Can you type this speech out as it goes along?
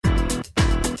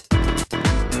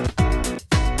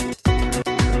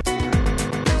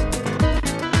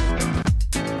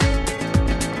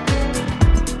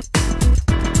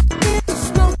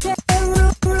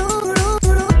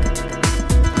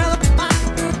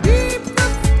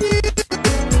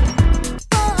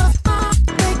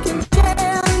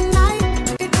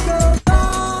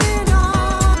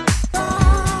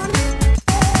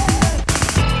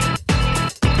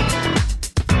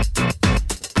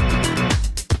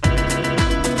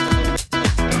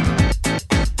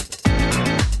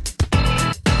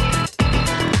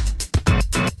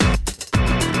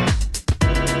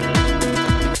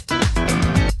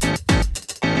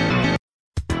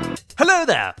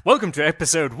there! Welcome to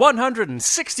episode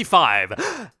 165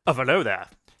 of Hello There.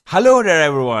 Hello there,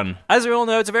 everyone. As we all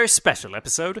know, it's a very special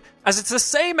episode, as it's the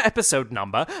same episode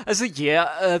number as the year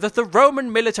that the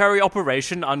Roman military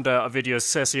operation under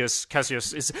Avidius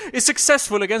Cassius is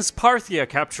successful against Parthia,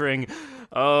 capturing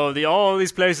all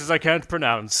these places I can't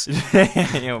pronounce.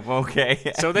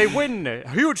 Okay. So they win. A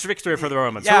huge victory for the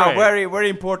Romans. Yeah, Hooray. very, very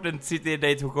important city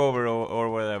they took over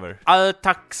or whatever.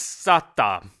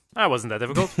 Al-Taxata. That wasn't that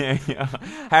difficult.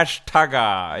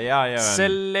 Hashtaga. Yeah.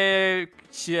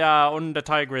 Seleucia on the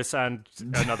Tigris and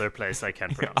another place I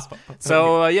can't pronounce.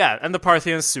 So, and the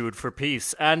Parthians sued for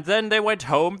peace. And then they went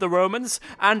home, the Romans,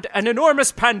 and an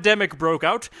enormous pandemic broke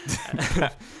out.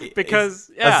 Because,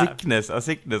 a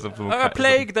sickness of some a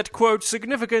plague that, quote,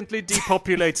 significantly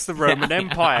depopulates the Roman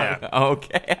Empire.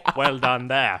 Okay. Well done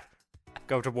there.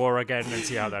 Go to war again and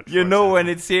see how that You works know out. when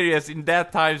it's serious, in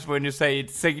that times when you say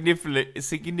it's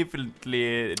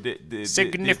significantly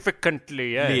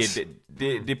yes.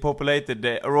 depopulated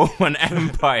the Roman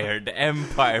Empire, the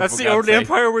empire. That's the only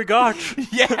empire we got.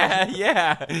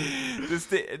 Yeah.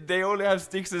 They only have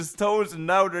sticks and stones, and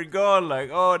now they're gone.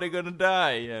 Like, oh, they're gonna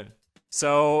die. Yeah.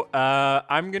 So,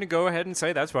 I'm going to go ahead and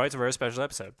say that's right, it's a very special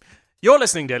episode. You're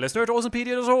listening, dear listener, to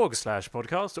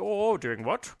awesomepedia.org/podcast, or doing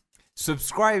what?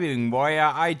 Subscribing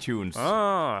via iTunes.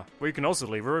 Where you can also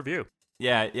leave a review.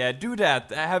 Yeah, do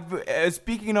that.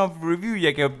 Speaking of review,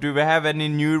 Jacob, do we have any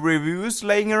new reviews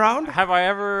laying around? Have I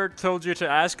ever told you to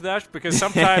ask that? Because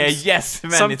sometimes, yes,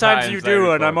 many sometimes times you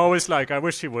do, I and I'm recall. always like, I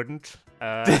wish you wouldn't.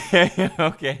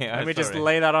 Okay, Let me just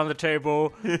lay that on the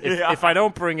table. If I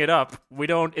don't bring it up, we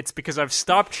don't. It's because I've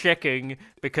stopped checking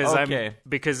because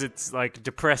because it's like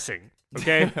depressing.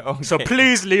 Okay? Okay. So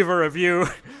please leave a review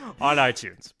on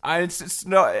iTunes.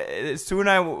 Soon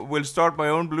I will start my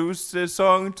own blues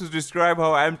song to describe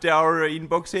how empty our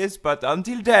inbox is, but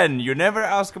until then, you never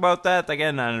ask about that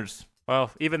again, Anders.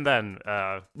 Well, even then,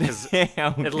 because Okay.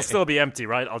 it'll still be empty,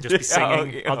 right? I'll just be singing.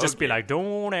 Okay, I'll just be like,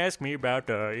 don't ask me about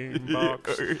the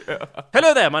inbox.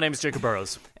 Hello there, my name is Jacob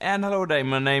Burrows. And hello there,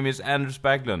 my name is Anders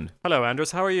Backlund. Hello,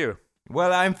 Anders, how are you?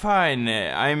 Well, I'm fine.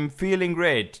 I'm feeling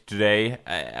great today.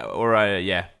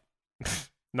 Yeah.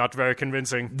 Not very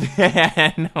convincing.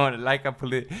 No, like a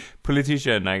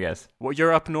politician, I guess. Well,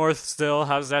 you're up north still.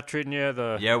 How's that treating you?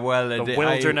 The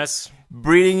wilderness?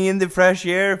 Breathing in the fresh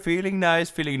air, feeling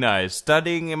nice.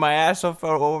 Studying my ass off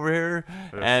over here,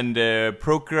 and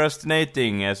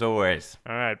procrastinating as always.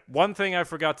 All right. One thing I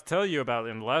forgot to tell you about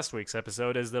in last week's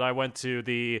episode is that I went to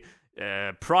the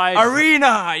Pride...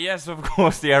 Arena! Yes, of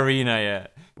course, the arena, yeah.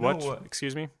 What? No,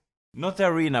 Excuse me? not the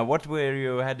arena. What were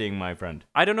you heading, my friend?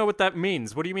 I don't know what that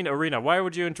means. What do you mean arena? Why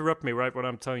would you interrupt me right when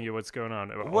I'm telling you what's going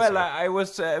on? Well, I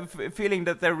was feeling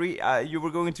that you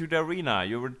were going to the arena.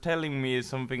 You were telling me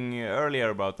something earlier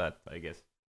about that, I guess.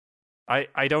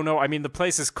 I don't know. I mean, the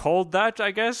place is called that,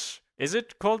 I guess. Is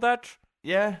it called that?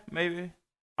 Yeah, maybe.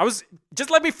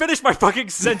 Just let me finish my fucking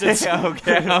sentence.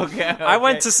 Okay. I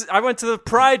went to the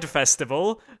Pride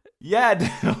Festival. Yeah,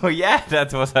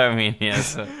 that's what I mean.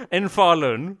 Yes. In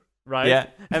Falun, right? Yeah.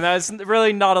 And there's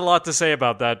really not a lot to say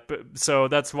about that, so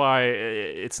that's why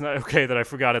it's not okay that I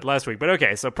forgot it last week. But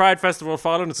okay, so Pride Festival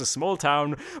Falun is a small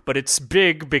town, but it's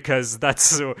big because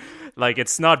that's like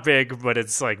it's not big, but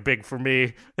it's like big for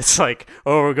me. It's like,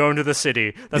 oh, we're going to the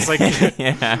city. That's like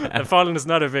Falun is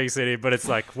not a big city, but it's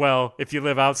like, well, if you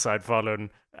live outside Falun,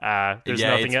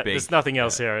 there's nothing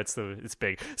else here. It's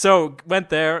big. So went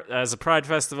there as a Pride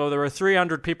Festival. There were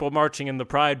 300 people marching in the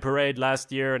Pride Parade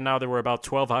last year, and now there were about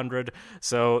 1,200.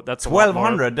 So that's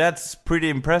 1,200. That's pretty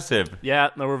impressive. Yeah,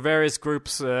 there were various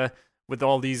groups with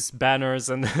all these banners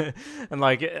and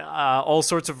like all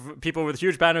sorts of people with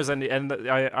huge banners. And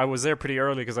I was there pretty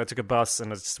early because I took a bus and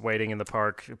I was just waiting in the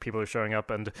park. People are showing up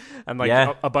and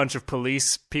like a bunch of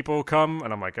police people come,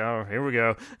 and I'm like, oh, here we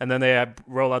go. And then they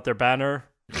roll out their banner.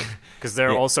 Because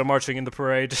they're also marching in the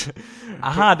parade.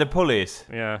 Aha, the police.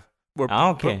 Yeah.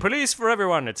 Police for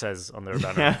everyone, it says on their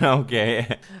banner.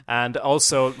 Okay. And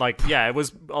also, like, it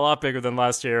was a lot bigger than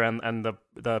last year, and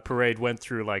the parade went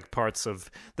through, like, parts of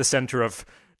the center of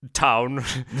town.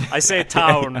 I say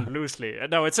town loosely.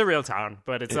 No, it's a real town,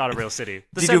 but it's not a real city.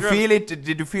 Did you feel it?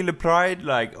 Did you feel the pride?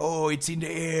 Like, oh, it's in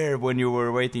the air when you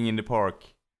were waiting in the park?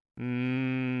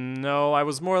 No, I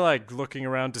was more like looking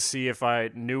around to see if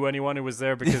I knew anyone who was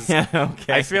there because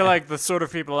okay. I feel like the sort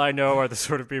of people I know are the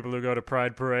sort of people who go to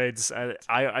Pride parades.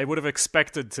 I would have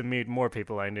expected to meet more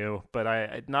people I knew,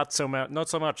 but not so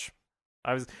much.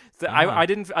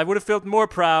 I would have felt more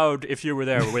proud if you were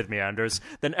there with me, Anders.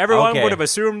 Then everyone would have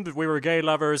assumed that we were gay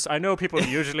lovers. I know people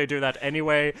usually do that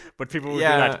anyway, but people would do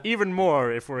that even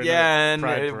more if we're in the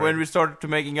Pride Parade. When we started to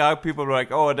making out, people were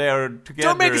like, "Oh, they are together."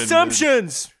 Don't make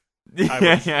assumptions.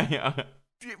 Yeah.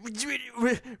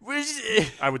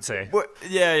 I would say.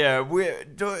 Yeah.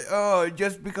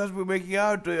 Just because we're making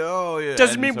out, yeah.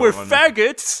 Doesn't mean we're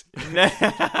faggots.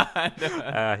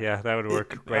 Yeah, that would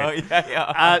work. Great.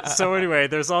 So anyway,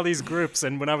 there's all these groups,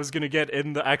 and when I was gonna get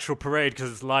in the actual parade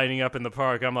because it's lining up in the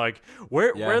park, I'm like,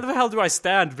 where the hell do I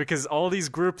stand? Because all these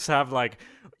groups have like,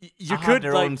 you could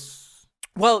like.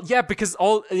 Well, yeah, because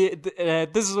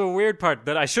this is a weird part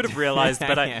that I should have realized,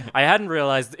 but I hadn't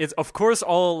realized. It's of course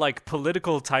all like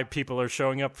political type people are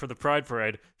showing up for the Pride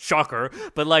Parade. Shocker,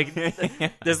 but like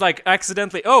there's like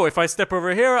accidentally. Oh, if I step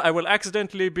over here, I will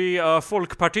accidentally be a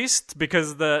Folkpartist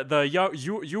because the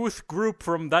youth group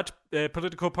from that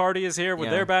political party is here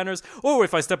with their banners. Oh,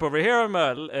 if I step over here, I'm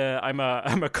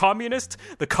a communist.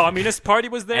 The Communist Party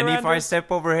was there. And if I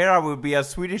step over here, I will be a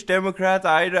Swedish Democrat.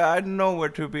 I don't know where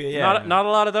to be. Yeah. Not a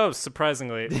lot of those,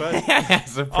 surprisingly. But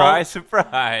surprise.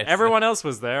 Everyone else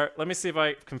was there. Let me see if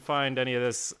I can find any of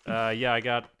this. I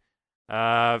got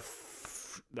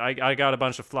I got a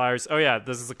bunch of flyers. Oh yeah,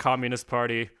 this is the Communist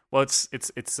Party. Well, it's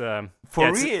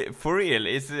for real.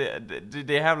 Did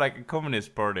they have like a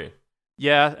Communist Party?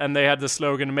 Yeah, and they had the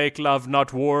slogan "Make love,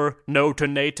 not war. No to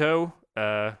NATO."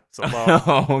 It's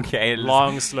a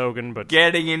long slogan, but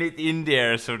getting it in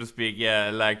there, so to speak.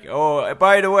 Yeah, like, oh,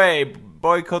 by the way,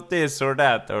 boycott this or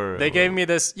that, or they gave me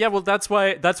this. Yeah, well, that's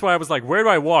why I was like, where do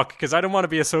I walk? Because I don't want to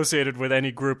be associated with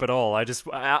any group at all. I just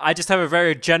have a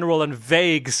very general and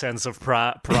vague sense of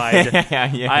pride.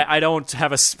 I don't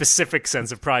have a specific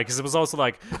sense of pride because it was also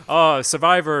like,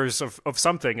 survivors of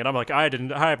something, and I'm like, I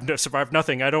have survived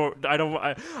nothing. I don't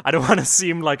want to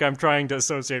seem like I'm trying to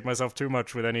associate myself too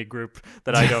much with any group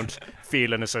that I don't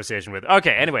feel an association with.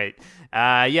 Okay, anyway,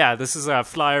 this is a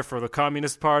flyer for the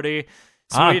Communist Party.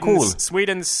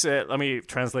 Sweden's let me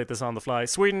translate this on the fly.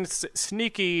 Sweden's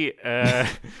sneaky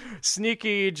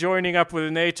joining up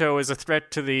with NATO is a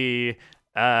threat to the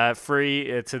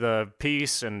to the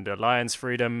peace and alliance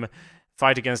freedom,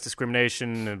 fight against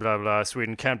discrimination, and blah blah.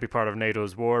 Sweden can't be part of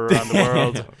NATO's war around the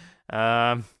world.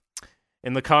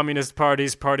 In the Communist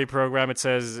Party's party program, it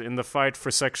says, in the fight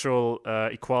for sexual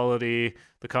equality,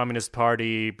 the Communist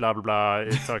Party, blah, blah, blah.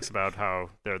 It talks about how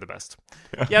they're the best.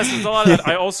 Yes, there's a lot of that.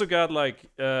 I also got, like,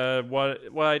 I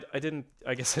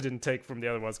guess I didn't take from the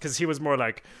other ones, because he was more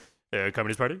like,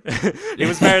 Communist Party? He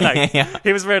was very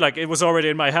like, it was already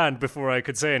in my hand before I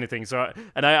could say anything. So,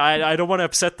 I don't want to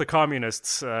upset the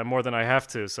communists more than I have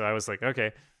to, so I was like,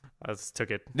 okay. I just took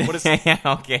it. What is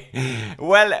okay.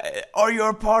 Well, are you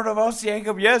a part of us,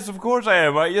 Jacob? Yes, of course I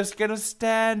am. I'm just gonna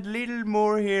stand a little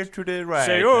more here to the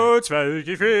right.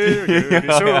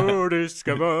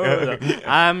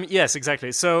 Yes,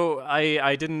 exactly. So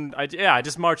I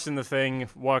just marched in the thing,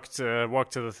 walked to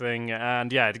the thing,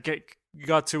 and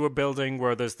got to a building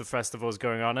where there's the festivals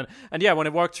going on, and when I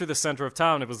walked through the center of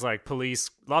town, it was like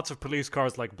lots of police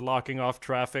cars like blocking off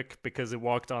traffic because it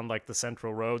walked on like the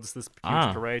central roads, this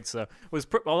huge parade. So it was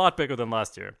a lot bigger than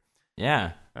last year.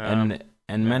 Yeah, and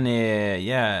many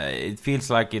it feels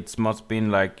like it must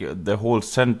been like the whole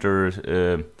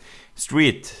center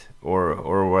street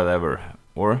or whatever,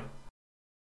 or.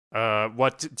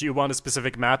 What do you want a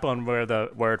specific map on where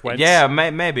it went? Yeah,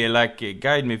 maybe like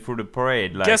guide me through the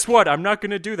parade. Like. Guess what? I'm not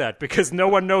going to do that because no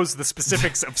one knows the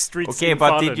specifics of streets. Okay,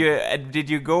 but did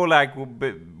you go like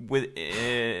with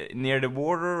near the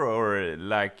border or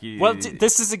like? Well,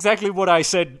 this is exactly what I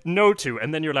said no to,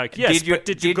 and then you're like, yes.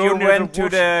 Did you go near to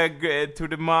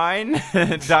the mine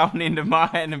down in the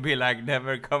mine and be like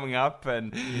never coming up,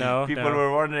 and people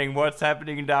were wondering what's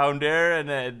happening down there,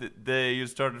 and you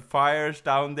started fires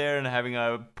down there and having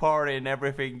a party and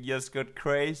everything just got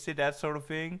crazy, that sort of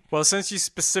thing. Well, since you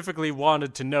specifically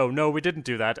wanted to know, no, we didn't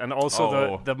do that, and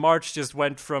also the march just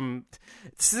went from.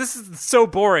 This is so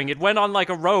boring. It went on like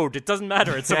a road. It doesn't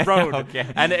matter. It's a road. Okay.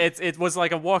 And it was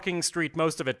like a walking street,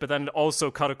 most of it, but then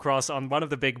also cut across on one of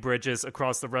the big bridges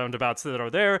across the roundabouts that are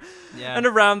there and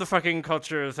around the fucking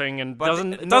culture thing. And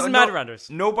it doesn't matter, Anders.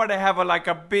 Nobody have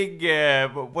a big,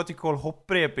 what you call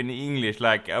hopprep in English,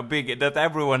 like a big, that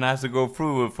everyone has to go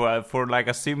through for like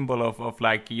a symbol of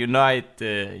like unite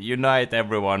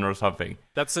everyone or something.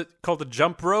 That's called a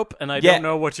jump rope, and I don't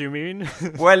know what you mean.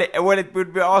 well, it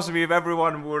would be awesome if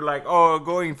everyone were like,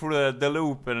 going through the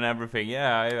loop and everything.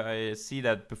 Yeah, I see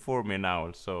that before me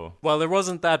now. So well, there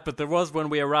wasn't that, but there was when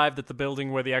we arrived at the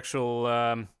building where the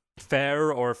actual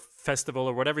fair or festival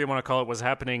or whatever you want to call it was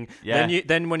happening.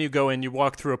 Then when you go in, you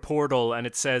walk through a portal and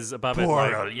it says above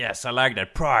portal, it. Yes, I like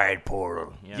that. Pride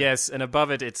portal. Yeah. Yes, and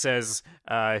above it says,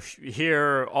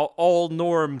 here, all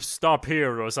norms stop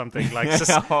here or something. Like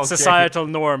okay. Societal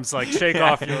norms, like shake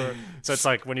off your... So it's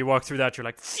like when you walk through that, you're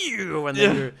like, phew, and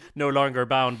then you're no longer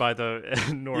bound by the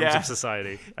norms of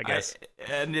society, I guess.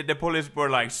 And the police were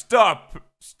like, stop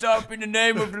in the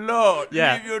name of the law.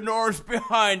 Leave your norms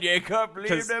behind, Jacob.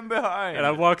 Leave them behind. And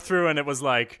I walked through and it was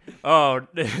like, oh,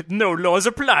 no laws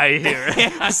apply here.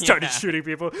 I started shooting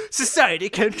people. Society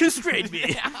can't constrain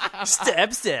me.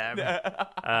 Stab.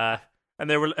 And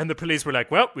the police were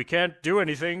like, well, we can't do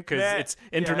anything because it's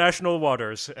international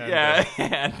waters. And,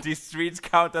 and these streets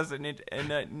count as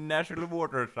international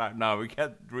waters right now. We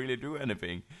can't really do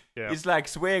anything. Yeah. It's like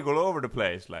swag all over the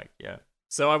place,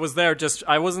 So I was there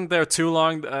I wasn't there too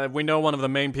long. We know one of the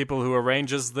main people who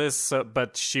arranges this,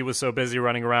 but she was so busy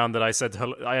running around that I said,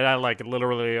 I had like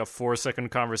literally a 4-second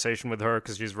conversation with her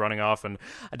because she's running off. And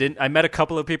I met a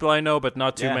couple of people I know, but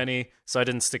not too many. So I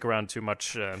didn't stick around too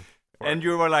much. And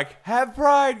you were like, have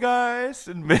pride, guys,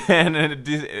 and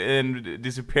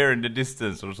disappear in the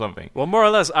distance or something. Well, more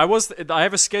or less, I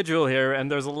have a schedule here,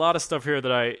 and there's a lot of stuff here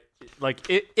that I like.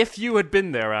 If you had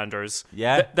been there, Anders,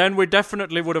 then we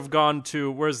definitely would have gone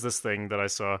to. Where's this thing that I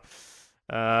saw?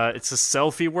 It's a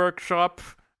selfie workshop.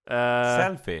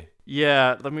 Selfie.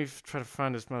 Yeah, let me try to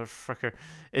find this motherfucker.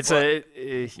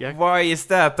 Why is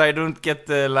that? I don't get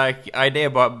the idea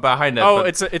behind it. Oh,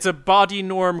 it's a body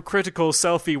norm critical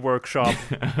selfie workshop.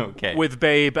 Okay. With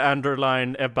Babe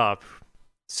 _ Ebba.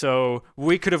 So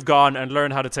we could have gone and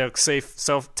learned how to take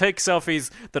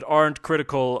selfies that aren't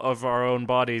critical of our own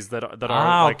bodies that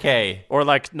are okay, or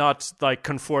not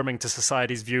conforming to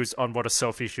society's views on what a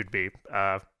selfie should be.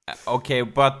 Okay,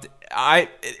 but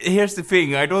here's the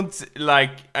thing. I don't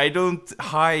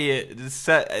high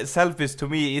selfies to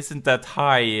me isn't that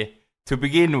high to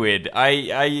begin with.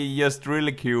 I just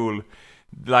ridicule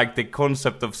the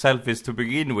concept of selfies to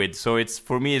begin with. So it's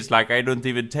for me it's I don't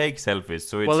even take selfies.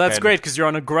 So it's that's great because you're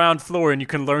on a ground floor and you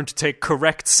can learn to take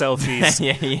correct selfies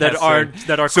that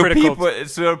are critical.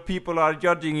 So people are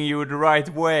judging you the right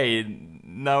way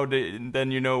now.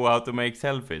 Then you know how to make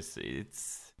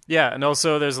selfies. Yeah, and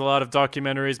also there's a lot of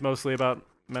documentaries mostly about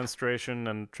menstruation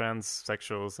and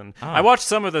transsexuals, and I watched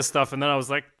some of this stuff, and then I was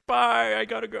like, bye, I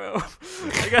gotta go.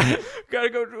 I gotta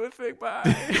go do a thing, bye.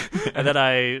 And then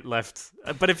I left.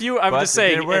 But I'm just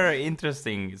saying... there were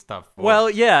interesting stuff. Well,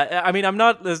 yeah, I mean, I'm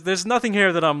not... There's nothing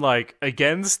here that I'm,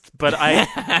 against, but I...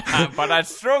 but I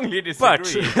strongly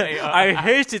disagree. But I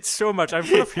hate it so much. I'm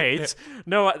full of hate.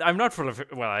 No, I'm not full of...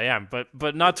 Well, I am,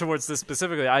 but not towards this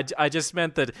specifically. I just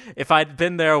meant that if I'd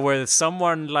been there with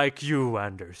someone like you,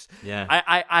 Anders,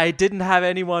 I didn't have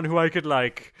anyone who I could,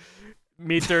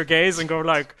 meet their gaze and go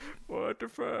what the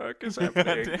fuck is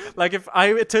happening? If I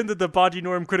attended the body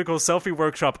norm critical selfie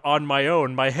workshop on my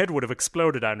own, my head would have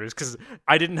exploded, Anders, because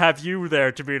I didn't have you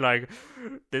there to be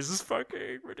this is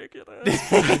fucking ridiculous.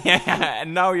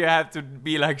 And now you have to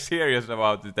be serious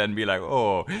about it and be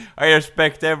oh, I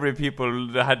respect every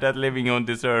people that living on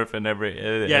this earth and every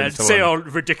and so say on. All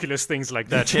ridiculous things like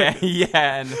that.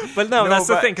 But that's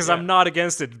the thing, because I'm not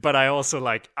against it, but I also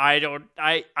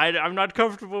I'm not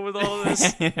comfortable with all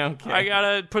this. Okay. I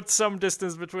gotta put some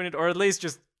distance between it, or at least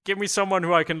just give me someone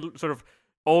who I can sort of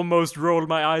almost roll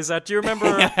my eyes at. Do you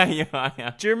remember?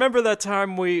 Do you remember that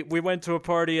time we went to a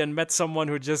party and met someone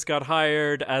who just got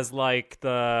hired as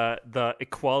the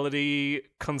equality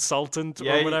consultant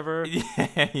or whatever?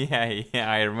 Yeah,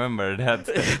 I remember that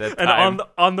and time.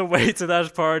 on the way to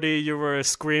that party, you were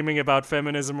screaming about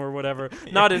feminism or whatever.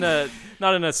 Not in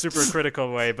a super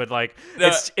critical way, but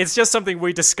it's just something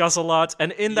we discuss a lot.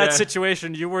 And in that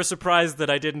situation, you were surprised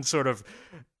that I didn't sort of.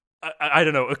 I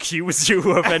don't know, accuse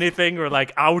you of anything or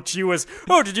out you as,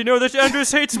 oh, did you know that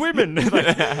Anders hates women?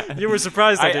 You were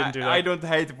surprised I didn't do that. I don't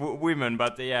hate women,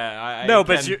 but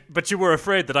but you were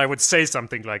afraid that I would say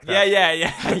something like that.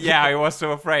 Yeah. I was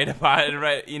so afraid about it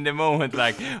right in the moment,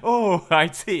 oh, I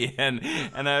see, and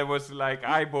I was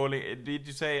eyeballing. Did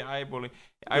you say eyeballing?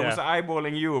 I was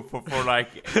eyeballing you for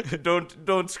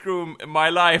don't screw my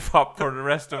life up for the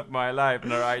rest of my life.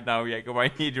 And right now, Jacob, I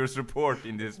need your support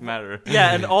in this matter.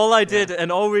 Yeah, and all I did,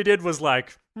 and all we did was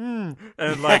and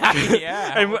and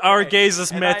our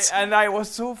gazes met. And I was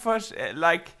so frustrated,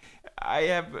 I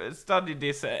have studied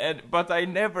this, but I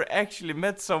never actually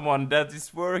met someone that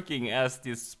is working as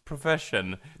this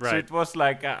profession. Right. So it was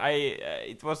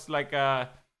it was a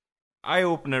eye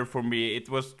opener for me. It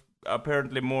was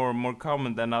apparently more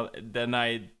common than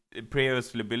I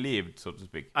previously believed, so to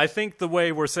speak. I think the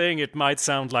way we're saying it might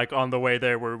sound like on the way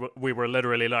there we were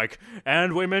literally like,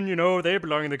 and women, they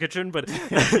belong in the kitchen, but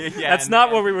that's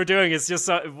not what we were doing. It's just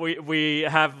we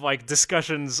have like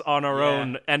discussions on our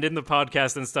own and in the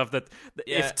podcast and stuff that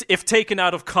if taken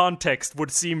out of context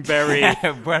would seem very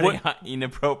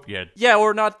inappropriate. Yeah,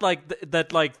 or not like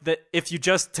that. Like that, if you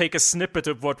just take a snippet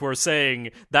of what we're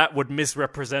saying, that would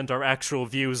misrepresent our actual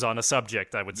views on a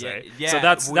subject. I would say. So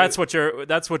that's what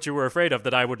you were afraid of,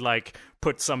 that I would like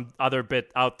put some other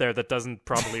bit out there that doesn't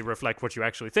probably reflect what you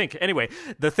actually think. Anyway,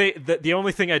 the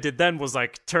only thing I did then was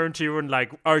like turn to you and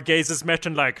like our gazes met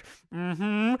and like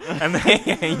and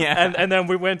then and then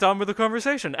we went on with the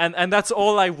conversation, and that's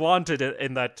all I wanted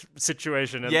in that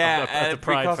situation at the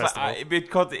Pride Festival.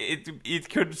 Because it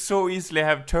could so easily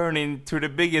have turned into the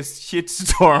biggest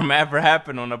shitstorm ever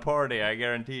happened on a party, I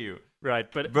guarantee you. Right,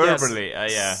 but verbally,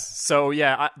 yes. So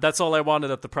that's all I wanted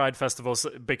at the Pride Festival,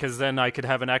 because then I could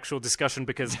have an actual discussion.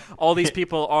 Because all these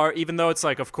people are, even though it's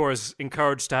like, of course,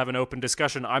 encouraged to have an open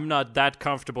discussion, I'm not that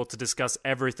comfortable to discuss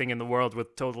everything in the world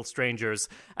with total strangers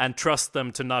and trust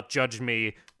them to not judge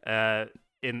me.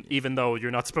 Even though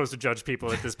you're not supposed to judge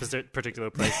people at this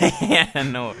particular place.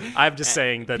 No. I'm just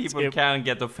saying that people can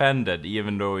get offended,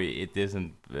 even though it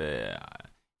isn't,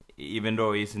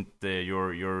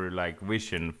 your like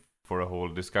vision for a whole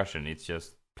discussion. It's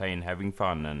just plain having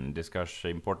fun and discuss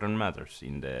important matters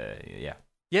in the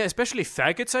Yeah, especially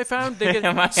faggots, I found. They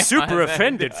get super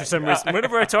offended for some reason.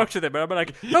 Whenever I talk to them, I'm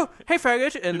like, oh, hey,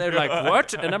 faggot. And they're like,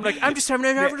 what? And I'm like, I'm just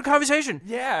having a conversation.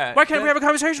 Yeah. Why can't we have a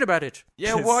conversation about it?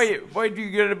 Yeah, why do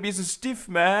you gotta be so stiff,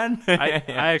 man? I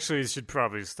actually should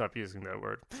probably stop using that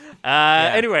word.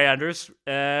 Anyway, Anders.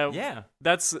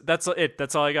 That's it.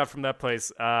 That's all I got from that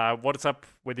place. What's up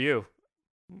with you,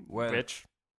 bitch?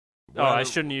 Well, I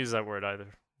shouldn't use that word either.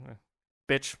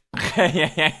 Bitch.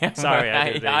 Sorry,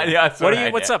 I did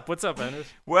it. What's up? What's up, Anders?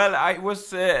 Well, I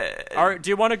was... do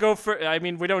you want to go for... I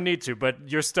mean, we don't need to, but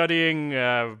you're studying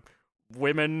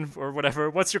women or whatever.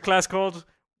 What's your class called?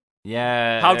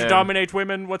 Yeah. How to dominate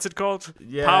women. What's it called?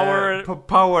 Yeah, Power...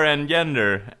 power and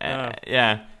gender.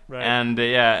 Yeah. Right. And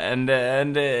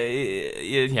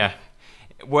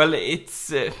Well,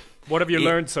 it's... what have you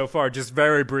learned so far? Just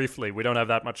very briefly. We don't have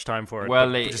that much time for it.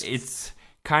 Well, it's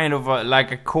kind of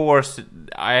like a course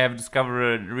I have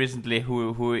discovered recently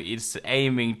who is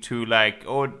aiming to like,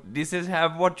 this is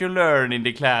what you learn in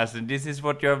the class, and this is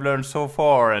what you have learned so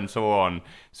far, and so on.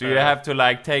 So you have to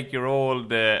like take your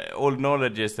old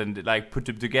knowledges and like put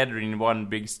them together in one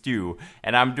big stew.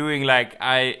 And I'm doing like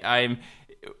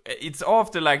it's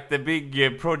after like the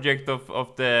big project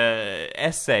of the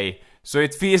essay. So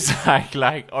it feels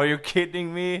like, are you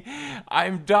kidding me?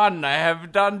 I'm done. I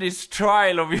have done this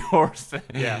trial of yours.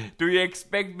 Yeah. Do you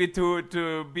expect me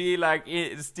to be like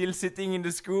still sitting in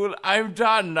the school? I'm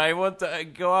done. I want to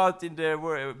go out in the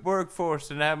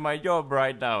workforce and have my job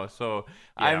right now. So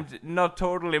I'm not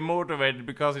totally motivated,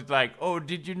 because it's like,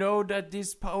 did you know that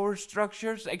these power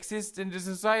structures exist in the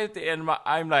society? And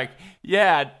I'm like,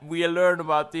 we learned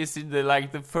about this in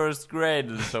the first grade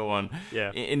and so on.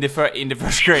 Yeah. In the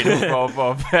first grade of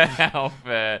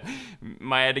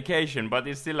my education, but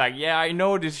it's still like, I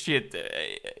know this shit.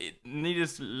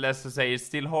 Needless to say, it's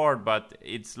still hard, but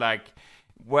it's like,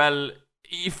 well,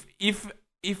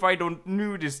 if I don't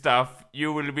know this stuff,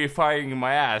 you will be firing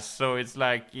my ass. So it's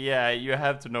like, you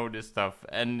have to know this stuff.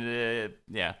 And,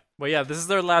 Well, this is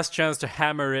their last chance to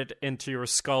hammer it into your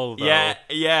skull, though.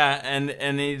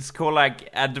 And it's called like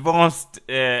advanced,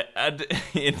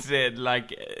 it's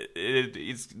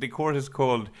the course is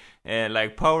called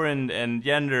like power and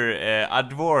gender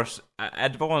advanced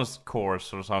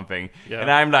course or something. And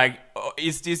I'm like,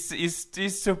 is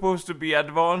this supposed to be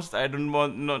advanced? I don't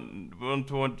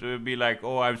want to be like,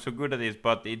 I'm so good at this,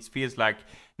 but it feels like,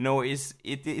 no, it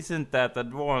isn't that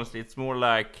advanced. It's more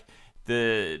like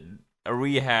a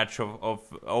rehash of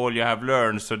all you have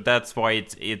learned. So that's why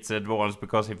it's advanced,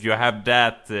 because if you have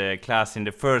that class in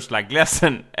the first like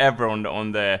lesson ever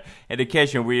on the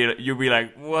education, you'll be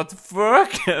like, what the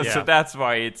fuck? So that's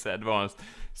why it's advanced.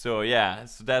 So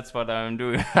so that's what I'm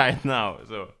doing right now.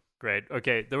 So great.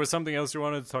 Okay, there was something else you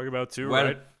wanted to talk about too,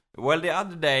 right? Well, the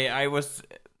other day I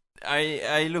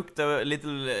looked a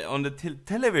little on the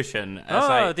television.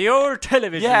 The old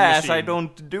television Yes, machine. I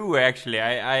don't do actually.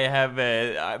 I have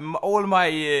all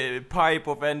my pipe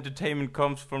of entertainment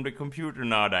comes from the computer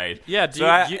nowadays. Yeah,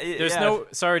 no.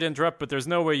 Sorry to interrupt, but there's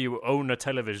no way you own a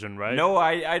television, right? No,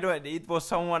 I don't. It was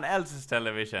someone else's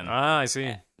television. I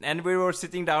see. and we were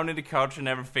sitting down in the couch and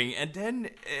everything, and then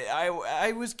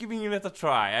I was giving it a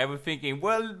try. I was thinking,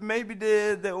 well, maybe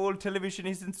the old television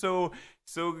isn't so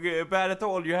bad at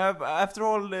all. You have, after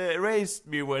all, raised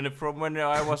me from when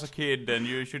I was a kid, and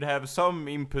you should have some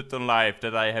input on life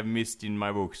that I have missed in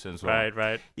my books and so on.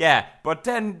 Right. Yeah, but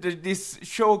then this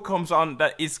show comes on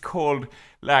that is called,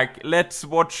 like, Let's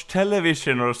Watch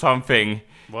Television or something.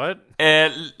 What?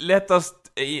 Let us...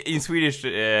 In Swedish,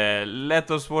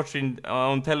 let us watch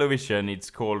on television, it's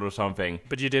called or something.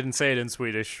 But you didn't say it in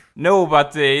Swedish. No,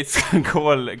 but it's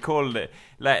called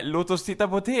like, låt oss titta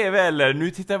på TV, eller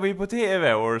nu tittar vi på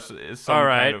TV, or some all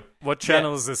right. kind of... What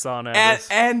channel is this on,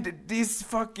 and this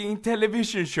fucking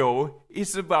television show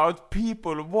is about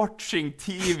people watching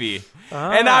TV.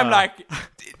 And I'm like,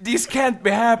 this can't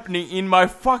be happening in my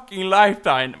fucking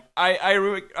lifetime. I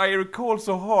recall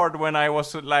so hard when I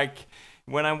was like...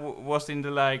 When I was in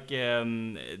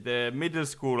the middle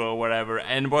school or whatever,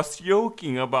 and was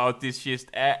joking about this just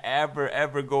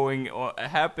ever going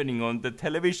happening on the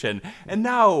television. And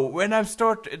now, when I've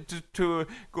started to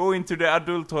go into the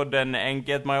adulthood and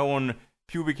get my own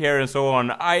pubic hair and so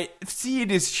on, I see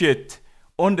this shit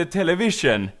on the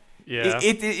television. Yeah.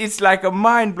 It's like a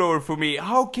mind blower for me.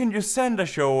 How can you send a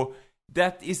show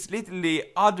that is literally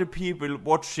other people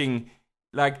watching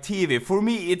like TV? For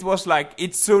me, it was like,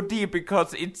 it's so deep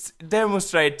because it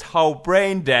demonstrates how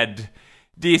brain dead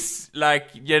this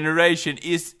like generation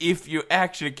is if you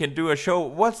actually can do a show.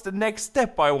 What's the next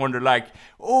step, I wonder? Like,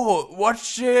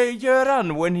 watch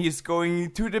Göran when he's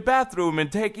going to the bathroom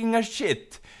and taking a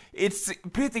shit. It's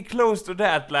pretty close to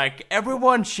that. Like,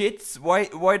 everyone shits.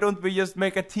 Why don't we just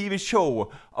make a TV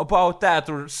show about that,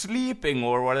 or sleeping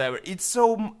or whatever? It's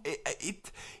so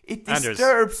it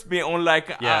disturbs me on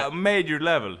like a major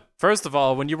level. First of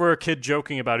all, when you were a kid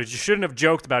joking about it, you shouldn't have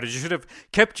joked about it. You should have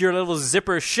kept your little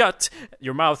zipper shut.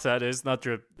 Your mouth, that is, not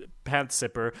your pants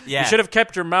zipper. Yeah. You should have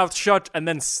kept your mouth shut, and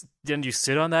then you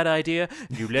sit on that idea,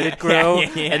 you let it grow,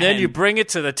 and then you bring it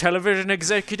to the television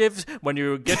executives when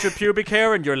you get your pubic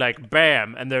hair, and you're like,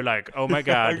 bam, and they're like, oh my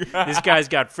god, this guy's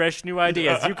got fresh new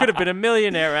ideas. You could have been a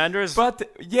millionaire, Anders. But,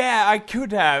 yeah, I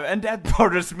could have, and that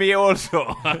bothers me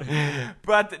also.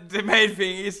 But the main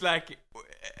thing is like...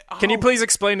 Can you please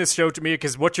explain this show to me?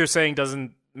 Because what you're saying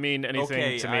doesn't mean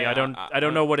anything to me. I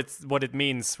don't know what it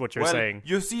means, what you're saying.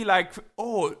 You see, like,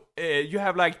 you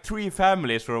have like 3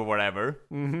 families or whatever,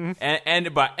 and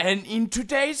in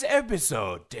today's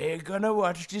episode they're gonna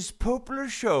watch this popular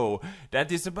show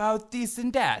that is about this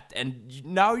and that, and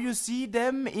now you see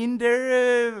them in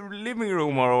their living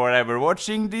room or whatever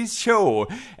watching this show,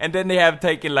 and then they have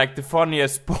taken like the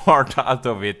funniest part out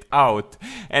of it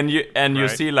and you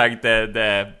see like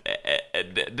the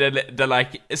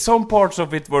like some parts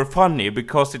of it were funny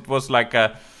because it was like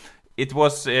it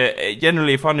was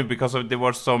generally funny because there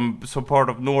was some part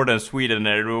of northern Sweden.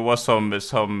 There was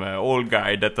some old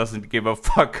guy that doesn't give a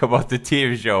fuck about the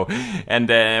TV show, and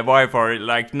the wife are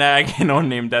like nagging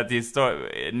on him that he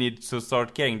needs to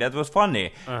start caring. That was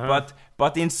funny,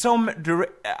 but in some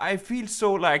I feel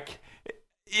so like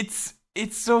it's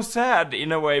so sad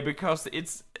in a way because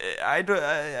it's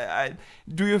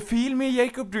do you feel me,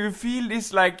 Jacob? Do you feel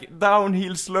this like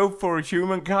downhill slope for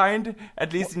humankind,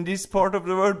 at least in this part of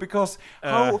the world? Because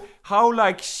how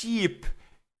like sheep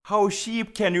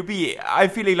can you be? I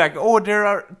feel like, there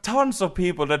are tons of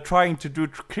people that are trying to do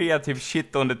creative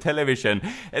shit on the television,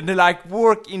 and they like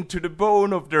work into the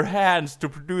bone of their hands to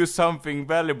produce something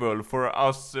valuable for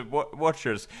us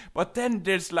watchers. But then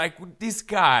there's like this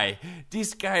guy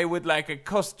with like a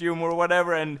costume or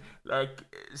whatever, and like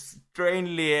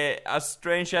a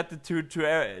strange attitude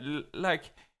to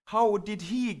like, how did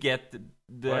he get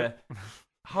the...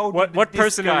 What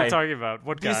person are you talking about?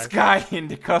 What guy? This guy in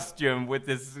the costume with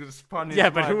this funny... Yeah,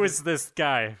 but who is this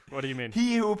guy? What do you mean?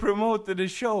 He who promoted the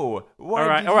show. All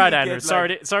right, Andrew.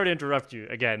 Sorry to interrupt you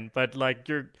again, but like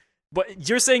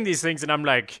you're saying these things, and I'm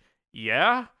like,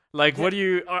 yeah. Like, what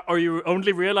are you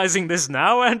only realizing this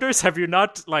now, Anders? Have you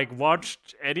not like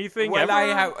watched anything? Well, ever?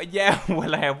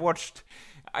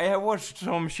 I have watched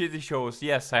some shitty shows.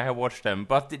 Yes, I have watched them.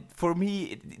 But for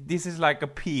me, this is like a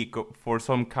peak for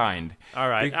some kind. All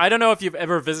right. I don't know if you've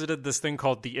ever visited this thing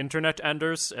called the internet,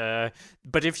 Anders.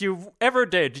 But if you ever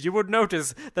did, you would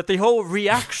notice that the whole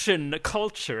reaction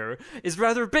culture is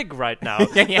rather big right now.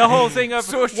 The whole thing of...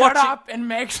 So shut up and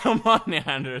make some money,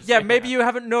 Anders. Yeah, maybe you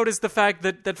haven't noticed the fact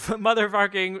that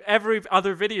motherfucking every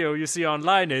other video you see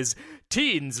online is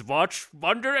teens watch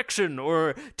One Direction,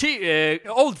 or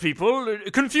old people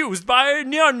confused by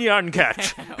Nyan Nyan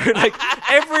Cat. Like,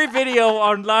 every video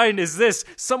online is this.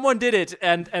 Someone did it,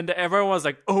 and everyone was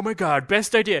like, oh my god,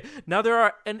 best idea. Now there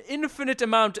are an infinite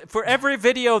amount. For every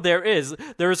video there is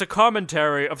a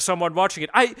commentary of someone watching it.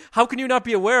 How can you not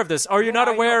be aware of this? Are you not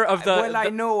aware of the... Well, I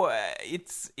know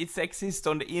it exists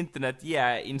on the internet,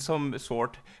 yeah, in some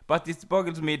sort, but it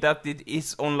boggles me that it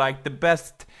is on like the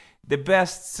best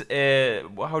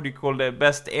how do you call the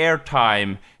best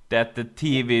airtime that the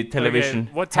television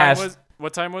has.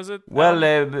 What time was it? Well,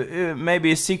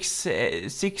 maybe 6,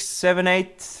 7,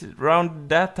 8, around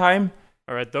that time.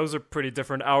 All right, those are pretty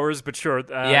different hours, but sure.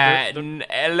 11,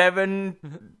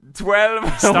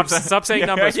 12. Stop saying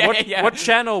numbers. What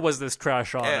channel was this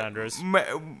trash on, Anders?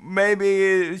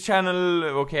 Maybe channel...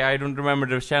 Okay, I don't remember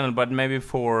the channel, but maybe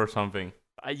 4 or something.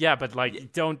 Yeah, but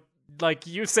don't... Like,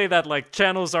 you say that like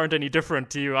channels aren't any different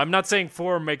to you. I'm not saying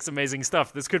 4 makes amazing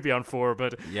stuff. This could be on 4,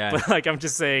 but like, I'm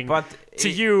just saying, but to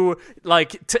you,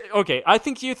 like, okay, I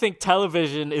think you think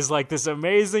television is like this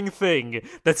amazing thing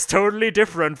that's totally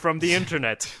different from the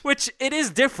internet, which it is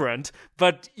different,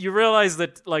 but you realize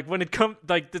that, like, when it comes,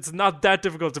 like, it's not that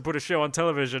difficult to put a show on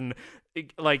television,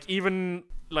 like, even...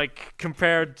 like,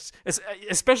 compared,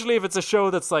 especially if it's a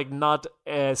show that's like not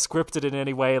scripted in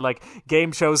any way, like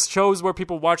game shows where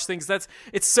people watch things.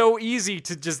 It's so easy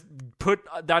to just put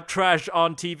that trash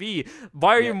on TV.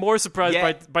 Why are you more surprised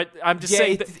by I'm just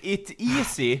saying it's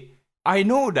easy. I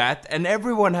know that, and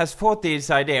everyone has thought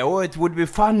this idea. Oh, it would be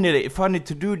funny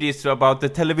to do this about the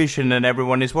television, and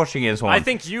everyone is watching it and so on. I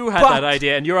think you had that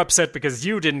idea, and you're upset because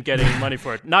you didn't get any money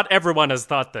for it. Not everyone has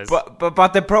thought this.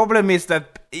 But the problem is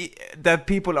that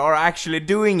people are actually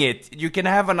doing it. You can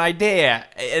have an idea,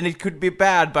 and it could be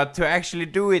bad, but to actually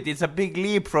do it, it's a big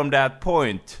leap from that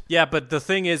point. Yeah, but the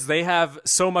thing is, they have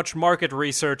so much market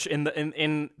research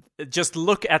in just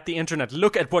look at the internet.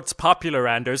 Look at what's popular,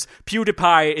 Anders.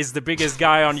 PewDiePie is the biggest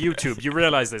guy on YouTube. You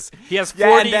realize this? He has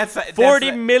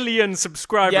 40 million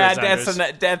subscribers.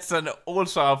 Yeah, that's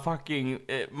also a fucking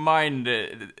mind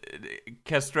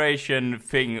castration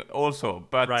thing also.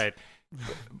 But right.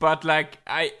 But like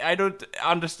I don't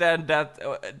understand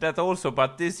that also.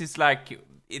 But this is like,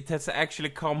 it has actually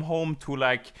come home to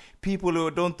like people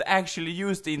who don't actually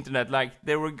use the internet. Like,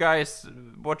 there were guys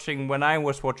watching when I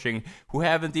was watching who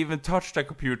haven't even touched a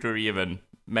computer even,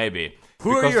 maybe.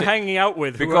 Who are you hanging out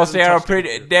with? Because they are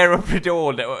pretty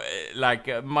old.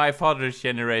 Like my father's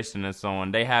generation and so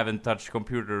on. They haven't touched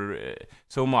computer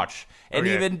so much. And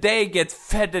even they get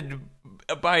fed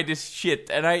by this shit.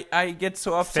 And I get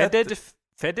so upset.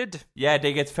 Fedded? Yeah,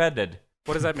 they get fedded.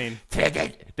 What does that mean?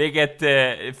 They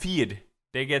get feed.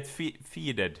 They get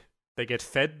feeded. They get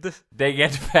fed? They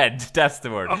get fed. That's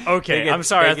the word. Okay, I'm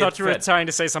sorry. I thought you were trying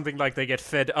to say something like they get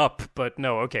fed up, but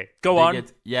no. Okay, go on.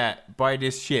 By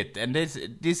this shit, and this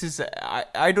is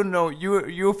I don't know.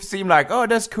 You seem like, oh,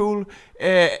 that's cool.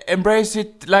 Embrace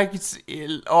it like it's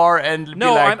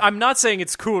no. I'm not saying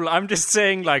it's cool. I'm just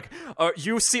saying like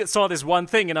you saw this one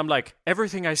thing, and I'm like,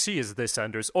 everything I see is this,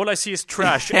 Anders. All I see is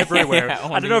trash everywhere.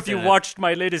 I don't know if you watched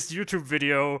my latest YouTube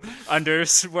video,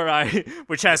 Anders,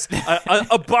 which has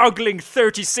a boggling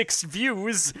 36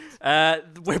 views,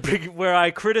 where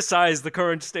I criticize the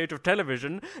current state of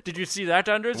television. Did you see that,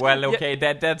 Anders? Well, okay,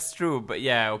 that's true, but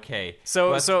yeah, okay.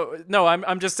 So no,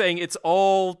 I'm just saying it's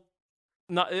all.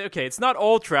 It's not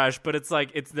all trash, but it's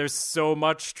like there's so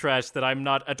much trash that I'm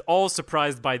not at all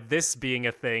surprised by this being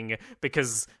a thing,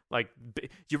 because like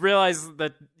you realize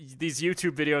that these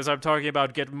YouTube videos I'm talking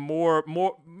about get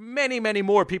many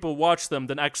more people watch them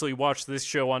than actually watch this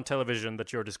show on television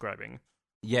that you're describing.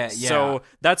 Yeah. So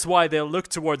that's why they'll look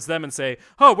towards them and say,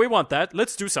 "Oh, we want that.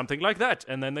 Let's do something like that,"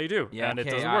 and then they do, and it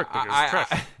doesn't work because it's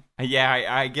trash.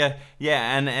 I get,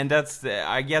 and that's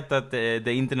I get that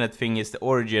the internet thing is the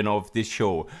origin of this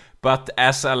show. But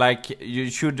as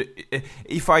you should,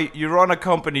 if you run a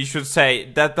company, you should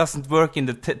say that doesn't work in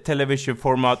the television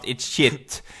format. It's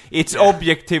shit. It's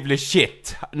objectively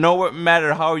shit. No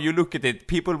matter how you look at it,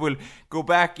 people will go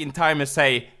back in time and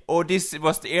say, "Oh, this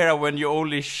was the era when you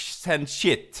only sent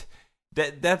shit."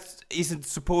 That isn't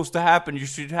supposed to happen. You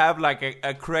should have like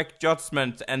a correct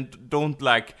judgment and don't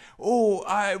like,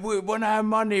 when I have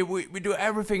money, we do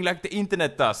everything like the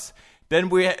internet does. Then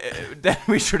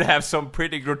we should have some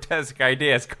pretty grotesque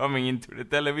ideas coming into the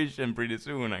television pretty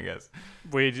soon, I guess.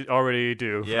 We already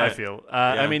do, I feel.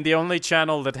 I mean, the only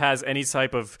channel that has any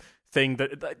type of thing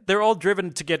that they're all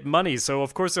driven to get money, so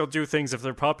of course they'll do things if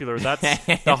they're popular. That's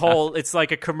the whole, it's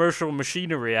like a commercial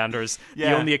machinery, Anders.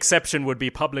 The only exception would be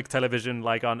public television,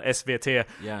 like on SVT,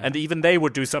 and even they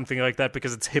would do something like that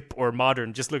because it's hip or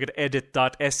modern. Just look at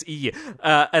edit.se,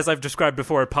 as I've described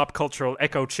before, a pop cultural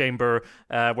echo chamber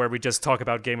where we just talk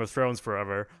about Game of Thrones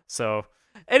forever. So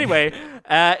anyway,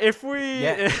 if we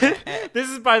this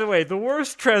is, by the way, the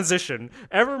worst transition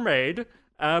ever made.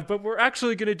 But we're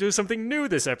actually going to do something new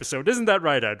this episode. Isn't that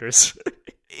right, Anders?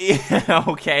 Yeah,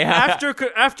 okay.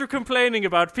 After complaining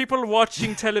about people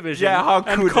watching television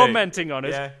and commenting on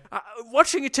it,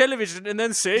 watching a television and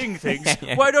then saying things,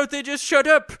 why don't they just shut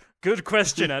up? Good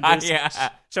question, Anders.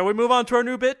 Shall we move on to our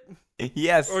new bit?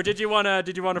 Yes. Or did you want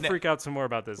to freak out some more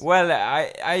about this? Well,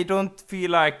 I don't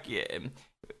feel like...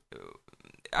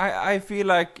 I feel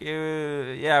like,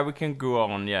 we can go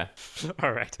on,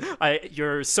 All right.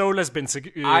 Your soul has been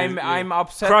I'm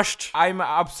upset. Crushed. I'm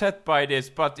upset by this,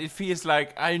 but it feels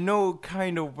like I know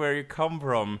kind of where you come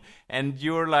from, and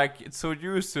you're like so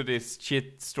used to this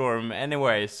shit storm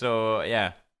anyway, so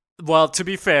yeah. Well, to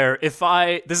be fair, this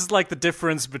is like the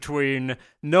difference between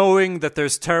knowing that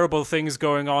there's terrible things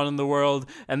going on in the world,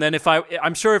 and then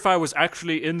I'm sure if I was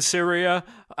actually in Syria,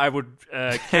 I would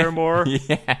care more.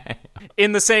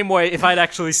 In the same way, if I'd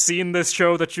actually seen this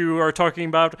show that you are talking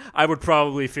about, I would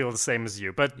probably feel the same as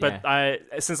you. But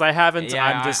since I haven't,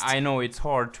 I'm just... I know it's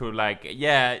hard to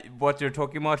what you're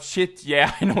talking about, shit,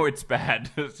 I know it's bad.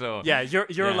 So yeah,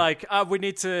 you're like, we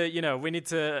need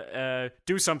to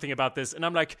do something about this. And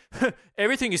I'm like,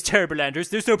 everything is terrible, Anders.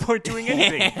 There's no point doing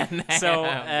anything.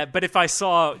 So, but if I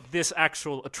saw this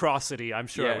actual atrocity, I'm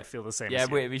sure I would feel the same as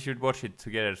you. Yeah, we should watch it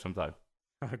together sometime.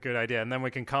 Good idea, and then we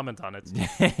can comment on it.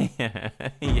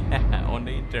 On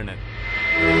the internet.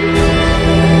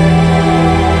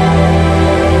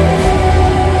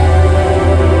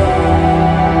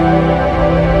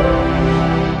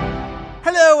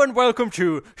 Hello and welcome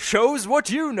to Shows What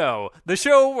You Know, the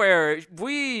show where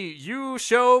you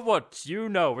show what you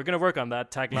know. We're going to work on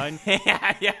that tagline.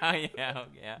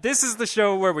 Yeah. This is the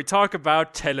show where we talk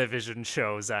about television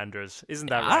shows, Anders. Isn't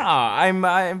that right?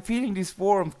 I'm feeling this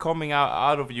warmth coming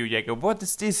out of you, Jacob. What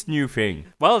is this new thing?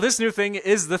 Well, this new thing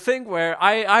is the thing where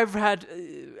I've had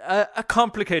a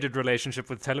complicated relationship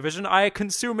with television. I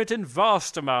consume it in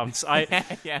vast amounts.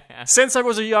 Since I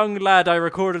was a young lad, I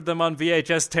recorded them on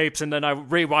VHS tapes, and then I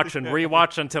rewatch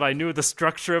until I knew the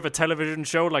structure of a television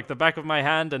show like the back of my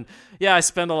hand. And I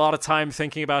spend a lot of time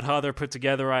thinking about how they're put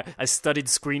together. I studied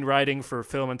screenwriting for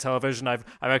film and television. I've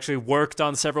actually worked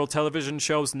on several television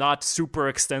shows, not super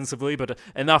extensively, but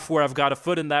enough where I've got a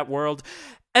foot in that world.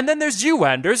 And then there's you,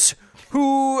 Anders,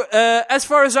 who, as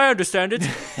far as I understand it,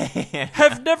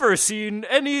 have never seen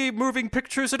any moving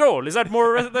pictures at all. Is that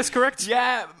more or less correct?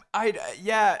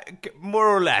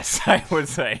 More or less, I would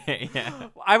say.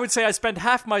 I would say I spend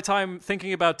half my time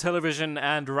thinking about television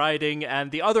and writing,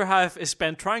 and the other half is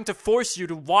spent trying to force you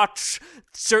to watch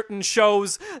certain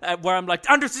shows where I'm like,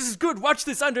 Anders, this is good, watch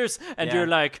this, Anders. And you're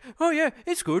like, oh yeah,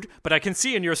 it's good. But I can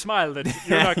see in your smile that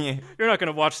you're not going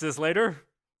to watch this later.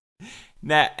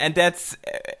 Nah, and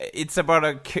it's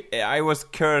about I was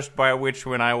cursed by a witch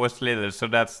when I was little, so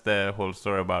that's the whole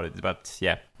story about it, but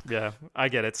yeah. Yeah, I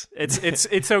get it.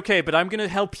 It's okay, but I'm going to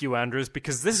help you, Anders,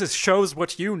 because this is Shows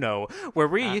What You Know,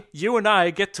 where you and I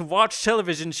get to watch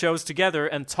television shows together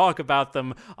and talk about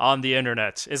them on the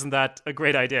internet. Isn't that a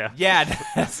great idea? Yeah,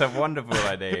 that's a wonderful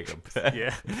idea, Jacob.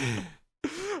 Yeah.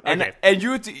 Okay. And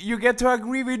you get to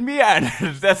agree with me,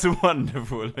 Anders. That's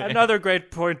wonderful. Another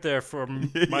great point there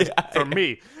from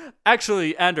me.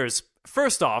 Actually, Anders,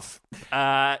 first off,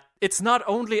 it's not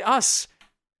only us.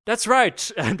 That's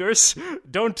right, Anders.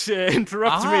 Don't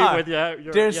interrupt me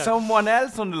with There's someone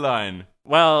else on the line.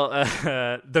 Well,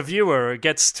 the viewer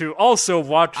gets to also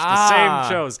watch the same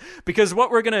shows, because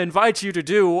what we're going to invite you to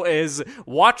do is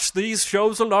watch these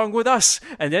shows along with us,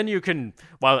 and then you can,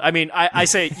 well, I mean, I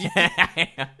say,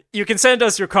 you can send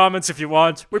us your comments if you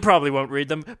want. We probably won't read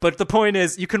them, but the point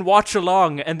is, you can watch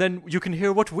along, and then you can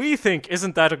hear what we think.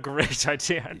 Isn't that a great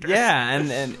idea, Anders? Yeah,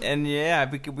 and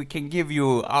we can give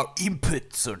you our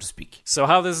input, so to speak. So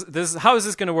how is this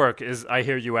going to work? Is I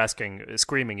hear you asking,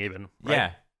 screaming even, right?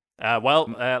 Yeah.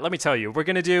 Let me tell you, we're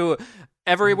going to do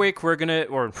every week,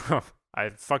 I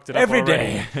fucked it up every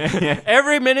already. day.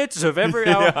 Every minute of every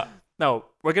hour. No,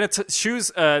 we're going to choose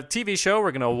a TV show.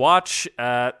 We're going to watch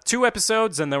 2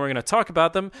 episodes, and then we're going to talk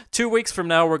about them. 2 weeks from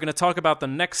now, we're going to talk about the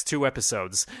next 2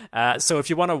 episodes. So if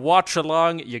you want to watch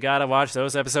along, you got to watch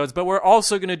those episodes. But we're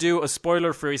also going to do a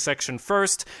spoiler-free section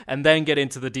first, and then get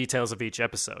into the details of each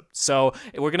episode. So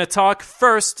we're going to talk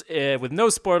first, with no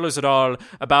spoilers at all,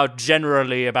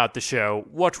 generally about the show,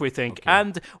 what we think,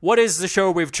 and what is the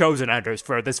show we've chosen, Anders,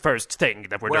 for this first thing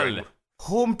that we're doing.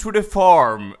 Home to the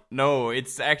Farm. No,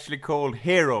 it's actually called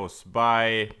Heroes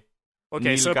by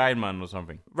Neil Gaiman or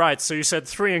something. Right, so you said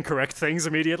 3 incorrect things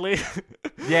immediately.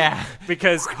 Yeah.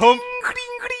 Because Home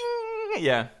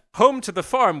to the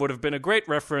Farm would have been a great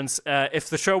reference if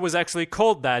the show was actually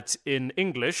called that in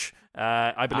English.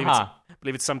 I believe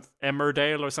it's some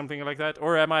Emmerdale or something like that.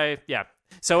 Or am I... Yeah.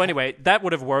 So anyway, that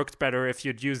would have worked better if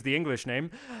you'd used the English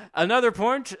name. Another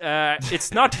point,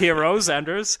 it's not Heroes,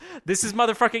 Anders. This is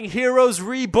motherfucking Heroes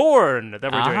Reborn that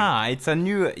we're doing. It's a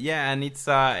new... Yeah, and it's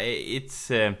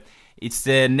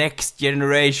the next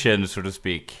generation, so to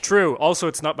speak. True. Also,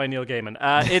 it's not by Neil Gaiman.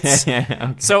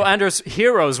 Okay. So, Anders,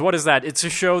 Heroes, what is that? It's a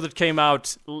show that came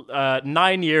out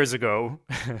 9 years ago.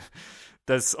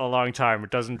 That's a long time.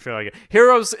 It doesn't feel like it.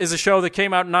 Heroes is a show that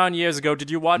came out 9 years ago. Did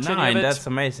you watch any of it? That's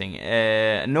amazing.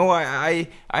 No, I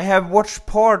have watched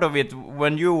part of it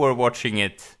when you were watching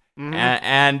it. Mm-hmm.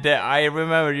 And I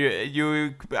remember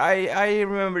I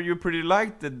remember you pretty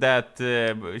liked that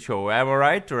show. Am I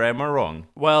right or am I wrong?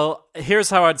 Well,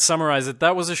 here's how I'd summarize it.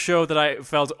 That was a show that I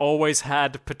felt always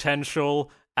had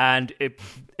potential, and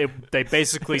they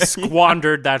basically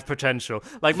squandered that potential.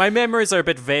 Like, my memories are a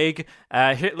bit vague.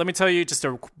 Here, let me tell you just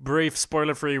a brief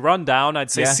spoiler-free rundown.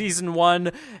 I'd say season 1,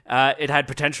 it had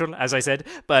potential, as I said,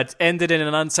 but ended in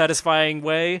an unsatisfying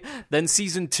way. Then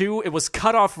season 2, it was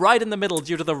cut off right in the middle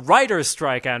due to the writer's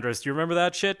strike, Anders. Do you remember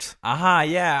that shit?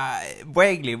 Yeah.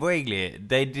 Vaguely.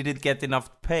 They didn't get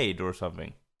enough paid or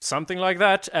something. Something like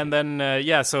that, and then,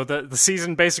 so the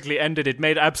season basically ended. It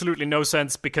made absolutely no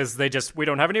sense because we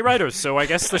don't have any writers, so I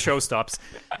guess the show stops.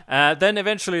 Then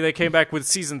eventually they came back with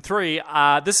season 3.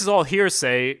 This is all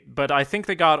hearsay, but I think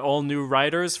they got all new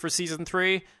writers for season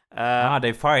 3.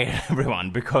 They fired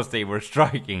everyone because they were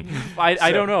striking.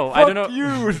 I don't know. I don't know.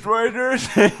 You writers.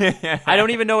 I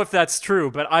don't even know if that's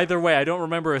true, but either way, I don't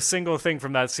remember a single thing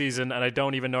from that season, and I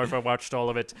don't even know if I watched all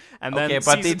of it. And then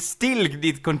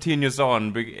it continues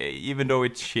on, even though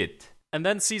it's shit. And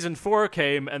then season 4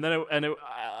 came, and then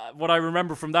what I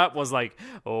remember from that was like,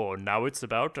 oh, now it's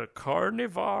about a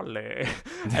carnivale.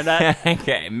 And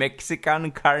that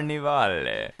Mexican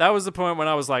carnivale. That was the point when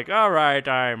I was like, all right,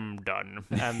 I'm done.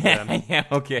 And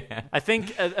I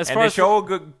think as far as the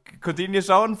show continues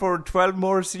on for 12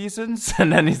 more seasons,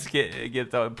 and then it's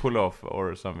get pull off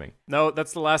or something. No,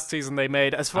 that's the last season they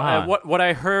made. As far what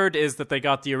I heard is that they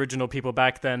got the original people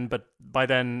back then, but by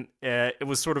then it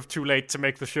was sort of too late to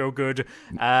make the show good.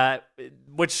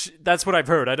 Which that's what I've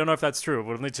heard. I don't know if that's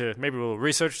true. Maybe we'll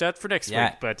research that for next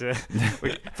week. But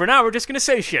for now, we're just gonna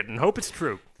say shit and hope it's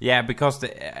true. Yeah, because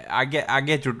I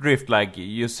get your drift. Like,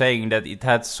 you're saying that it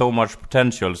had so much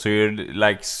potential, so you're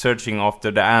like searching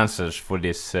after the answers for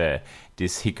this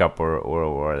hiccup or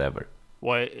whatever.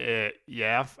 Well,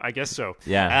 yeah, I guess so.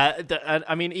 Yeah.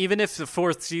 I mean, even if the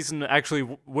 4th season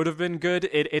actually would have been good,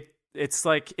 it's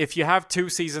like if you have 2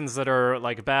 seasons that are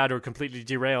like bad or completely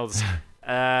derailed.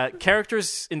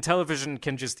 Characters in television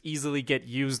can just easily get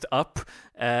used up.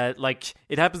 Like,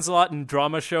 it happens a lot in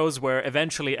drama shows where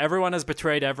eventually everyone has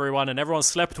betrayed everyone and everyone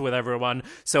slept with everyone,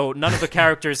 so none of the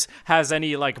characters has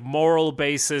any like moral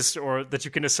basis or that you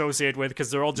can associate with,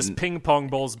 because they're all just ping pong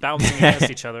balls bouncing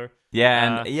against each other.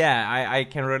 Yeah, I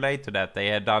can relate to that. They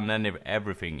had done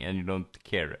everything and you don't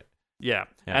care. Yeah.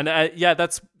 And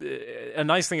that's a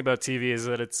nice thing about TV is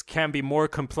that it can be more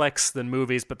complex than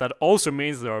movies, but that also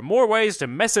means there are more ways to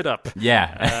mess it up.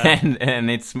 Yeah, and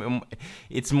it's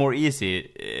more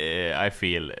easy, I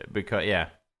feel, because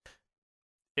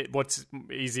what's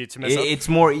easy to mess up? It's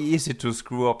more easy to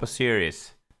screw up a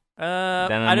series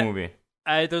than a movie.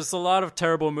 There's a lot of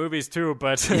terrible movies too,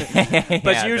 but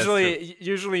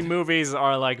usually movies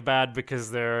are like bad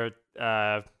because they're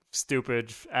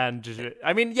stupid, and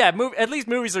I mean, at least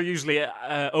movies are usually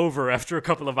over after a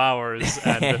couple of hours,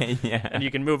 and, and you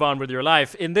can move on with your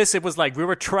life. In this, it was like we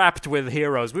were trapped with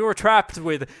heroes. We were trapped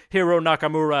with Hiro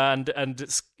Nakamura and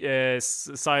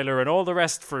Sylar and all the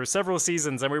rest for several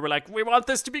seasons, and we were like, we want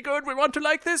this to be good, we want to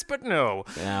like this, but no.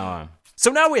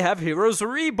 So now we have Heroes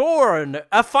Reborn,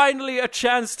 finally a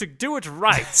chance to do it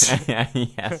right.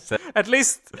 Yes. At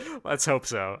least, let's hope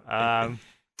so.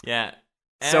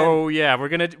 So yeah,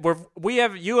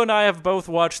 you and I have both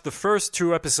watched the first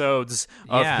 2 episodes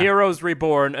of Heroes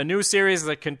Reborn, a new series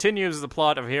that continues the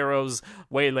plot of Heroes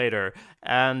way later.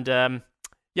 And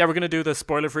we're gonna do the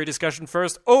spoiler-free discussion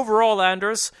first. Overall,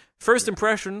 Anders, first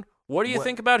impression. What do you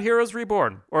think about Heroes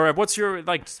Reborn? Or what's your,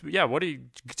 what do you,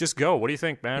 just go. What do you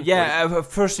think, man? Yeah,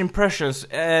 first impressions.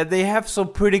 They have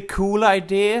some pretty cool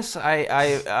ideas.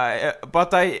 It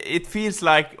feels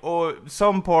like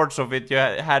some parts of it you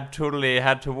had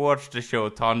to watch the show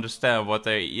to understand what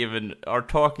they even are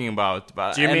talking about.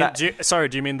 But do you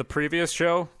mean the previous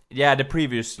show? Yeah, the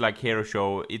previous Hero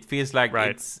show. It feels like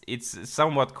it's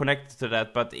somewhat connected to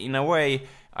that, but in a way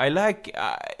I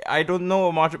don't know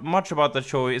much about the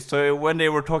show. So when they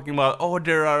were talking about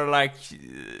there are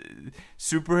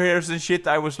superheroes and shit,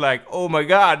 I was like, oh my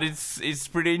god, it's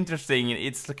pretty interesting.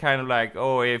 It's kind of like,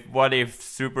 what if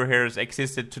superheroes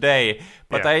existed today?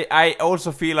 But I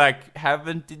also feel like,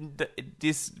 haven't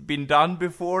this been done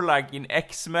before? Like in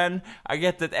X-Men, I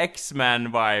get that X-Men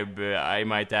vibe, I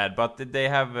might add, but they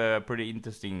have a pretty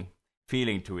interesting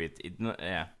feeling to it.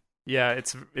 Yeah,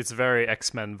 it's very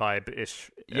X-Men vibe-ish.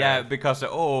 Yeah, because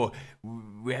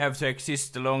we have to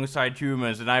exist alongside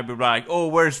humans, and I'd be like,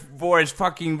 where's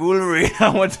fucking Wolverine? I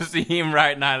want to see him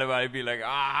right now. And I'd be like,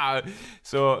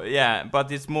 So yeah,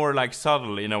 but it's more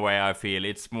subtle in a way. I feel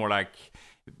it's more like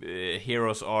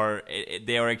heroes are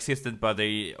existent, but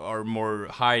they are more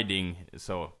hiding.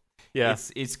 So yeah,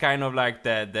 it's kind of like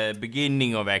the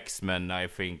beginning of X-Men, I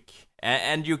think.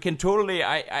 And you can totally,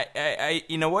 I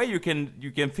in a way, you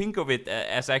can think of it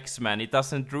as X-Men. It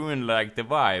doesn't ruin the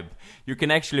vibe. You can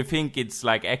actually think it's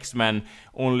like X-Men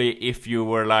only if you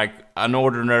were an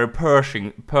ordinary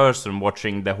person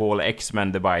watching the whole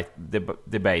X-Men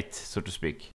debate, so to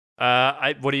speak.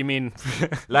 What do you mean?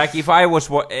 If I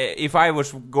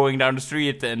was going down the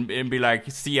street and be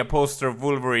see a poster of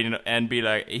Wolverine and be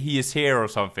like, he is here or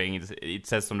something, it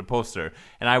says on the poster,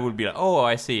 and I would be like, oh,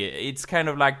 I see. It's kind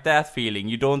of like that feeling.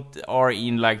 You are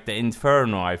in the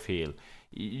Inferno. I feel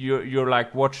you're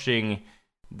watching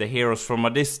the heroes from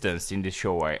a distance in the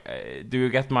show. Do you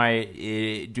get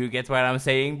what I'm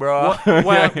saying, bro?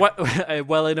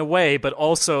 Well, in a way, but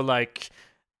also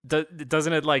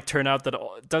doesn't it turn out that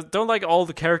don't all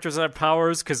the characters have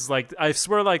powers? Because I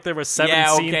swear there were 7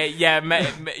 scenes.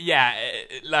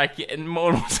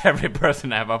 Almost every person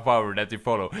have a power that you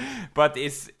follow, but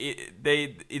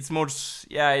it's more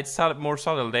more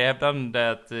subtle. They have done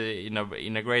that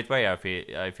in a great way. I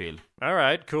feel. All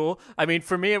right, cool. I mean,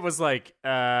 for me, it was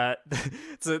so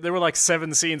there were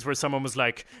 7 scenes where someone was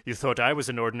like, "You thought I was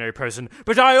an ordinary person,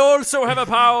 but I also have a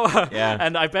power." Yeah.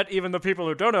 And I bet even the people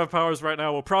who don't have powers right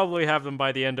now will probably have them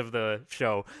by the end of the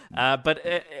show. But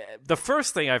the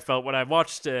first thing I felt when I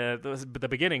watched the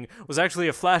beginning was actually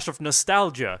a flash of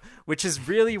nostalgia, which is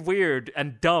really weird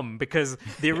and dumb because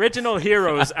the original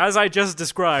Heroes, as I just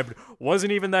described,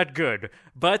 wasn't even that good.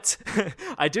 But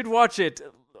I did watch it.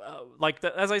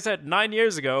 As I said, 9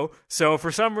 years ago. So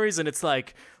for some reason, it's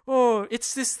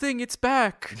it's this thing. It's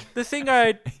back. The thing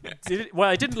I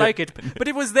didn't like it, but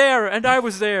it was there, and I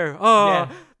was there. Oh,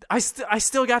 yeah. I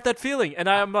still got that feeling, and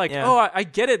I'm like, I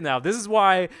get it now. This is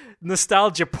why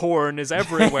nostalgia porn is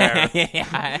everywhere.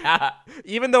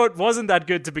 Even though it wasn't that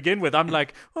good to begin with, I'm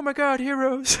like, oh my god,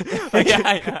 Heroes.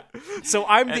 So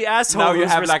I'm the asshole. Now you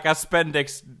have a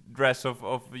spandex dress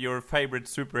of your favorite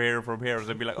superhero from Heroes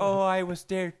and be like, oh, I was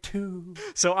there too.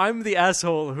 So I'm the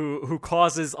asshole who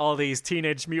causes all these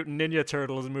Teenage Mutant Ninja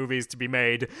Turtles movies to be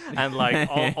made, and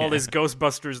all this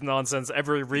Ghostbusters nonsense,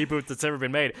 every reboot that's ever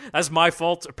been made. That's my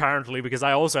fault, apparently, because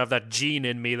I also have that gene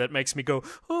in me that makes me go,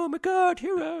 oh my god,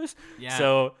 Heroes. Yeah.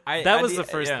 So that was the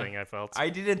first thing I felt. I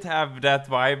didn't have that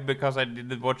vibe because I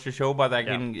didn't watch the show, but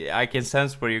I can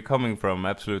sense where you're coming from,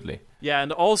 absolutely. Yeah,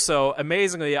 and also,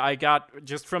 amazingly, I got,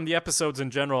 just from the episodes in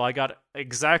general, I got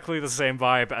exactly the same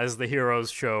vibe as the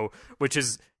Heroes show, which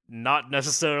is not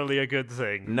necessarily a good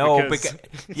thing. No,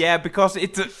 because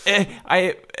it's,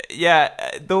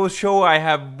 those show I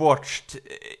have watched.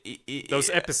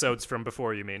 Those episodes from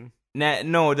before, you mean?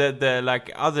 No,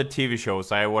 the other TV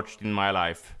shows I watched in my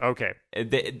life. Okay.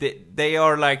 They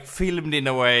are filmed in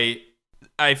a way,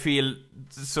 I feel,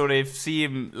 so they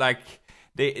seem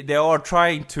They are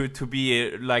trying to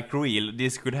be real.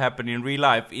 This could happen in real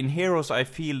life. In Heroes, I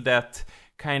feel that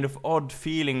kind of odd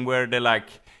feeling where they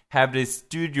have this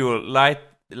studio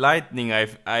lightning.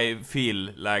 I feel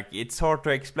it's hard to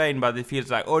explain, but it feels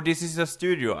this is a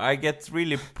studio. I get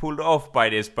really pulled off by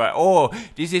this, but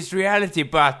this is reality.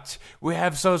 But we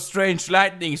have so strange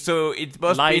lightning, so it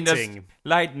must be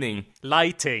Lighting.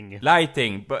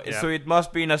 But so it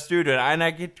must be in a studio, and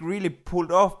I get really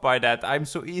pulled off by that. I'm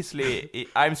so easily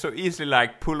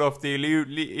like pull off the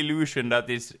illusion that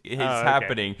is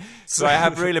happening. So I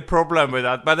have really problem with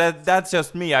that. But that's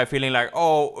just me. I'm feeling like,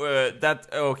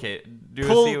 okay.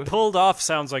 Pulled off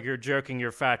sounds like you're jerking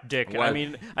your fat dick. Well, I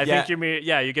mean, I think you mean,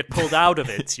 you get pulled out of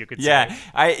it, you could say.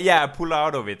 I pull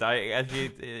out of it. I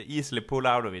actually easily pull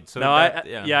out of it. So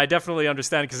I definitely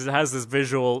understand, because it has this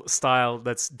visual style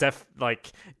that's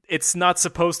like, it's not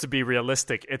supposed to be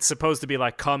realistic. It's supposed to be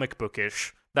like comic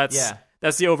bookish. That's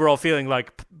the overall feeling,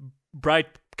 like bright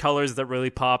colors that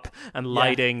really pop and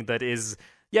lighting that is...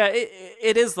 Yeah,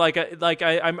 it is like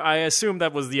I assume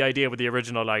that was the idea with the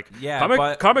original. Like,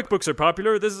 comic books are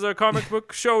popular. This is a comic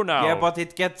book show now. Yeah, but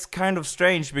it gets kind of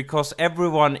strange because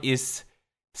everyone is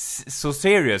so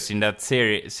serious in that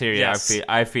series. Yes.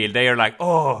 I feel they are like,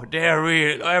 they're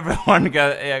real. Everyone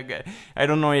got. I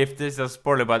don't know if this is a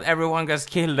spoiler, but everyone gets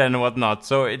killed and whatnot.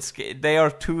 So they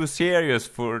are too serious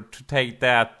to take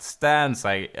that stance.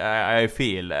 I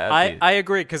feel. I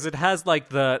agree, because it has like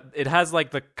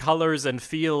the colors and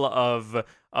feel of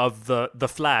the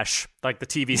Flash, like the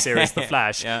TV series The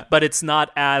Flash, but it's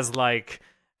not as like.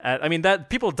 I mean,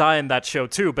 that people die in that show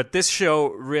too, but this show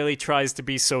really tries to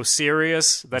be so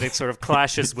serious that it sort of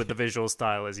clashes with the visual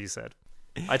style, as you said.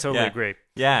 I totally agree.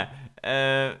 Yeah,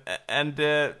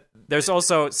 there's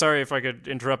also, sorry if I could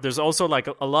interrupt, there's also like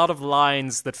a lot of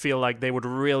lines that feel like they would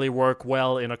really work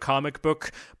well in a comic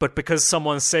book, but because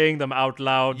someone's saying them out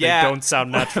loud, they don't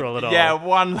sound natural at all. Yeah,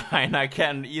 one line I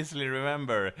can easily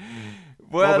remember.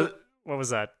 Well, what was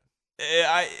that?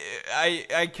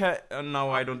 I can't.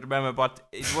 No, I don't remember. But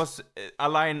it was a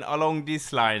line along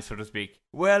this line, so to speak.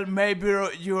 Well, maybe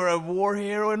you're a war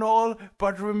hero and all,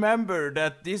 but remember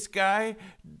that this guy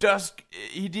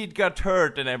did get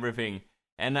hurt and everything.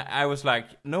 And I was like,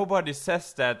 nobody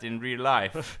says that in real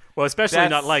life. Well, especially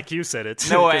not like you said it.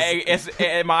 No,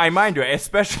 I mind you,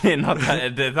 especially not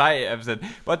that I have said.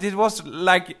 But it was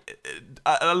like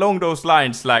along those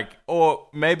lines, like,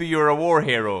 maybe you're a war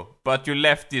hero, but you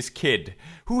left this kid.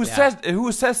 Who says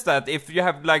that if you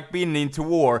have like been into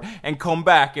war and come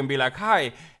back and be like,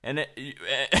 hi, and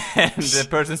the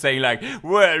person saying like,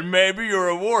 well, maybe you're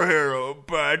a war hero,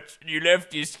 but you left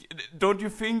this. Don't you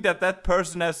think that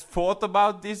person has thought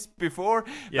about this before?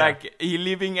 Yeah. Like, he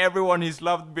leaving everyone he's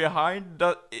loved behind.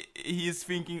 He's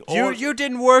thinking, you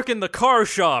didn't work in the car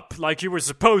shop like you were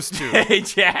supposed to.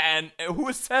 Yeah, and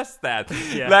who says that?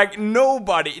 Yeah. Like,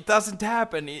 nobody. It doesn't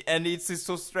happen, and it's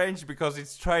so strange because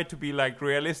it's tried to be like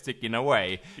realistic in a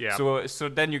way. Yeah. So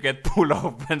then you get pulled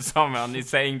off when someone is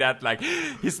saying that, like,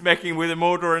 he's smacking with a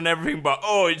motor and everything, but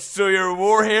so you're a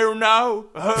war hero now?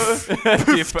 I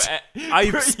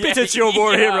spit at your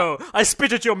war hero. I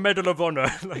spit at your Medal of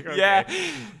Honor. Like, okay.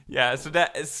 Yeah. So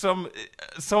that some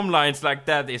lines like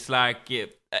that is like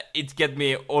it get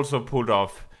me also pulled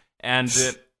off, and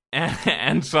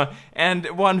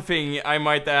one thing I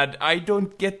might add, I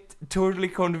don't get totally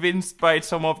convinced by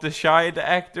some of the child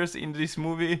actors in this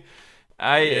movie.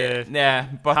 But it's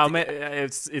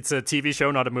a TV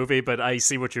show, not a movie. But I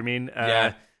see what you mean.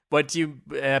 But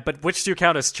which do you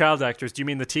count as child actors? Do you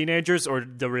mean the teenagers or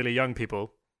the really young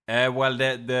people? Well,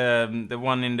 the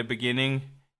one in the beginning,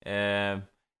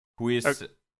 who is.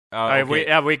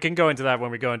 Okay. We can go into that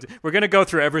when we go into. We're going to go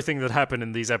through everything that happened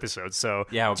in these episodes. So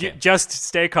just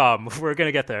stay calm. We're going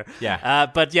to get there. Yeah.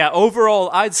 But overall,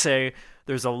 I'd say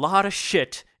there's a lot of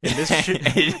shit in this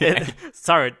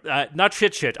sorry, not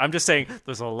shit. I'm just saying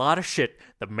there's a lot of shit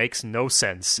that makes no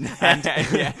sense.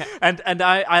 And and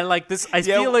I like this. I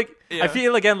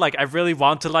feel again like I really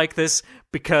want to like this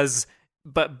because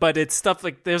but it's stuff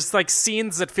like there's like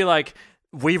scenes that feel like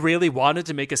we really wanted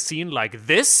to make a scene like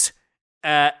this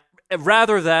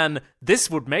rather than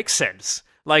this would make sense.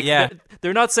 Like,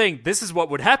 they're not saying this is what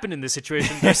would happen in this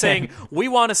situation. They're saying we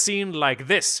want a scene like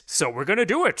this, so we're going to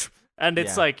do it. And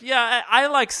it's like, I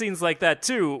like scenes like that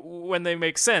too, when they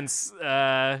make sense.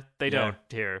 They don't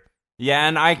here. Yeah,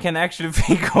 and I can actually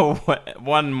think of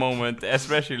one moment,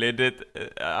 especially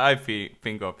that I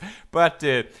think of. But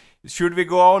should we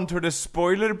go on to the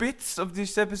spoiler bits of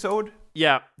this episode?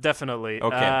 Yeah, definitely.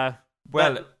 Okay.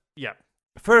 Yeah.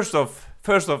 First off,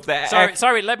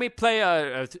 sorry. Let me play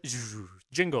a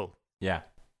jingle. Yeah.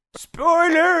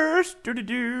 Spoilers!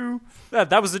 Do.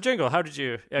 That was the jingle. How did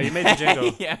you? Yeah, you made the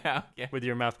jingle. With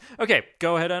your mouth. Okay,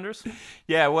 go ahead, Anders.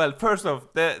 Yeah. Well, first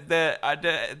off,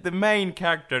 the main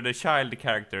character, the child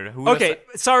character.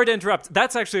 Sorry to interrupt.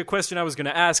 That's actually a question I was going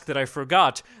to ask that I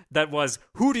forgot. That was,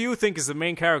 who do you think is the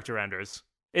main character, Anders?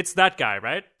 It's that guy,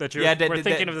 right? That we're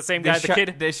thinking of the same guy, the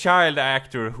kid. The child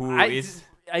actor who is.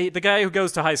 the guy who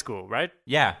goes to high school, right?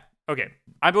 Yeah. Okay.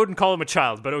 I wouldn't call him a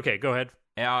child, but okay, go ahead.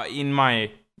 In my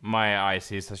eyes,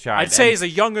 he's a child. I'd say he's a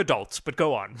young adult, but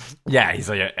go on. Yeah, he's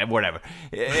a whatever.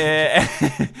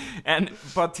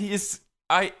 But he's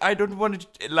I don't want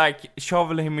to like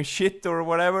shovel him in shit or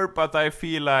whatever, but I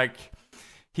feel like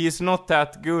he's not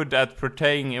that good at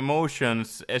portraying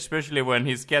emotions, especially when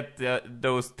he's get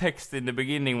those texts in the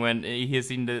beginning when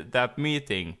he's in that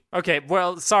meeting. Okay,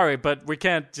 well, sorry, but we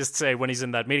can't just say when he's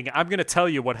in that meeting. I'm going to tell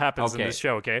you what happens in this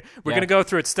show, okay? We're going to go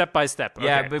through it step by step. Okay?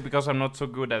 Yeah, but because I'm not so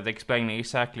good at explaining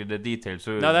exactly the details.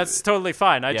 So no, that's totally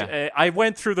fine. I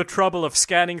went through the trouble of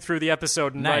scanning through the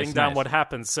episode and writing down what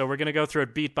happens, so we're going to go through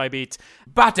it beat by beat.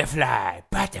 Butterfly!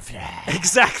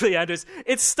 Exactly, Anders.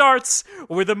 It starts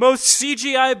with the most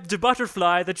CGI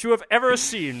butterfly that you have ever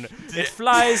seen. It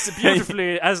flies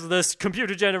beautifully as this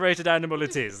computer-generated animal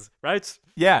it is, right?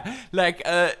 Yeah, like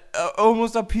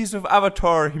almost a piece of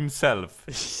Avatar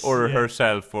himself, or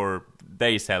herself, or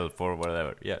they self, or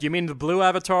whatever. Yeah. Do you mean the blue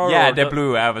Avatar? Yeah, the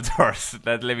blue avatars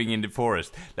that living in the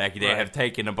forest. Like they have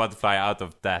taken a butterfly out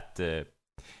of that.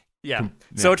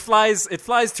 So it flies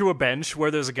to a bench where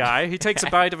there's a guy. He takes a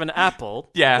bite of an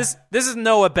apple. Yeah. This is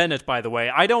Noah Bennett, by the way.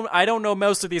 I don't know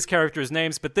most of these characters'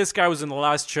 names, but this guy was in the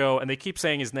last show, and they keep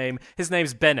saying his name. His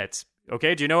name's Bennett.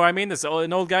 Okay, do you know what I mean? This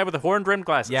an old guy with the horn-rimmed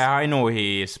glasses. Yeah, I know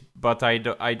he is, but I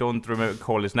don't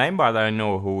recall his name, but I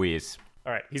know who he is.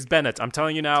 All right, he's Bennett. I'm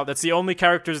telling you now, that's the only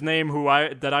character's name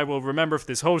that I will remember for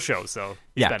this whole show. So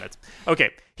he's Bennett. Okay,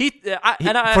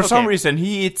 for some reason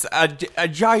he eats a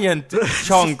giant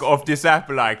chunk of this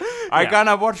apple. Like I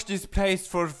gonna watch this place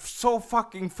for so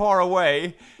fucking far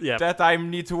away that I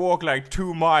need to walk like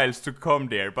 2 miles to come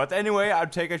there. But anyway, I'll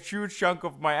take a huge chunk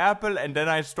of my apple and then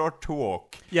I start to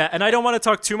walk. Yeah, and I don't want to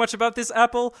talk too much about this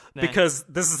apple because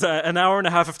this is an hour and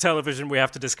a half of television we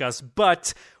have to discuss.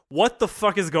 But what the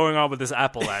fuck is going on with this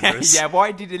apple, Anders? Yeah,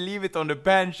 why did he leave it on the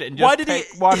bench and just take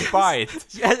one bite?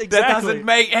 Yeah, exactly. That doesn't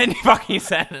make any fucking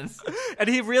sense. And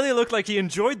he really looked like he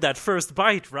enjoyed that first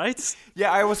bite, right?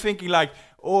 Yeah, I was thinking like,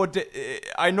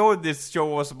 I know this show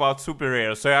was about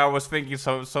superheroes, so I was thinking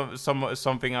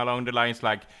something along the lines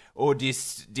like,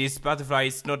 this butterfly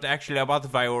is not actually a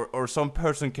butterfly, or some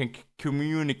person can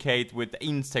communicate with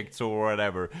insects or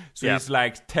whatever. So he's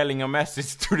like telling a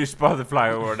message to this butterfly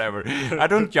or whatever. I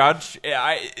don't judge.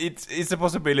 It's a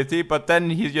possibility, but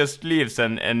then he just leaves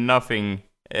and nothing.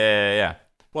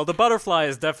 Well, the butterfly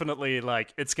is definitely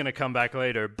like it's gonna come back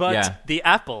later, but the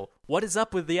apple. What is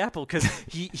up with the apple? Because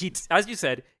he, as you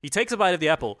said, he takes a bite of the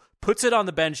apple, puts it on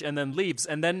the bench, and then leaves.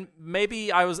 And then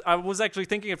maybe I was actually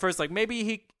thinking at first, like maybe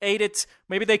he ate it.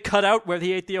 Maybe they cut out where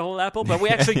he ate the whole apple. But we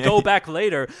actually go back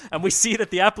later and we see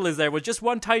that the apple is there with just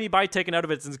one tiny bite taken out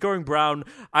of it and it's going brown.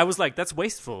 I was like, that's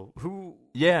wasteful.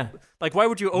 Like, why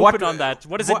would you open on that?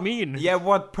 What does it mean? Yeah,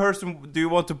 what person do you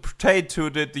want to portray to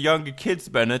the younger kids,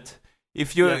 Bennett?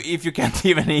 If you can't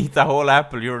even eat the whole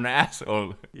apple, you're an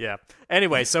asshole. Yeah.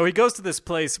 Anyway, so he goes to this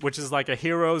place, which is like a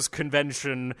heroes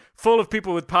convention, full of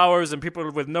people with powers and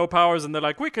people with no powers, and they're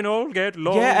like, we can all get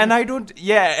along. Yeah, and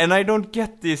I don't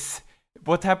get this.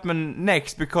 What happened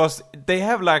next? Because they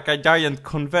have like a giant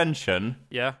convention.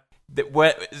 Yeah.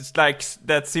 Where it's like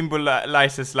that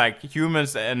symbolizes like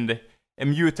humans and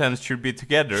mutants should be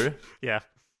together. Yeah.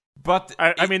 But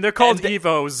I mean, they're called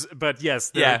Evos, but yes,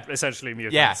 they're essentially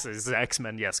mutants. It's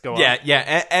X-Men. Yes, go on.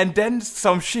 Yeah. And then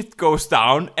some shit goes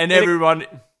down, and everyone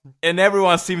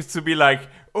seems to be like,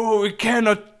 "Oh, we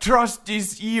cannot trust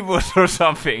these Evos" or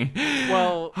something.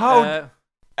 Well,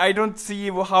 I don't see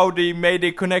how they made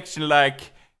a connection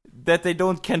like that. They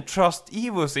can't trust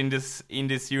Evos in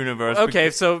this universe. Okay,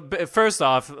 so first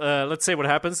off, let's say what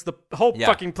happens. The whole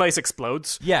fucking place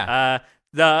explodes. Yeah.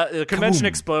 The convention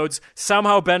explodes.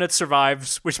 Somehow Bennett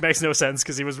survives, which makes no sense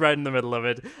because he was right in the middle of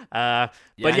it.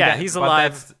 He's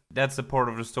alive. That's the part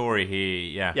of the story.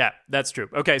 Yeah, that's true.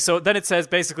 Okay, so then it says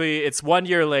basically it's 1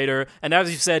 year later, and as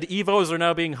you said, Evos are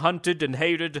now being hunted and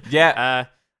hated. Yeah.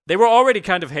 They were already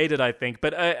kind of hated, I think,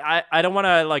 but I don't want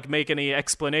to like make any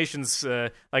explanations.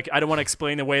 Like I don't want to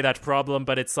explain away that problem,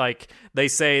 but it's like they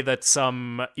say that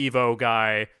some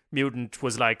Evo mutant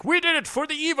was like, "We did it for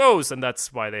the Evos," and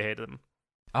that's why they hated them.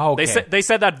 Oh, okay. They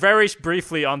said that very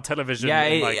briefly on television.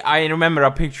 Yeah, I remember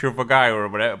a picture of a guy or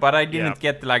whatever, but I didn't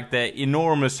get like the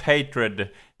enormous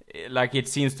hatred. Like it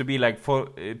seems to be like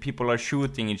people are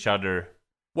shooting each other.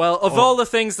 Well, of all the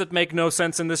things that make no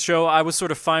sense in this show, I was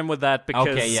sort of fine with that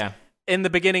because in the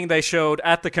beginning they showed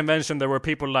at the convention there were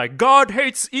people like, God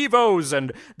hates Evos,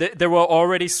 and they were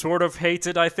already sort of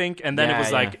hated, I think, and then it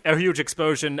was like a huge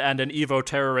explosion and an Evo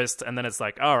terrorist, and then it's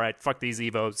like, all right, fuck these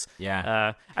Evos.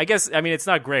 Yeah. I guess, I mean, it's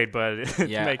not great, but it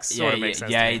makes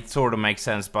sense. Yeah, it sort of makes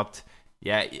sense, but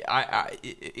yeah,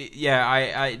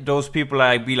 I those people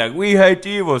like be like, we hate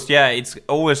Evos. Yeah, it's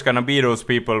always gonna be those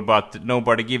people, but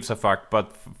nobody gives a fuck.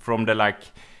 But from the like,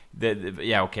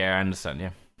 okay, I understand.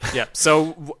 Yeah. Yeah,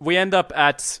 so we end up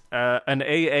at an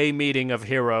AA meeting of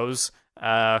heroes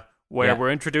where we're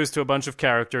introduced to a bunch of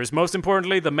characters. Most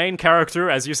importantly, the main character,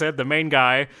 as you said, the main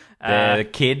guy. The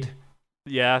kid.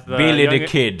 Yeah. Billy the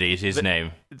Kid is his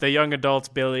name. The young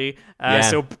adult Billy.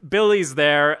 So Billy's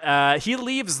there. He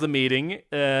leaves the meeting,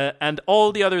 and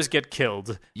all the others get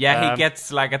killed. Yeah, he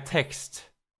gets like a text.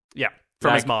 Yeah,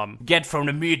 from his mom. Get from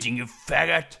the meeting, you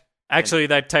faggot. Actually,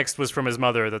 that text was from his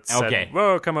mother that said,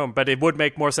 whoa, come home. But it would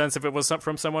make more sense if it was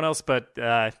from someone else, but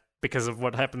because of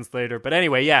what happens later. But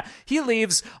anyway, yeah, he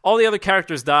leaves. All the other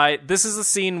characters die. This is a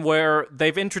scene where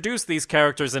they've introduced these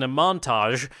characters in a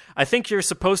montage. I think you're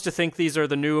supposed to think these are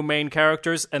the new main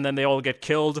characters, and then they all get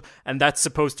killed, and that's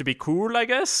supposed to be cool, I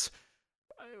guess?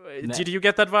 Did you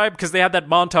get that vibe? Because they had that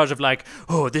montage of like,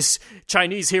 oh, this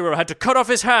Chinese hero had to cut off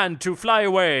his hand to fly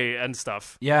away and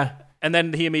stuff. Yeah. And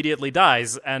then he immediately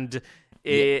dies, and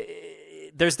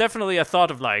there's definitely a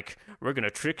thought of like, we're gonna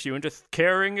trick you into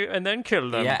caring and then kill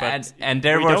them. Yeah, but and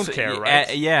there we was, don't care, right?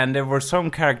 And there were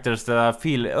some characters that I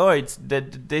feel,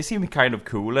 they seem kind of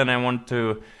cool, and I want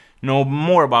to know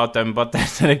more about them, but then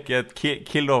they get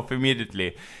killed off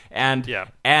immediately. And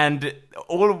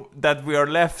all that we are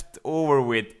left over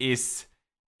with is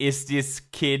this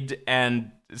kid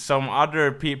and some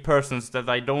other persons that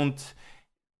I don't.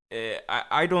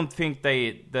 I don't think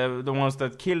the ones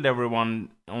that killed everyone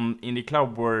in the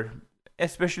club were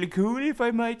especially cool, if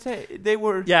I might say. They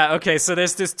were. Yeah. Okay. So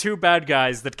there's these two bad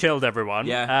guys that killed everyone.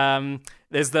 Yeah.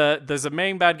 There's a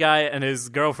main bad guy and his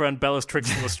girlfriend Bellatrix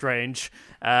Lestrange,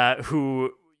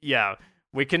 who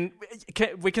we can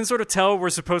sort of tell we're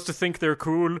supposed to think they're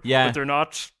cool, but they're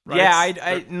not. Right? Yeah.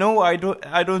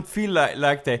 I don't feel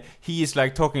like that. He is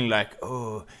like talking like,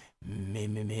 oh,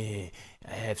 me.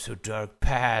 I have so dark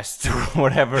past or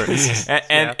whatever.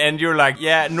 and you're like,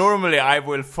 yeah, normally I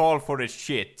will fall for this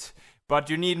shit.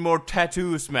 But you need more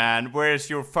tattoos, man.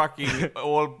 Where's your fucking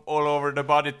all over the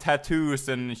body tattoos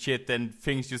and shit and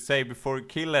things you say before you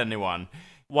kill anyone?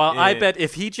 Well, I bet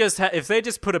if he if they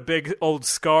just put a big old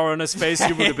scar on his face,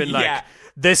 you would have been like,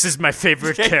 this is my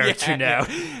favorite character now.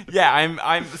 Yeah,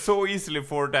 I'm so easily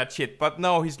for that shit. But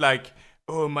no, he's like,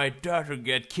 oh, my daughter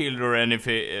get killed or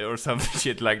anything or some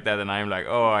shit like that, and I'm like,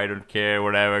 oh, I don't care,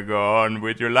 whatever, go on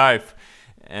with your life.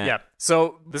 Yeah,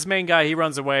 so this main guy, he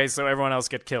runs away, so everyone else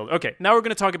get killed. Okay, now we're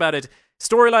going to talk about it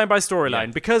storyline by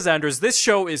storyline, because, Anders, this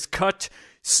show is cut,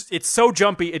 it's so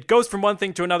jumpy, it goes from one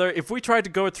thing to another. If we tried to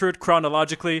go through it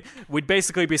chronologically, we'd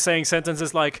basically be saying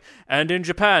sentences like, and in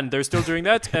Japan, they're still doing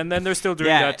that, and then they're still doing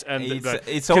that. And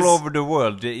it's all over the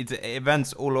world. It's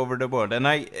events all over the world.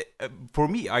 And for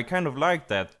me, I kind of like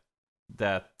that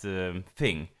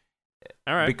thing.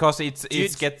 All right. Because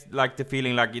it's get like the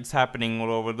feeling like it's happening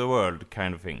all over the world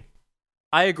kind of thing.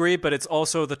 I agree, but it's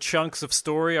also the chunks of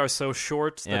story are so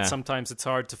short that sometimes it's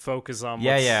hard to focus on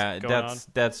what's going on.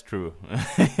 That's true.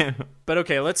 But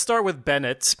okay, let's start with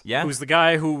Bennett, who's the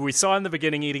guy who we saw in the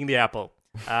beginning eating the apple.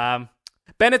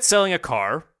 Bennett's selling a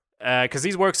car, because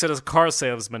he works as a car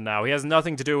salesman now. He has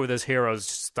nothing to do with his heroes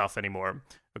stuff anymore.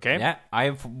 Okay? Yeah,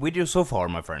 I'm with you so far,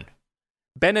 my friend.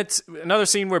 Another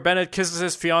scene where Bennett kisses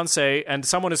his fiancée and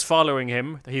someone is following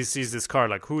him. He sees this car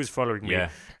like, who is following me?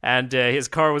 And his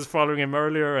car was following him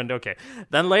earlier, and okay.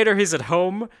 Then later he's at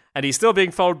home and he's still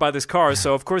being followed by this car,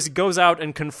 so of course he goes out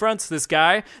and confronts this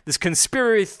guy, this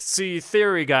conspiracy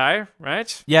theory guy,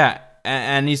 right? Yeah,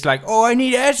 and he's like, oh, I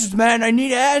need answers, man, I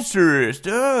need answers.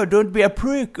 Oh, don't be a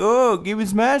prick. Oh, give me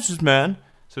some answers, man.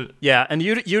 So, yeah, and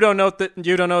you don't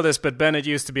know this, but Bennett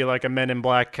used to be like a Men in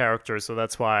Black character, so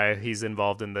that's why he's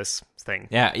involved in this thing.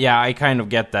 Yeah, I kind of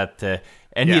get that.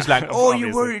 And he's like, "Oh,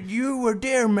 you were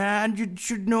there, man. You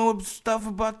should know stuff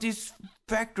about this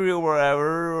factory or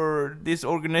whatever, or this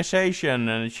organization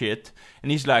and shit." And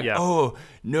he's like, "Oh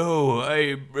no,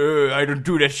 I don't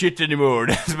do that shit anymore."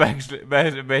 That's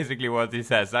basically what he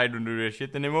says. I don't do that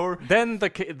shit anymore. Then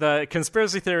the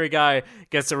conspiracy theory guy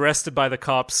gets arrested by the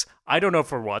cops. I don't know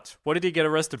for what. What did he get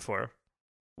arrested for?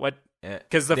 What?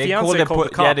 Because the fiancé called the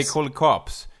cops. Yeah, they call the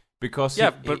cops because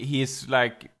he's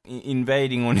like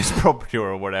invading on his property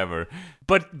or whatever.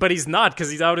 But he's not, because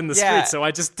he's out in the street. So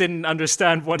I just didn't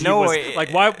understand what he was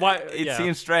like. Why? It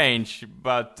seems strange,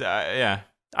 but yeah.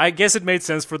 I guess it made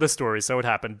sense for the story, so it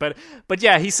happened. But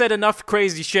yeah, he said enough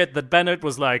crazy shit that Bennett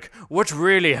was like, what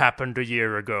really happened a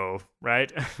year ago, right?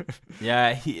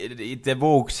 Yeah, it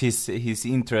evokes his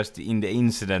interest in the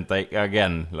incident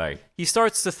again. Like, he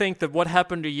starts to think that what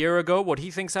happened a year ago, what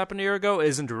he thinks happened a year ago,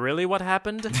 isn't really what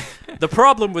happened. The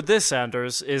problem with this,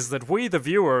 Anders, is that we, the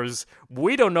viewers,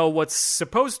 we don't know what's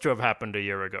supposed to have happened a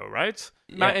year ago, right?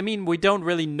 Yeah. I mean, we don't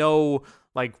really know,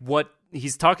 like, what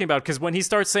he's talking about, because when he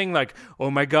starts saying, like, oh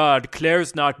my god,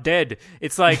 Claire's not dead,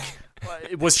 it's like,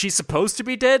 was she supposed to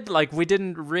be dead? Like, we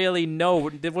didn't really know.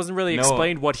 It wasn't really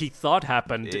explained what he thought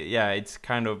happened. Yeah, it's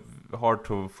kind of hard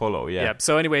to follow. Yeah.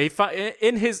 So anyway,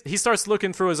 he starts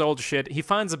looking through his old shit. He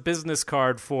finds a business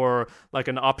card for like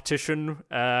an optician,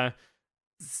 and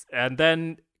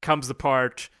then comes the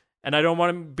part. And I don't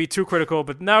want to be too critical,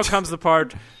 but now comes the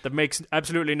part that makes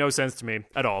absolutely no sense to me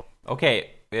at all.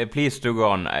 Okay, please do go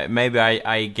on. Maybe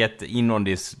I get in on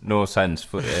this no sense.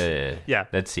 Yeah.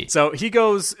 Let's see. So he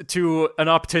goes to an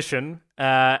optician,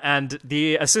 and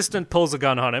the assistant pulls a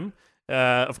gun on him,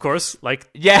 of course.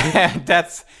 Like, yeah,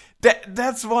 that's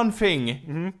one thing.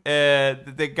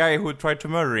 Mm-hmm. The guy who tried to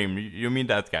murder him. You mean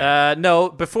that guy? No,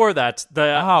 before that,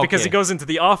 because he goes into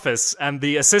the office and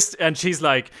the and she's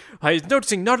like, I'm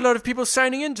noticing not a lot of people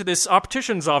signing into this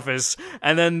optician's office,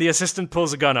 and then the assistant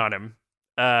pulls a gun on him.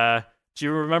 Do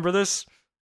you remember this?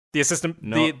 The assistant,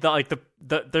 no.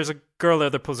 There's a girl there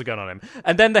that pulls a gun on him,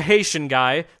 and then the Haitian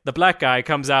guy, the black guy,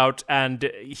 comes out and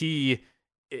he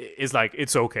is like,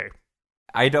 it's okay.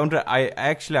 I don't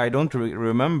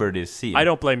remember this scene. I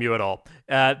don't blame you at all.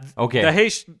 Okay.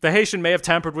 The Haitian may have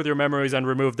tampered with your memories and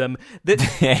removed them.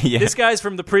 This guy's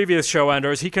from the previous show,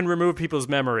 Anders. He can remove people's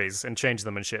memories and change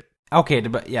them and shit. Okay,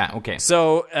 okay.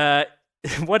 So,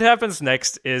 what happens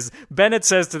next is Bennett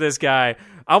says to this guy,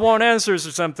 I want answers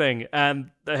or something.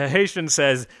 And the Haitian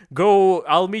says, go,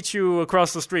 I'll meet you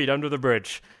across the street under the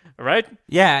bridge. Right?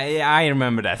 Yeah, I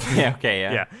remember that. Yeah, okay,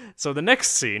 yeah. Yeah. So the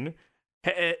next scene...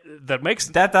 that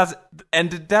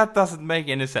doesn't make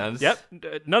any sense. Yep,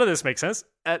 none of this makes sense.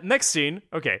 Next scene,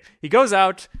 okay, he goes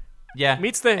out,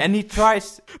 meets and he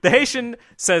tries. The Haitian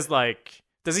says, like,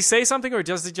 does he say something or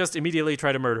does he just immediately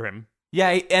try to murder him?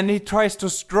 Yeah, and he tries to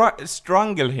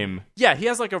strangle him. Yeah, he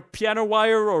has like a piano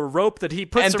wire or rope that he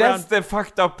puts around. And that's the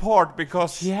fucked up part,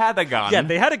 because he had a gun. Yeah,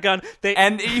 they had a gun.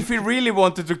 And if he really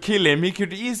wanted to kill him, he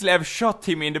could easily have shot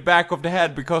him in the back of the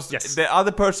head, because the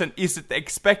other person isn't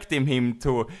expecting him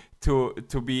to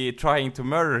be trying to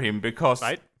murder him, because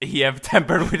he have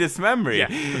tampered with his memory.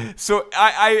 Yeah. So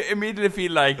I immediately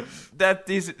feel like that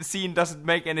this scene doesn't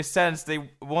make any sense.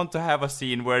 They want to have a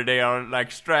scene where they are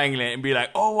like strangling and be like,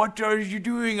 oh, what are you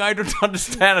doing? I don't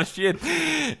understand a shit.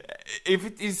 If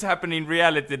it is happening in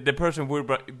reality, the person will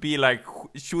be like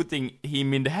shooting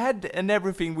him in the head and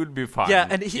everything will be fine. Yeah,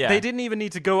 and they didn't even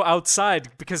need to go outside,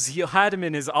 because he had him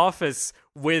in his office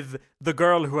with the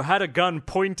girl who had a gun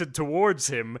pointed towards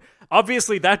him.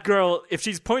 Obviously, that girl, if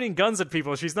she's pointing guns at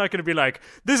people, she's not going to be like,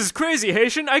 this is crazy,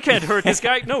 Haitian, I can't hurt this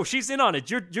guy. No, she's in on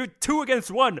it. You're 2 against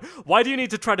 1. Why do you need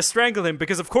to try to strangle him?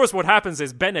 Because, of course, what happens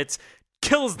is Bennett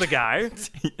kills the guy,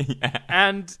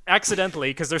 and accidentally,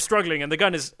 because they're struggling, and the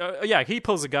gun is, he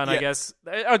pulls a gun, I guess.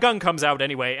 A gun comes out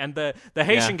anyway, and the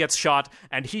Haitian gets shot,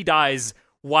 and he dies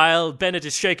while Bennett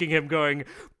is shaking him, going,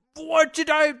 what did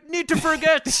I need to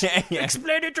forget?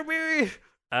 Explain it to me.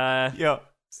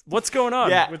 What's going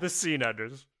on with this scene,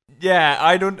 Anders? Yeah,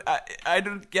 I don't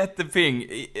get the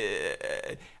thing.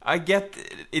 I get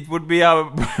it would be a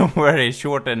very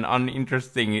short and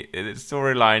uninteresting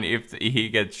storyline if he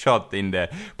gets shot in the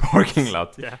parking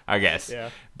lot. Yeah. I guess. Yeah.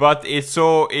 But it's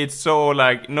so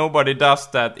like nobody does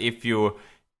that if you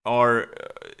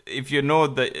know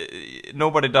that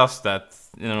nobody does that.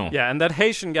 You know. Yeah, and that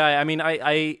Haitian guy, I mean,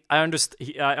 I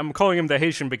understand. I'm calling him the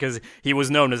Haitian because he was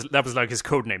known as, that was like his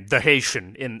code name, the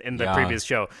Haitian in the previous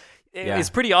show. It's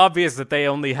pretty obvious that they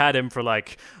only had him for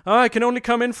like, oh, I can only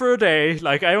come in for a day.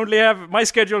 Like, my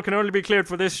schedule can only be cleared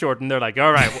for this short. And they're like,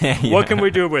 all right, what can we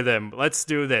do with him? Let's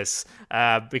do this.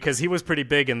 Because he was pretty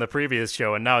big in the previous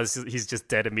show, and now he's just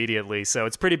dead immediately. So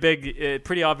it's pretty big,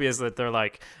 pretty obvious that they're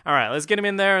like, all right, let's get him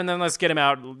in there, and then let's get him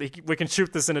out. We can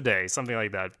shoot this in a day, something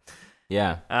like that.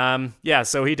 Yeah.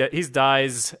 So he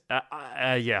dies.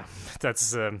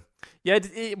 That's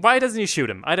why doesn't he shoot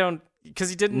him? I don't, because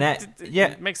he didn't.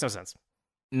 It makes no sense.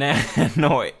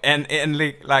 No, and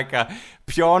like a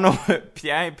piano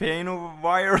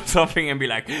wire or something, and be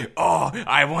like, oh,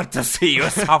 I want to see you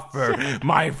suffer,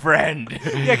 my friend.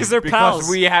 Yeah, because they're pals.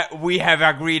 Because we have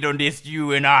agreed on this,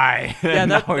 you and I. Yeah,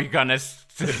 now we're gonna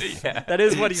That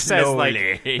is what he says.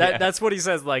 Like that's what he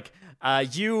says. Like,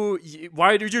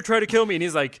 why did you try to kill me? And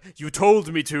he's like, you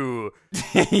told me to.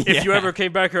 If you ever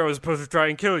came back here, I was supposed to try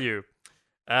and kill you.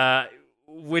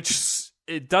 Which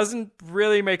it doesn't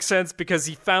really make sense because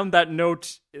he found that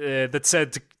note that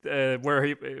said where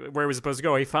he was supposed to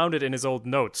go. He found it in his old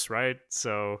notes, right?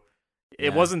 So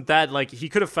it wasn't that, like, he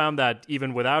could have found that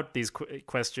even without these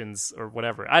questions or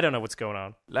whatever. I don't know what's going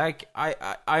on. Like,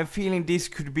 I'm feeling this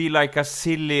could be like a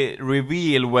silly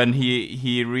reveal when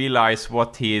he realized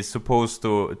what he is supposed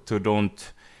to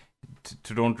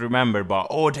don't remember, but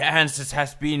the answers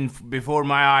has been before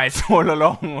my eyes all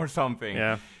along or something.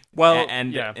 Yeah. Well,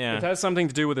 it has something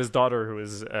to do with his daughter who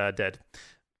is dead.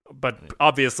 But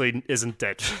obviously isn't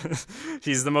dead.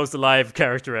 She's the most alive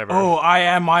character ever. Oh, I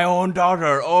am my own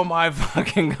daughter. Oh my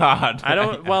fucking god.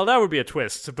 Well, that would be a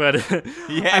twist, but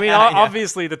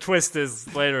obviously the twist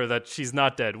is later that she's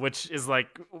not dead, which is like,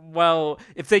 well,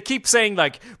 if they keep saying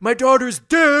like, my daughter's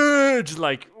dead,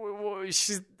 like,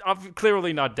 she's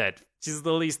clearly not dead. She's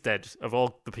the least dead of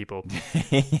all the people.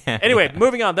 Anyway,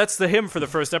 moving on. That's the hymn for the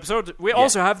first episode. We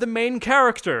also have the main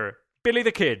character, Billy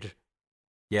the Kid.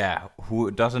 Yeah,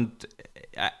 who doesn't...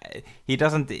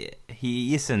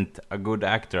 he isn't a good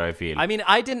actor, I feel. I mean,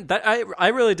 I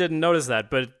really didn't notice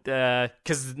that, but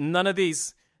because none of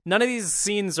these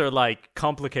scenes are like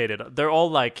complicated. They're all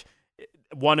like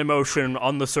one emotion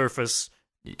on the surface.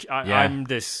 I'm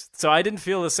this, so I didn't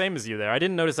feel the same as you there. I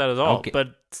didn't notice that at all. Okay.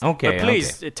 But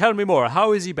please tell me more.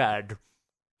 How is he bad?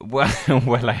 Well,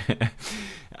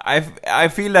 I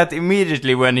feel that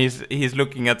immediately when he's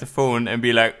looking at the phone and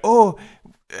be like, oh,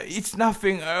 it's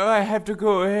nothing. I have to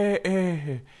go.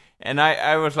 And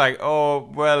I was like, oh,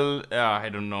 well, I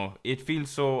don't know. It feels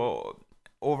so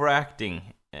overacting,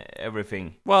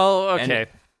 everything. Well, okay.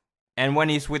 And when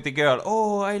he's with the girl,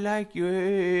 oh, I like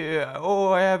you.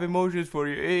 Oh, I have emotions for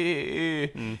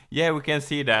you. Yeah, we can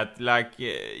see that. Like,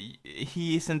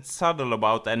 he isn't subtle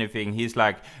about anything. He's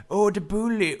like, oh, the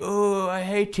bully. Oh, I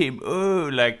hate him. Oh,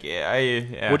 like,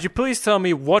 Would you please tell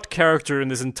me what character in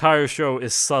this entire show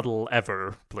is subtle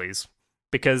ever, please?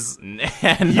 Because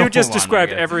you just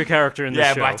described every character in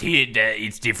this show. Yeah, but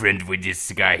it's different with this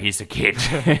guy. He's a kid.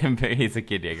 He's a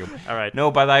kid, Jacob. All right.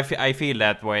 No, but I feel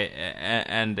that way.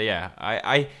 And yeah,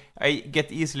 I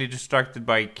get easily distracted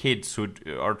by kids who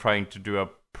are trying to do a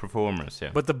performance.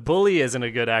 Yeah. But the bully isn't a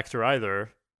good actor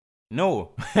either.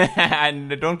 No,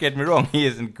 and don't get me wrong, he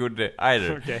isn't good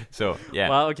either. Okay. So, yeah.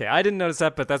 Well, okay, I didn't notice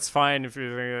that, but that's fine if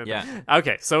you're...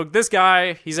 Okay, so this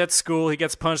guy, he's at school, he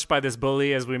gets punched by this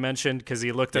bully, as we mentioned, because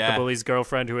he looked at the bully's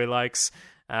girlfriend who he likes.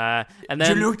 And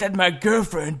then... You looked at my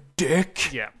girlfriend,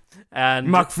 dick! Yeah. And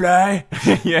McFly.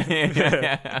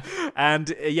 yeah. And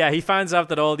he finds out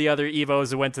that all the other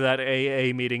Evos who went to that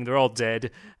AA meeting, they're all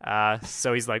dead.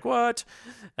 So he's like, what?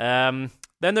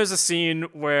 Then there's a scene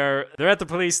where they're at the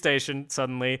police station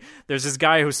suddenly. There's this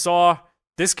guy who saw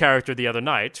this character the other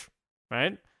night,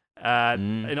 right?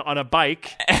 On a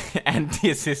bike. And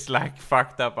this is like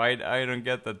fucked up. I don't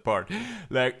get that part.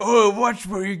 Like, oh, watch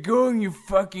where you're going, you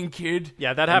fucking kid.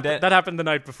 Yeah, that happened the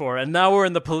night before. And now we're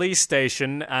in the police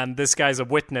station, and this guy's a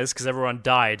witness because everyone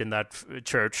died in that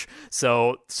church.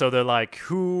 So they're like,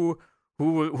 who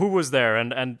was there?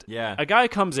 And a guy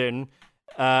comes in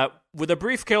with a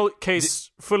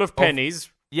briefcase full of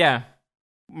pennies. Yeah.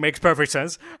 Makes perfect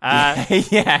sense.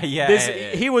 Yeah.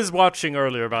 He was watching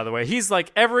earlier, by the way. He's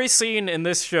like, every scene in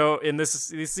this show, in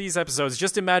these episodes,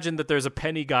 just imagine that there's a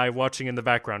penny guy watching in the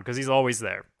background, because he's always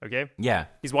there, okay? Yeah.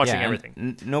 He's watching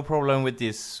everything. No problem with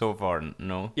this so far,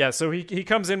 no. Yeah, so he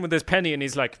comes in with this penny, and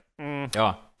he's like,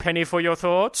 penny for your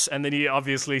thoughts? And then he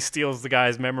obviously steals the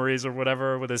guy's memories or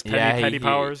whatever with his penny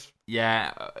powers.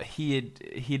 Yeah, he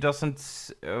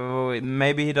doesn't...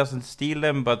 maybe he doesn't steal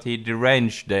them, but he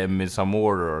deranged them in some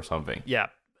order or something. Yeah.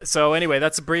 So anyway,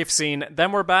 that's a brief scene.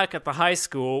 Then we're back at the high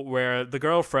school where the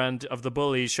girlfriend of the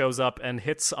bully shows up and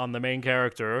hits on the main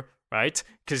character, right?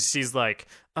 Because she's like,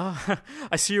 oh,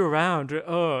 I see you around.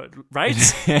 Oh, right?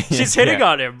 She's hitting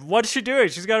on him. What's she doing?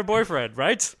 She's got a boyfriend,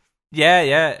 right?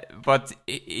 Yeah, but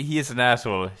he is an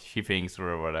asshole, she thinks,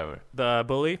 or whatever. The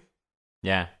bully?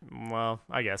 Yeah. Well,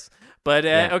 I guess. But,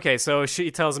 okay, so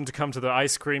she tells him to come to the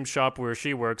ice cream shop where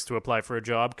she works to apply for a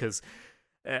job, because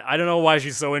I don't know why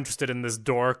she's so interested in this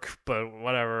dork, but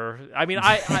whatever. I mean,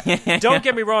 I don't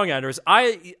get me wrong, Anders.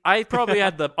 I probably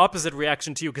had the opposite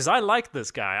reaction to you, because I like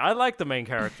this guy. I like the main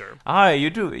character. You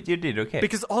did, okay.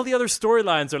 Because all the other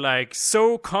storylines are, like,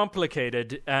 so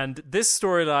complicated, and this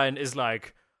storyline is,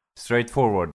 like...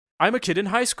 straightforward. I'm a kid in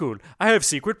high school. I have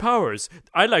secret powers.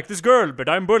 I like this girl, but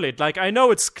I'm bullied. Like, I know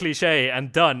it's cliche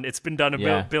and done. It's been done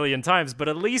a billion times, but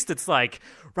at least it's like,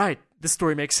 right, this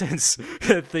story makes sense.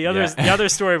 The other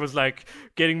story was like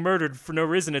getting murdered for no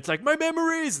reason. It's like my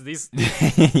memories.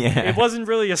 It wasn't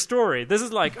really a story. This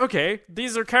is like, okay,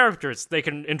 these are characters. They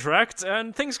can interact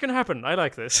and things can happen. I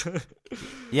like this.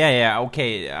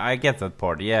 Okay, I get that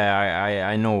part.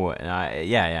 I know.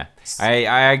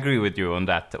 I agree with you on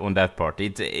that part.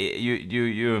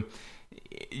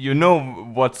 You know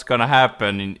what's gonna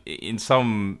happen in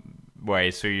some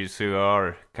way, so you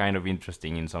are kind of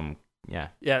interesting in some.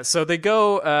 Yeah, so they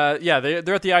go,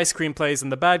 they're at the ice cream place,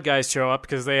 and the bad guys show up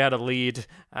because they had a lead,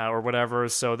 or whatever,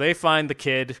 so they find the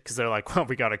kid, because they're like, well,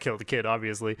 we gotta kill the kid,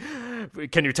 obviously.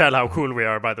 Can you tell how cool we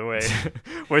are, by the way?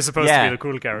 We're supposed to be the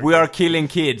cool characters. We are killing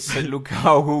kids, look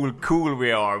how cool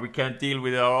we are. We can't deal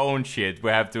with our own shit,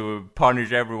 we have to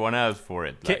punish everyone else for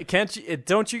it.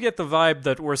 Don't you get the vibe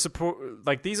that we're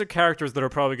like, these are characters that are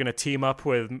probably gonna team up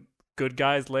with good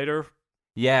guys later?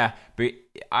 Yeah, but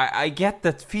I get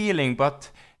that feeling,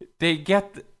 but they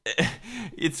get...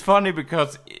 It's funny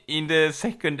because in the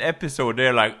second episode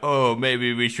they're like, oh,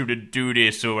 maybe we shouldn't do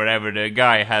this or whatever. The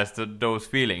guy has those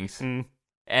feelings.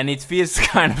 And it feels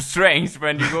kind of strange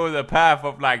when you go the path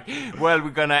of like, well,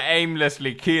 we're gonna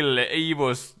aimlessly kill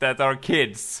evils that are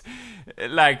kids.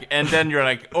 Like, and then you're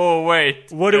like, oh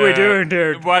wait, what are we doing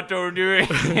there? What are we doing?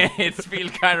 It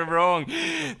feels kind of wrong.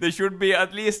 They should be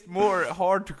at least more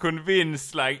hard to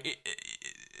convince. Like,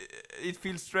 it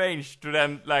feels strange to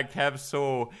them, like, have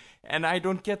so. And I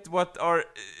don't get what are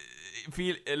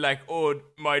feel like. Oh,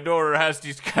 my daughter has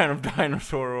this kind of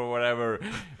dinosaur or whatever.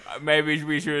 Maybe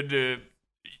we should.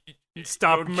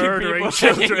 Stop murdering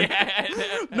children.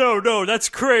 No, that's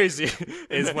crazy.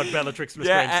 Is what Bellatrix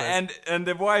Lestrange says. And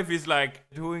the wife is like,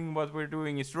 doing what we're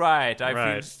doing is right.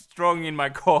 I feel strong in my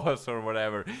cause or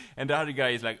whatever. And the other guy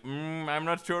is like, I'm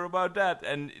not sure about that.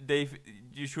 And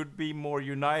you should be more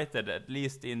united, at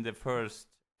least in the first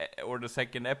or the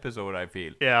second episode, I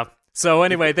feel. Yeah. So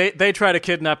anyway, they try to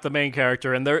kidnap the main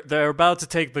character, and they're about to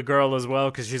take the girl as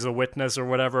well because she's a witness or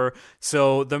whatever.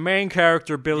 So the main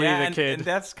character, Billy the kid, and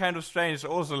that's kind of strange.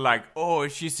 Also, like, oh,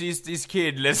 she sees this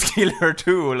kid, let's kill her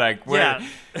too. Like, where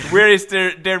is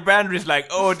their boundaries? Like,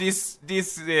 oh, this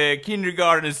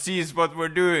kindergarten sees what we're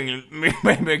doing.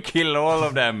 Maybe kill all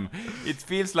of them. It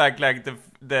feels like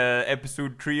the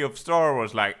episode 3 of Star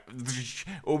Wars, like,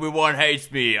 Obi-Wan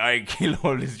hates me, I kill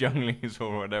all these younglings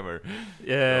or whatever.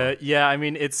 Yeah, I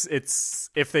mean, it's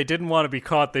if they didn't want to be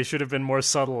caught, they should have been more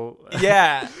subtle.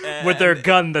 Yeah. With their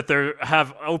gun that they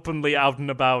have openly out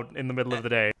and about in the middle of the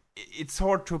day. It's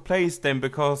hard to place them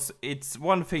because it's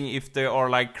one thing if they are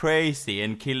like crazy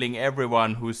and killing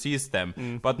everyone who sees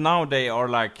them, but now they are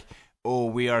like, oh,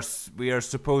 we are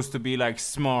supposed to be like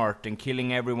smart and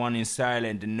killing everyone in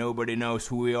silent and nobody knows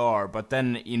who we are. But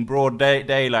then in broad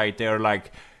daylight, they're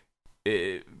like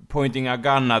pointing a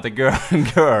gun at a girl.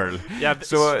 Yeah,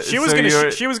 so she was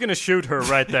gonna shoot her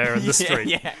right there in the street.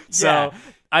 Yeah. So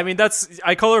I mean,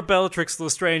 I call her Bellatrix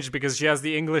Lestrange because she has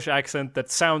the English accent that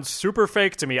sounds super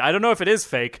fake to me. I don't know if it is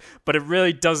fake, but it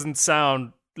really doesn't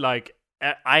sound like.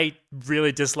 I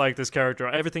really dislike this character.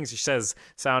 Everything she says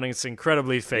sounding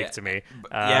incredibly fake to me.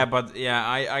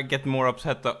 I get more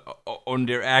upset on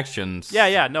their actions.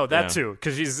 Too,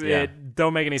 because she's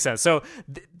don't make any sense. So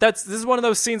this is one of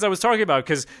those scenes I was talking about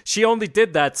because she only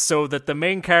did that so that the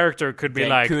main character could be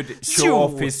could show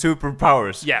off his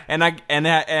superpowers. Yeah, and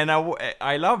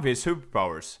I love his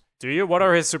superpowers. Do you? What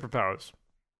are his superpowers?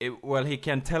 Well, he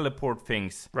can teleport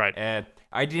things. Right.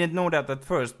 I didn't know that at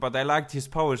first, but I liked his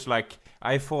powers. Like,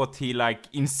 I thought he like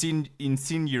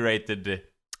incinerated.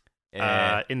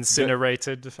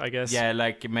 Incinerated, I guess. Yeah,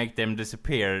 like make them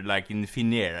disappear, like in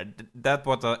thin air. That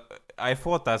what I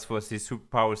thought that was his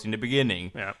superpowers in the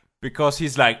beginning. Yeah. Because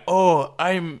he's like, oh,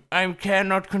 I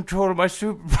cannot control my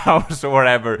superpowers or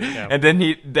whatever, and then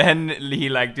he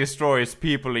like destroys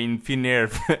people in thin air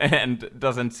and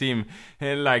doesn't seem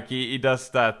like he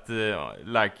does that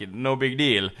like no big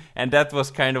deal. And that was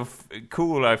kind of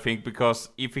cool, I think, because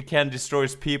if he can destroy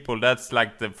people, that's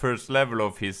like the first level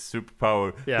of his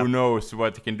superpower. Yeah. Who knows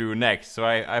what he can do next? So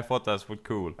I thought that was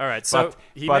cool. All right, so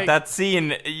that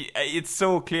scene, it's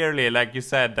so clearly, like you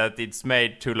said, that it's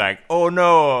made to like, oh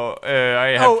no.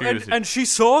 I have to use it. And she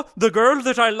saw the girl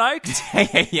that I liked?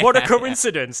 What a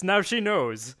coincidence. Now she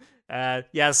knows.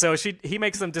 So he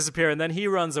makes them disappear, and then he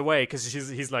runs away because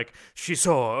he's like, she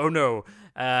saw, oh no.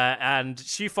 And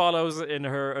she follows in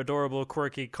her adorable,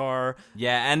 quirky car.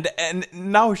 Yeah, and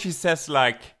now she says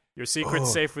like, your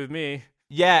secret's safe with me.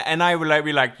 Yeah, and I will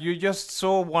be like, you just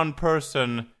saw one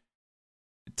person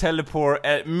teleport,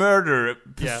 murder,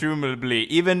 presumably,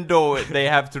 even though they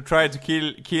have to try to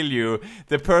kill you,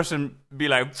 the person be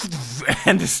like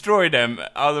and destroy them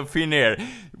out of thin air.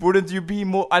 Wouldn't you be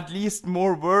at least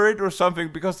more worried or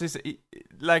something? Because it's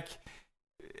like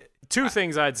two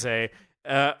things I'd say.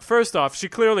 First off, she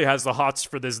clearly has the hots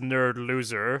for this nerd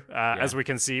loser, as we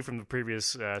can see from the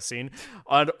previous scene.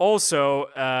 And also,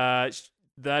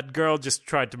 that girl just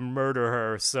tried to murder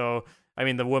her, so... I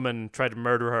mean, the woman tried to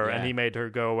murder her, and he made her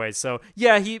go away. So,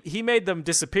 yeah, he made them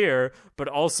disappear, but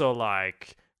also,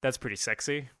 like, that's pretty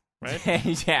sexy,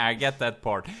 right? Yeah, I get that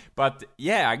part. But,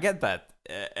 yeah, I get that.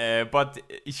 But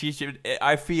she should...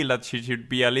 I feel that she should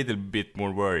be a little bit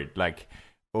more worried. Like,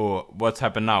 oh, what's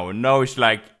happened now? No, it's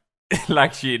like...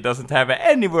 like she doesn't have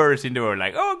any worries in the world.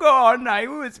 Like, oh, go on, I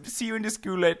will see you in the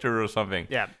school later or something.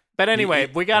 Yeah. But anyway,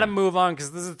 we gotta move on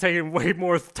because this is taking way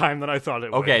more time than I thought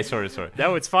it would. Okay, sorry.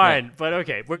 No, it's fine. Yeah. But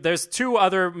okay, there's two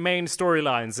other main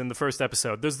storylines in the first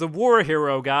episode. There's the war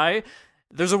hero guy.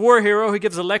 There's a war hero who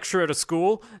gives a lecture at a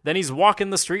school. Then he's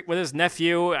walking the street with his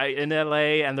nephew in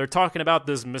LA, and they're talking about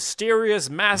this mysterious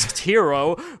masked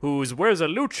hero who wears a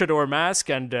luchador mask,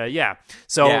 and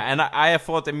So yeah, and I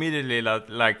thought immediately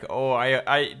like, oh,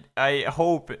 I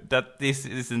hope that this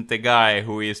isn't the guy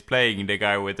who is playing the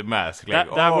guy with the mask.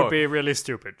 Like, that would be really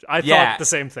stupid. I thought the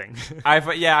same thing.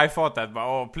 I thought that,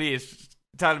 but please.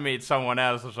 Tell me it's someone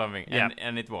else or something,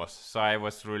 and it was, so I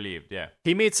was relieved. Yeah,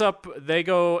 he meets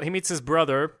his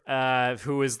brother,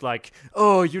 who is like,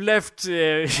 oh, you left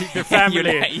your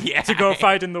family to go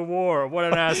fight in the war. What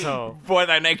an asshole. What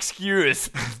an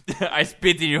excuse. I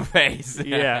spit in your face.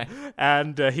 Yeah,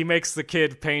 and he makes the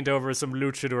kid paint over some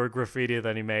luchador graffiti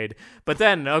that he made. But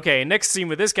then, okay, next scene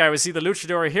with this guy, we see the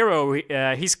luchador hero.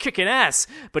 He's kicking ass,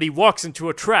 but he walks into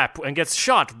a trap and gets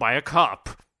shot by a cop.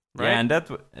 Right? Yeah,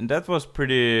 and that was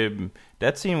pretty.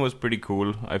 That scene was pretty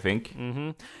cool, I think.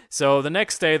 Mm-hmm. So the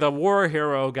next day, the war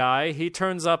hero guy, he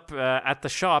turns up at the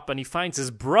shop and he finds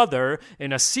his brother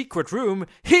in a secret room.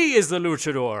 He is the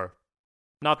luchador,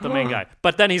 not the main guy.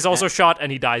 But then he's also shot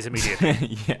and he dies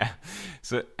immediately. Yeah.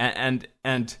 So and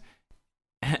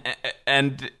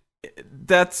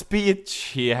that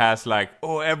speech he has, like,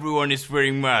 oh, everyone is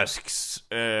wearing masks.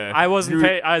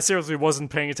 I seriously wasn't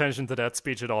paying attention to that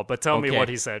speech at all, but tell me what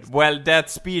he said. Well,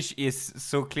 that speech is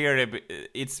so clear,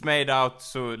 it's made out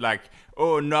so like,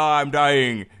 oh, no, I'm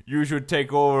dying, you should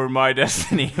take over my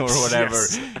destiny or whatever.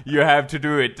 Yes. You have to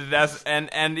do it.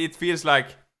 And it feels like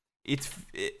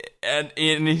and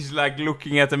he's like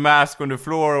looking at the mask on the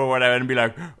floor or whatever and be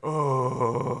like,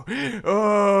 oh,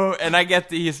 and I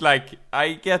get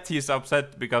he's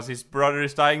upset because his brother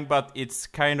is dying, but it's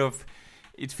kind of,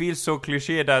 it feels so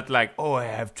cliche that like, oh, I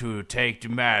have to take the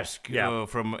mask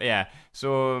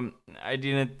so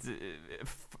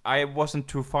I wasn't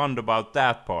too fond about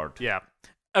that part. Yeah.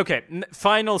 Okay,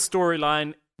 final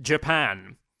storyline,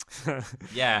 Japan.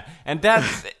 Yeah, and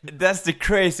that's the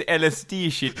crazy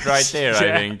LSD shit right there.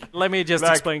 I think. Let me just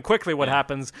explain quickly what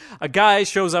happens. A guy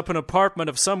shows up in an apartment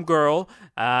of some girl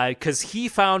because he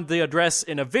found the address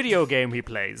in a video game he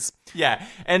plays. Yeah,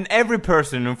 and every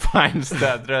person who finds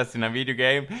the address in a video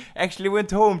game actually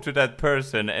went home to that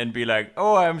person and be like,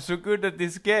 oh, I'm so good at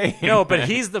this game. No, but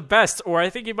he's the best, or I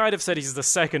think he might have said he's the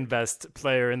second best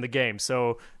player in the game.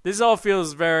 So this all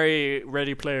feels very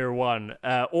Ready Player One.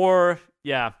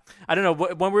 Yeah, I don't know.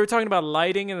 When we were talking about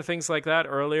lighting and things like that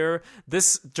earlier,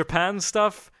 this Japan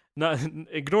stuff, not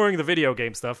ignoring the video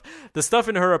game stuff, the stuff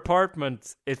in her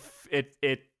apartment, it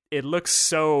looks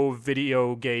so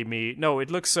video gamey. No,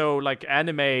 it looks so like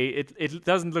anime. It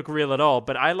doesn't look real at all.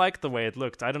 But I like the way it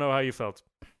looked. I don't know how you felt.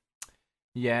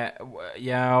 Yeah.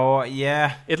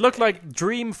 It looked like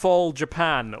Dreamfall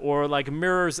Japan or like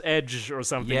Mirror's Edge or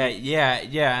something.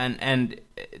 Yeah,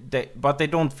 but they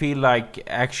don't feel like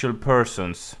actual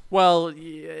persons. Well,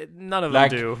 none of them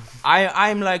do.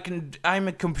 I'm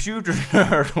a computer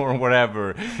nerd or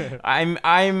whatever.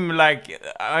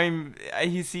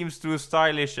 He seems too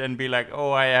stylish and be like,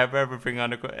 oh, I have everything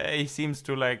under. He seems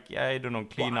to like, I don't know,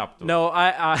 clean up. Though. No,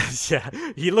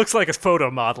 he looks like a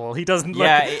photo model. He doesn't look.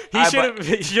 Yeah,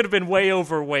 he should have been way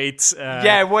overweight.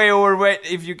 Way overweight.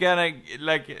 If you gonna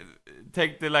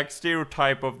take the like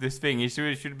stereotype of this thing, he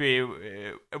should be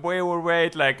way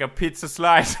overweight, like a pizza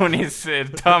slice on his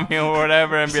tummy or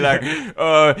whatever, and be like,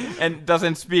 and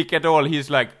doesn't speak at all. He's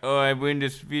like, oh, I win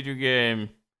this video game.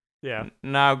 Yeah.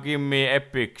 Now give me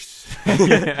epics.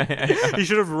 He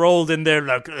should have rolled in there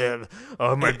like,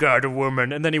 oh my god, a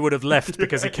woman, and then he would have left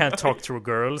because he can't talk to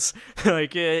girls.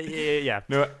 Like, yeah.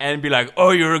 No, and be like,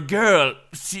 oh, you're a girl.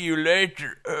 See you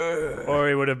later. Or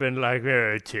he would have been like,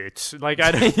 tits. Like,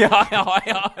 I don't.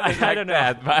 I don't know.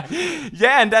 That, but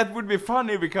yeah, and that would be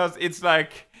funny because it's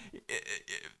like.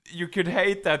 You could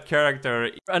hate that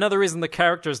character. Another reason the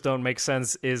characters don't make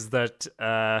sense is that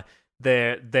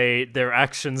their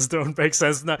actions don't make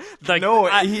sense.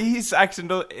 His action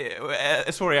don't.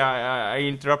 Sorry, I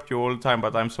interrupt you all the time,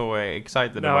 but I'm so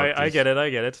excited about this. I get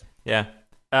it. Yeah.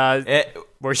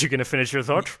 Were you gonna finish your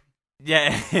thought?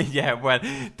 Yeah, yeah. Well,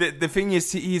 the thing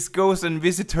is, he goes and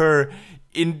visit her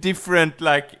in different,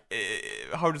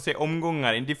 how to say,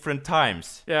 omgångar, in different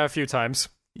times. Yeah, a few times.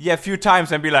 Yeah, a few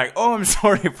times and be like, oh, I'm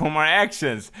sorry for my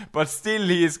actions. But still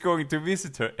he is going to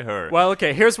visit her. Well,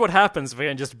 okay, here's what happens if I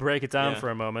can just break it down for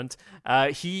a moment.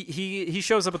 He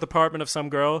shows up at the apartment of some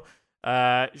girl.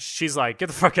 She's like, get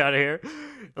the fuck out of here.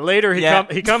 Later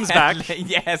he comes back.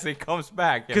 Yes, he comes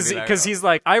back. Because he's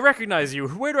like, I recognize you.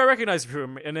 Where do I recognize you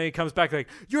from? And then he comes back like,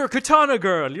 you're a Katana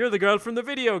girl. You're the girl from the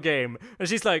video game. And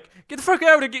she's like, get the fuck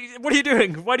out. What are you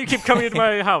doing? Why do you keep coming into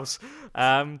my house?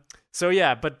 So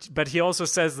yeah, but he also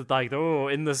says that like, oh,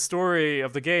 in the story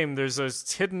of the game, there's a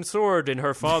hidden sword in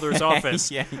her father's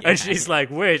office, and she's like,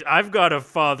 wait, I've got a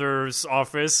father's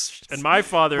office, and my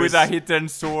father's with a hidden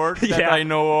sword that I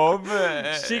know of.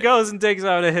 She goes and takes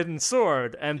out a hidden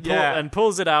sword and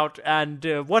pulls it out, and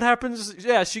what happens?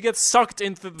 Yeah, she gets sucked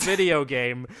into the video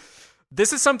game.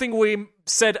 This is something we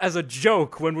said as a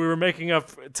joke when we were making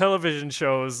up television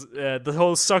shows. The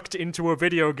whole sucked into a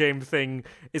video game thing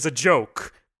is a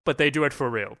joke. But they do it for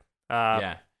real.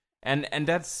 Yeah. And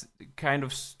that's kind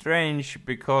of strange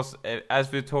because,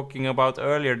 as we were talking about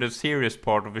earlier, the serious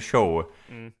part of the show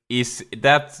is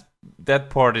that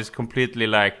part is completely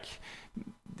like...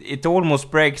 It almost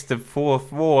breaks the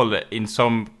fourth wall in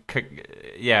some...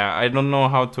 Yeah, I don't know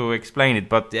how to explain it.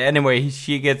 But anyway,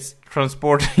 she gets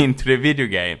transported into the video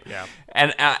game. Yeah.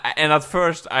 And at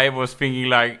first I was thinking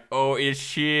like, oh, is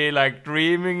she like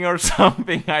dreaming or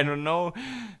something? I don't know.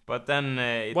 But then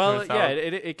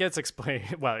it gets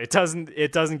explained. Well, it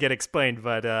doesn't get explained,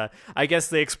 but I guess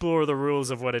they explore the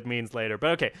rules of what it means later.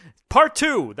 But okay, part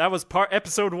 2. That was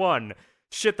episode 1.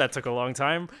 Shit, that took a long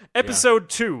time. Episode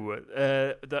 2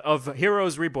 of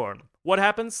Heroes Reborn. What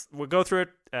happens? We'll go through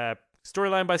it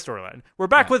storyline by storyline. We're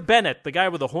back with Bennett, the guy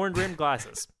with the horn-rimmed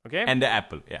glasses. Okay, and the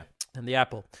apple. Yeah, and the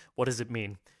apple. What does it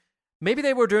mean? Maybe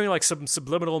they were doing like some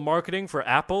subliminal marketing for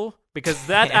Apple, because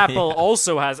that apple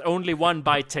also has only one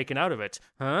bite taken out of it.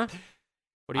 Huh?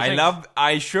 What do you think?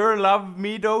 I sure love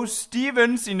me those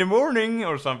Stevens in the morning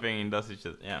or something. Does it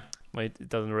just, yeah. Well, it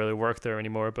doesn't really work there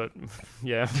anymore, but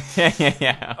yeah.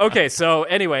 Yeah. Okay, so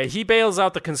anyway, he bails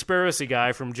out the conspiracy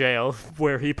guy from jail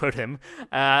where he put him,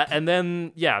 and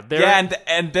then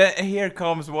and here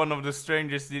comes one of the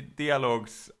strangest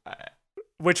dialogues.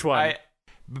 Which one?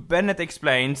 Bennett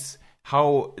explains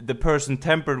how the person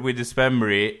tampered with his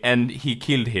memory and he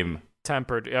killed him.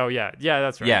 Tampered? Oh yeah,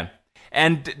 that's right. Yeah,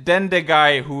 and then the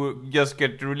guy who just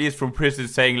got released from prison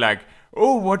saying like,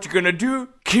 "Oh, what you gonna do?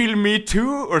 Kill me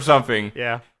too?" or something.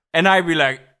 Yeah. And I'd be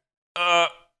like,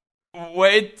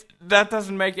 wait, that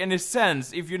doesn't make any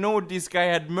sense. If you know this guy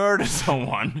had murdered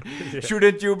someone,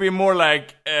 shouldn't you be more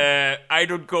like, I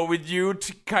don't go with you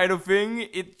kind of thing?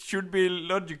 It should be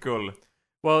logical.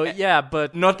 Well, yeah,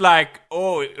 but... Not like,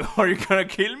 oh, are you gonna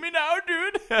kill me now,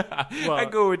 dude? Well, I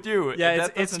go with you. Yeah,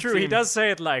 it's true. He does say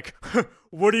it like,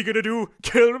 what are you gonna do?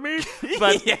 Kill me?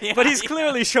 But but he's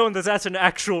clearly shown that that's an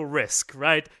actual risk,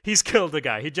 right? He's killed a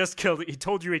guy. He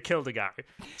told you he killed a guy.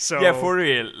 So yeah, for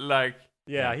real. Like...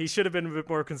 Yeah, he should have been a bit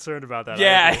more concerned about that.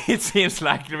 Yeah, it seems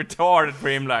like retarded for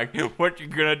him. Like, what you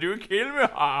gonna do? Kill me?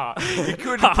 He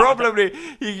could probably,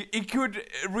 he could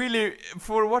really,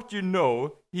 for what you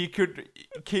know, he could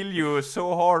kill you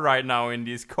so hard right now in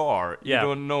this car. Yeah. You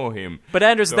don't know him. But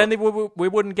Anders, then we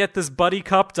wouldn't get this buddy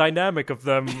cop dynamic of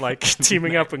them like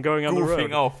teaming up and going on the road.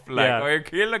 Goofing off, like, oh, you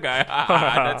kill a guy.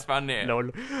 That's funny. No.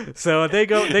 So they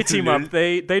team up.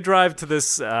 They drive to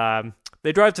this.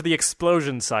 They drive to the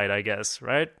explosion site, I guess,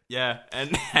 right? Yeah,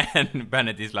 and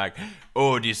Bennett is like,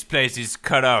 oh, this place is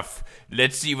cut off.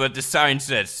 Let's see what the sign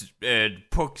says.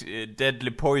 Deadly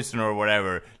poison or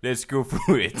whatever. Let's go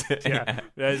through it. Yeah.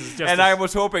 I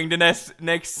was hoping the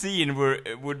next scene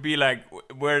would be like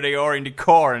where they are in the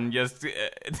car and just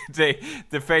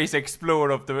the face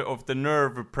explode of the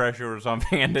nerve pressure or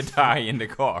something and they die in the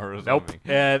car or something.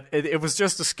 Nope. It was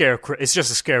just a scarecrow. It's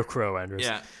just a scarecrow, Anders.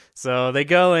 Yeah. So they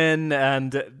go in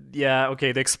and,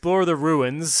 they explore the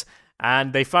ruins.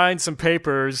 and they find some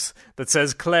papers that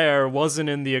says Claire wasn't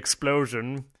in the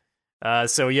explosion.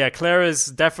 So yeah, Claire is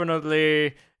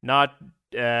definitely not.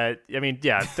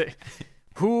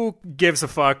 Who gives a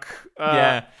fuck?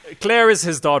 Claire is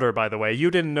his daughter, by the way.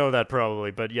 You didn't know that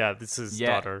probably, but yeah, this is his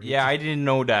daughter. Yeah, I didn't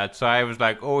know that, so I was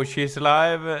like, oh, she's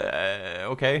alive?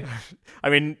 Okay. I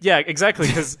mean, yeah, exactly,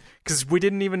 because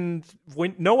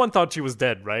no one thought she was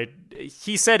dead, right?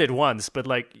 He said it once, but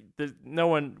like,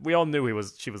 we all knew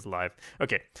she was alive.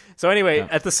 Okay, so anyway,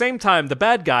 At the same time, the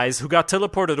bad guys who got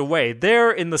teleported away,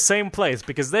 they're in the same place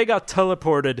because they got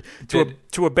teleported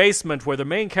to a basement where the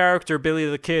main character, Billy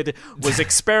the Kid, was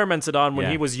experimented on when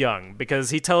he was young, because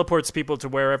he teleports people to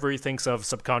wherever he thinks of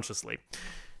subconsciously.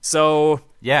 So...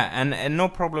 Yeah, and no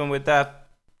problem with that,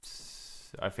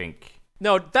 I think.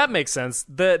 No, that makes sense.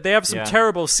 They have some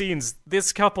terrible scenes.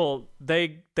 This couple,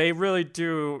 they really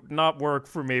do not work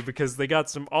for me because they got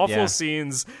some awful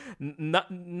scenes.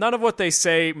 None of what they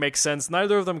say makes sense.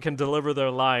 Neither of them can deliver their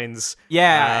lines.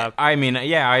 Yeah,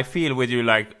 I feel with you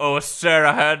like, oh,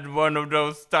 Sarah had one of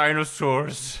those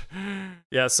dinosaurs.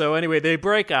 Yeah, so anyway, they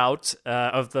break out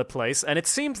of the place, and it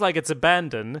seems like it's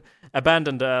abandoned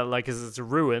like it's a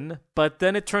ruin, but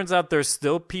then it turns out there's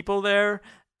still people there,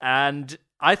 and...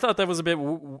 I thought that was a bit...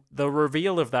 the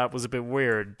reveal of that was a bit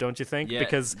weird, don't you think? Yeah,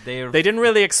 because they didn't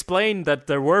really explain that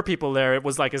there were people there. It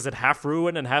was like, is it half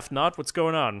ruin and half not? What's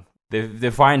going on? They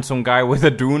find some guy with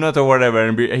a donut or whatever,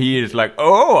 and he is like,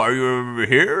 "Oh, are you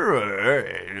here?"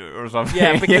 or something.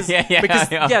 Yeah, because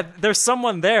there's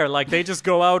someone there. Like they just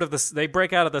go out of they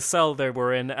break out of the cell they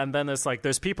were in, and then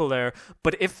there's people there.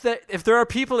 But if there are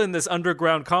people in this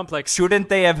underground complex, shouldn't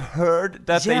they have heard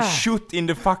that they shoot in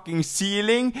the fucking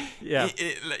ceiling? Yeah,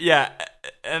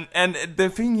 and the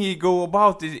thing he go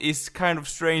about is kind of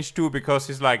strange too, because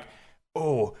he's like,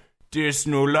 "Oh, there's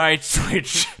no light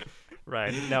switch."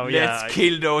 Right. No, Let's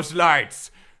kill those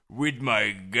lights with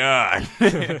my gun.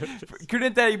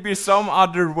 Couldn't there be some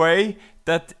other way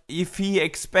that if he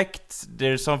expects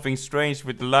there's something strange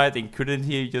with the lighting, couldn't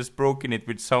he just broken it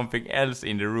with something else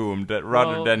in the room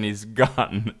rather than his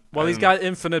gun? Well, he's got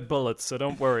infinite bullets, so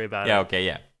don't worry about it. Yeah, okay,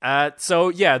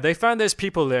 yeah. They found there's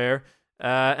people there,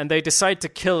 and they decide to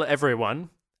kill everyone.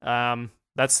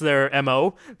 That's their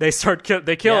MO. They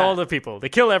kill all the people. They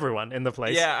kill everyone in the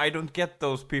place. Yeah, I don't get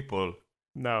those people.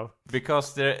 No.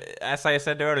 Because as I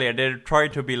said earlier, they're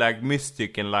trying to be like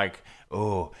mystic and like,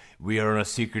 oh, we are on a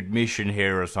secret mission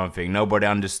here or something. Nobody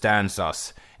understands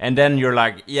us. And then you're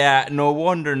like, yeah, no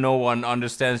wonder no one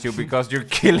understands you, because you're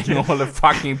killing all the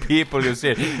fucking people you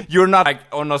see. You're not like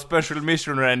on a special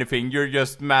mission or anything. You're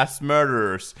just mass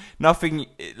murderers. Nothing,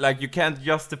 like, you can't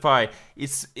justify.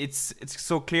 It's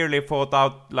so clearly thought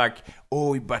out, like,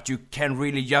 oh, but you can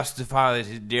really justify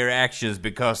their actions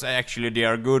because actually they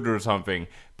are good or something.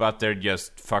 But they're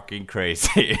just fucking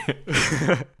crazy.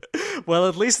 Well,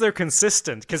 at least they're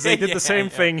consistent, because they did the same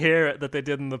thing here that they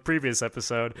did in the previous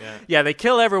episode. Yeah, they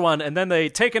kill everyone, and then they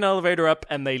take an elevator up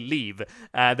and they leave.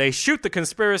 They shoot the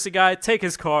conspiracy guy, take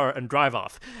his car, and drive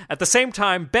off. At the same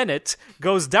time, Bennett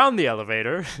goes down the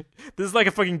elevator. This is like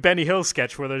a fucking Benny Hill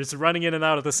sketch where they're just running in and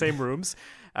out of the same rooms.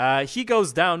 He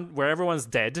goes down where everyone's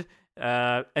dead.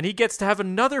 And he gets to have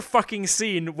another fucking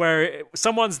scene where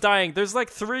someone's dying. There's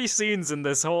like 3 scenes in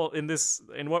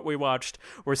what we watched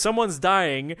where someone's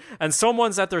dying and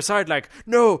someone's at their side like,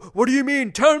 no, what do you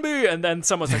mean? Tell me. And then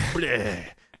someone's like, bleh.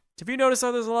 Have you noticed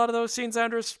how there's a lot of those scenes,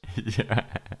 Anders? Yeah,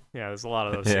 there's a lot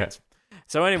of those scenes.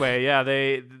 So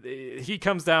anyway, he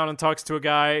comes down and talks to a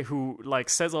guy who like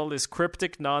says all this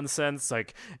cryptic nonsense,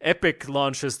 like Epic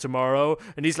launches tomorrow,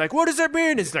 and he's like, "What does that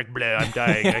mean?" It's like, "Bleh, I'm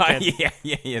dying.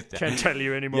 I can't tell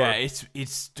you anymore." Yeah, it's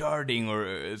starting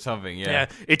or something. Yeah,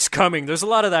 it's coming. There's a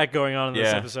lot of that going on in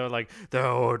this episode. Like,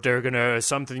 they're gonna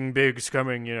something big's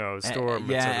coming, storm.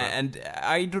 And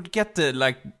I don't get the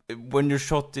like when you're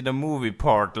shot in a movie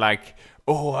part, like,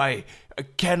 oh, I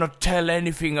cannot tell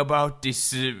anything about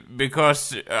this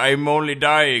because I'm only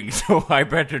dying, so I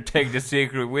better take the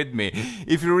secret with me.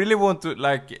 If you really want to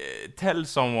tell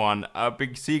someone a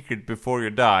big secret before you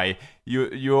die,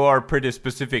 you are pretty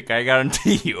specific, I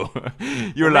guarantee you.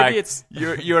 You're like,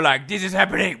 this is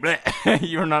happening.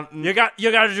 You're not. You got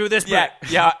to do this.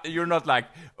 Yeah. You're not like,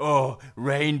 oh,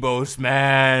 rainbows,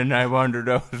 man. I wonder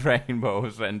those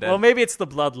rainbows. And then, well, maybe it's the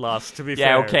blood loss. To be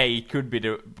fair. Yeah, okay, it could be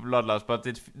the blood loss, but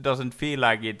it doesn't feel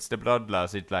like it's the blood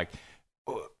loss. It's like,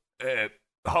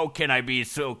 how can I be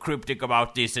so cryptic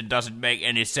about this? It doesn't make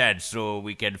any sense. So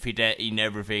we can fit in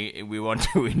everything we want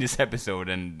to in this episode,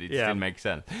 and it still makes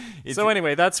sense. So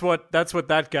anyway, that's what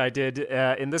that guy did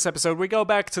in this episode. We go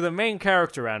back to the main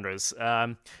character, Anders.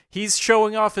 He's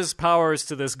showing off his powers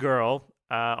to this girl.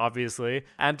 obviously.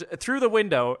 And through the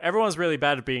window, everyone's really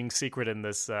bad at being secret in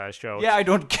this show. Yeah, I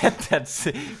don't get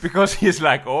that. Because he's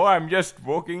like, oh, I'm just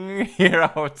walking here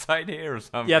outside here or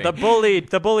something. Yeah, the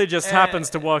bully just happens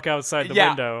to walk outside the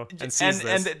window and sees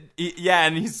this.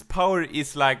 And his power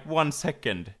is like 1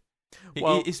 second.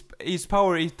 Well, his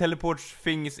power, he teleports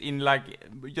things in like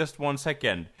just 1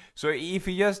 second. So if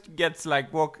he just gets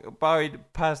like walk by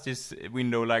past his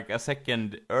window like a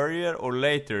second earlier or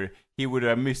later, he would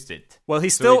have missed it. Well, he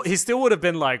still would have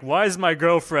been like, why is my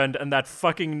girlfriend and that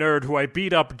fucking nerd who I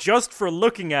beat up just for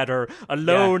looking at her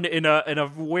alone in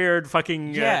a weird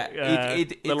fucking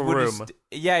little room?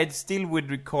 It still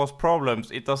would cause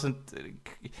problems. It doesn't.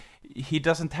 He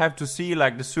doesn't have to see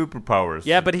like the superpowers.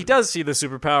 Yeah, but he does see the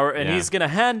superpower, and he's gonna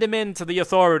hand him in to the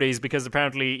authorities because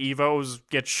apparently Evos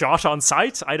get shot on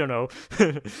sight. I don't know.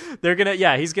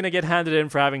 He's gonna get handed in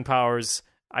for having powers.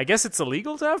 I guess it's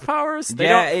illegal to have powers.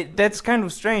 That's kind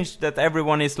of strange that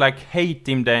everyone is like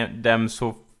hating them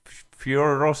so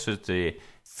ferocity.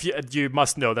 You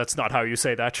must know that's not how you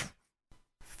say that.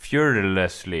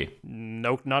 Furiously.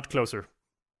 No, not closer.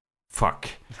 Fuck.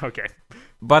 Okay.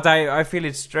 But I feel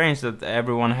it's strange that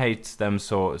everyone hates them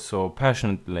so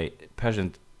passionately.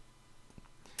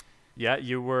 Yeah,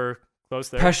 you were close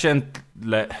there.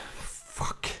 Passionately,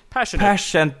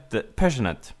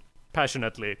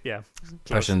 yeah. Close.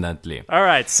 Passionately. All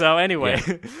right, so anyway.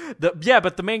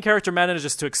 But the main character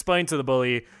manages to explain to the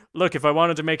bully, look, if I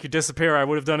wanted to make you disappear, I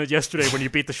would have done it yesterday when you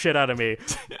beat the shit out of me.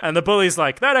 And the bully's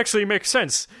like, that actually makes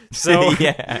sense. So,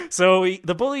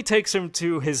 the bully takes him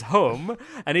to his home,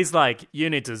 and he's like, you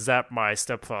need to zap my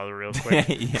stepfather real quick.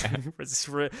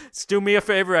 Do me a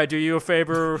favor, I do you a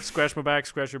favor, scratch my back,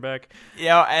 scratch your back.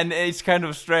 Yeah, and it's kind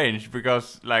of strange,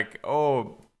 because, like,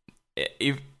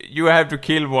 if you have to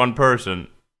kill one person,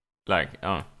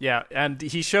 yeah, and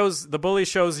the bully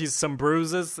shows he's some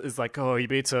bruises. It's like, oh, he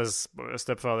beats his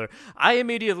stepfather. I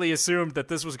immediately assumed that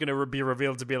this was going to be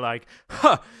revealed to be like,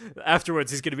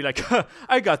 afterwards he's going to be like,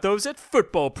 I got those at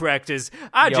football practice.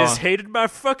 I just hated my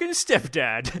fucking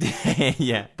stepdad.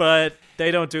 Yeah. But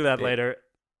they don't do that later.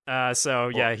 I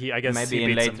guess maybe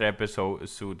in later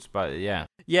episodes, but yeah.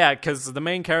 Yeah, because the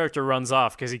main character runs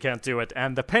off because he can't do it,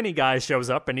 and the penny guy shows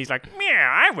up, and he's like, "Yeah,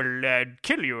 I will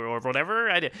kill you or whatever."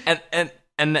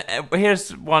 And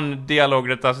here's one dialogue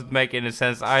that doesn't make any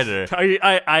sense either.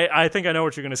 I think I know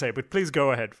what you're gonna say, but please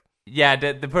go ahead. Yeah,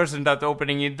 the person that's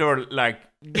opening your door, like,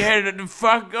 get the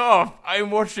fuck off!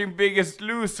 I'm watching Biggest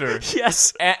Loser.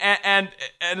 Yes, and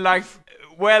like.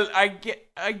 Well, I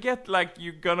get like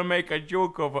you're gonna make a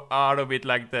joke out of it,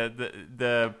 like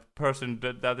the person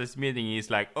that is meeting is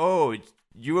like, oh,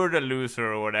 you're the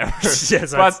loser or whatever.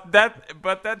 Yes,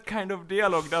 but that kind of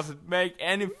dialogue doesn't make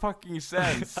any fucking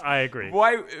sense. I agree.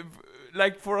 Why?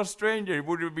 Like, for a stranger,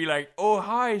 would it be like, oh,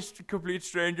 hi, complete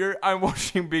stranger, I'm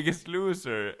watching Biggest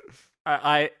Loser?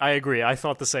 I agree. I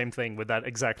thought the same thing with that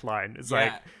exact line. It's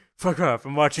like, fuck off,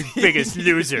 I'm watching Biggest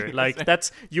Loser. Like,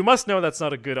 you must know that's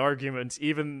not a good argument,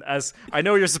 even as, I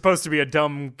know you're supposed to be a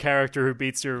dumb character who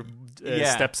beats your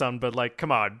stepson, but like,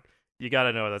 come on. You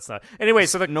gotta know that's not. Anyway,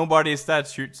 so nobody's that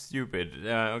stupid.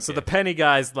 Okay. So the penny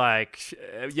guy's like,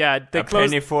 they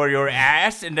penny for your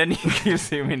ass, and then he kills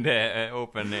him in the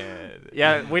open.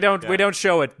 We don't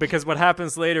show it, because what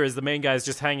happens later is the main guy's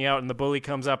just hanging out, and the bully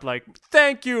comes up like,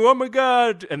 "Thank you, oh my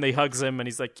god," and they hugs him, and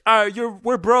he's like,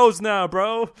 we're bros now,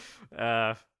 bro,"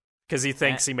 because he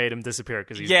thinks he made him disappear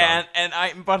because he's gone.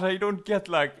 But I don't get,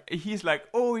 like, he's like,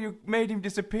 "Oh, you made him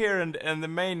disappear," and the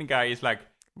main guy is like,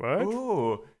 "What?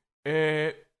 Oh.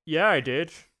 Yeah, I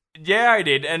did. Yeah, I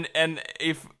did, and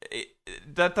if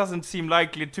that doesn't seem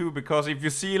likely too, because if you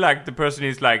see like the person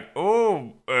is like,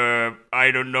 oh,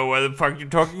 I don't know what the fuck you're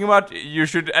talking about, you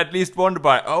should at least wonder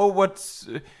what's.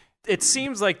 It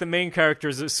seems like the main character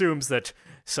assumes that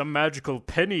some magical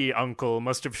penny uncle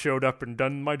must have showed up and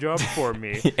done my job for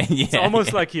me. It's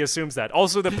almost like he assumes that.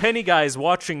 Also, the penny guy is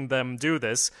watching them do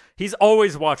this. He's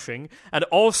always watching, and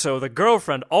also the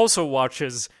girlfriend also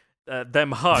watches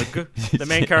them hug the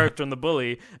main character and the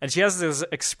bully, and she has this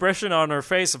expression on her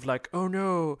face of like, oh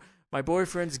no, my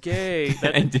boyfriend's gay.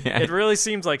 It really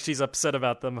seems like she's upset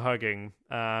about them hugging.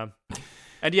 Then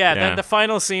the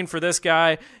final scene for this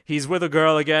guy, he's with a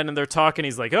girl again, and they're talking.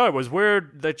 He's like, oh, it was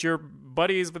weird that you're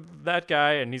buddies with that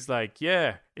guy, and he's like,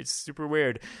 yeah, it's super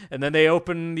weird. And then they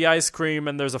open the ice cream,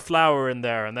 and there's a flower in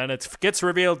there, and then it gets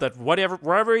revealed that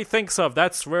wherever he thinks of,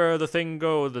 that's where the thing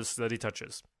goes that he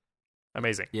touches.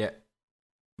 Amazing. Yeah.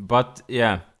 But,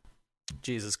 yeah.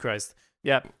 Jesus Christ.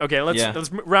 Yeah. Okay,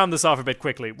 let's round this off a bit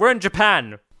quickly. We're in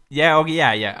Japan. Yeah,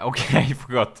 okay, I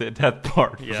forgot that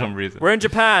part for some reason. We're in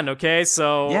Japan, okay?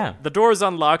 So the door's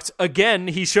unlocked. Again,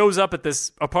 he shows up at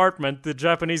this apartment. The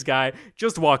Japanese guy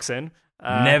just walks in.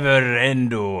 Never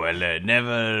endo, eller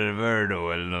never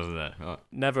verdo, eller något sånt där.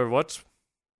 Never what?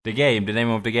 The name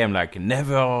of the game, like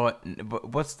never.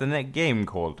 What's the game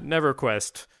called? Never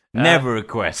Quest. Never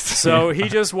Quest. So he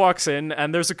just walks in,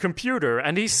 and there's a computer,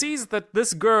 and he sees that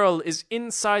this girl is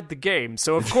inside the game.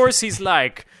 So of course he's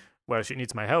like, well, she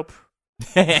needs my help.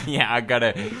 Yeah, I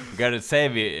gotta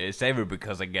save her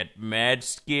because I get mad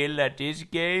skill at this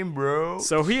game, bro.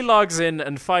 So he logs in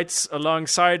and fights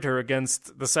alongside her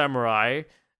against the samurai,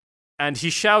 and he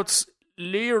shouts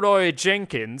Leroy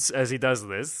Jenkins as he does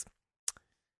this.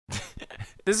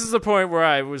 This is the point where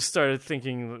I started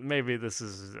thinking maybe this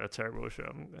is a terrible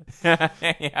show.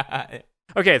 Yeah.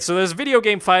 Okay, so there's video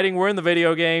game fighting. We're in the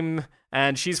video game,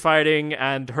 and she's fighting,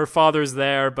 and her father's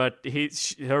there, but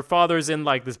her father's in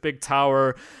like this big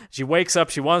tower. She wakes up,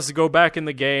 she wants to go back in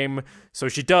the game, so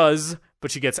she does,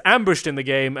 but she gets ambushed in the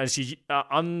game, and she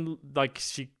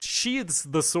sheathes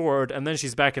the sword, and then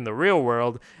she's back in the real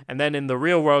world, and then in the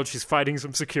real world she's fighting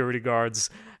some security guards,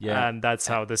 and that's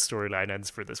how this storyline ends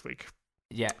for this week.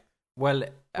 Yeah, well,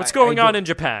 what's going on in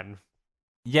Japan?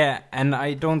 Yeah, and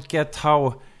I don't get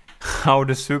how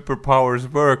the superpowers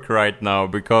work right now,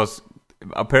 because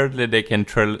apparently they can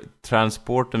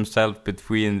transport themselves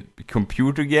between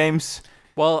computer games.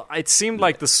 Well, it seemed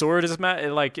like the sword is it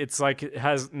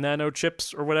has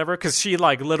nanochips or whatever, because she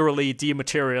like literally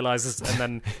dematerializes and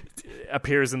then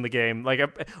appears in the game.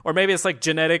 Or maybe it's like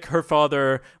genetic. Her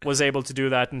father was able to do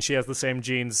that, and she has the same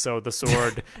genes, so the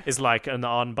sword is like an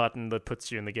on button that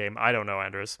puts you in the game. I don't know,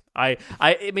 Anders. I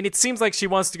mean, it seems like she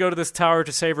wants to go to this tower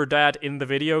to save her dad in the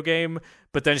video game,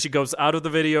 but then she goes out of the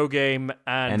video game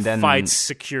and then fights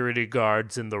security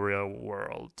guards in the real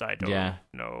world. I don't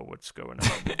know what's going on.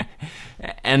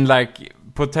 And like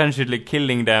potentially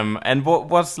killing them. And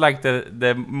what's like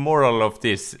the moral of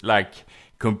this? Like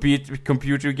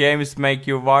computer games make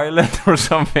you violent or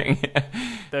something?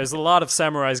 There's a lot of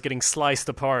samurais getting sliced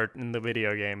apart in the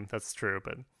video game. That's true,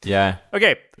 but yeah.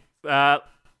 Okay.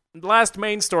 Last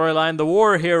main storyline: the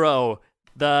war hero.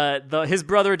 His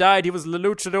brother died. He was the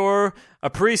luchador. A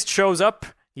priest shows up.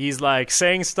 He's like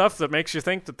saying stuff that makes you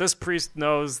think that this priest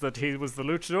knows that he was the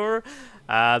luchador.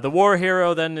 The war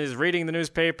hero then is reading the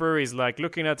newspaper. He's like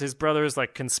looking at his brother's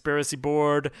like conspiracy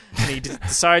board, and he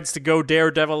decides to go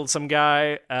daredevil some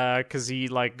guy because he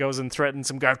like goes and threatens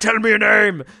some guy. Tell me a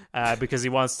name, because he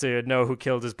wants to know who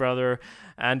killed his brother.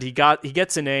 And he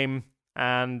gets a name,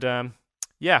 and then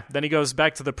he goes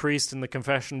back to the priest in the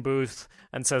confession booth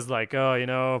and says like,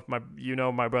 oh,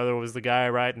 my brother was the guy,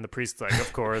 right? And the priest's like,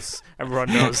 of course, everyone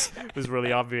knows. It was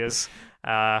really obvious.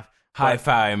 High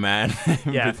five, man.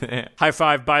 Yeah. High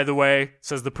five, by the way,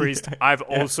 says the priest. I've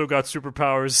also got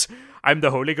superpowers. I'm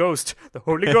the Holy Ghost. The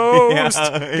Holy Ghost!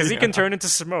 Because he can turn into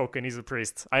smoke, and he's a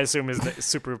priest. I assume his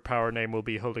superpower name will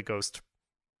be Holy Ghost.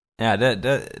 Yeah,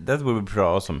 that would be pretty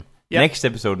awesome. Yep. Next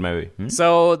episode, maybe.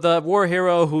 So the war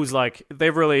hero, who's like,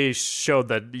 they've really showed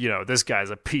that, this guy's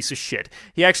a piece of shit.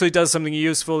 He actually does something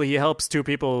useful. He helps two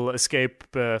people escape,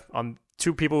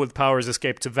 two people with powers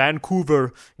escape to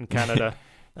Vancouver in Canada.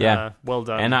 Yeah, well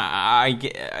done. And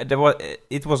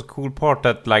it was a cool part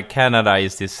that like Canada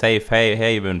is this safe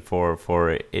haven for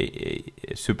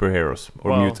superheroes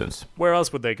or mutants. Where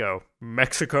else would they go?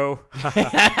 Mexico?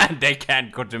 They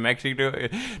can't go to Mexico.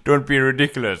 Don't be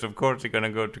ridiculous. Of course they're gonna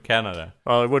go to Canada.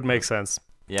 Well, it would make sense.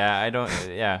 Yeah, I don't.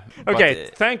 Yeah. Okay,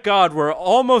 thank God we're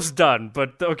almost done.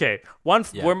 But okay,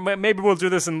 maybe we'll do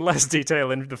this in less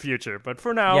detail in the future. But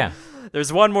for now,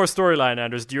 there's one more storyline,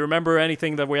 Anders. Do you remember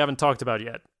anything that we haven't talked about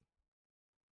yet?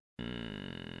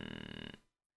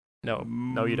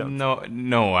 No, you don't.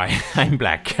 No, I'm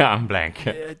blank. I'm blank.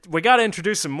 We gotta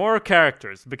introduce some more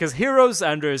characters, because Heroes,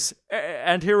 Anders,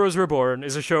 and Heroes Reborn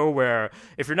is a show where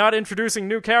if you're not introducing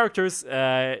new characters,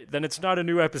 then it's not a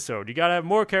new episode. You gotta have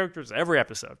more characters every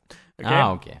episode. Okay?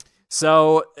 Okay.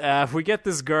 So, we get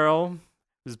this girl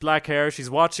who's black hair. She's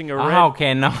watching a red...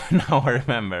 okay, now I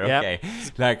remember. Yep. Okay.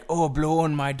 Like, blow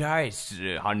on my dice,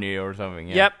 honey, or something.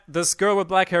 Yeah. Yep, this girl with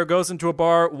black hair goes into a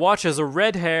bar, watches a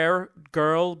red hair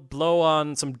girl blow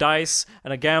on some dice,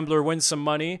 and a gambler wins some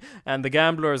money, and the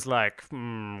gambler is like,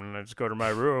 let's go to my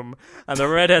room. And the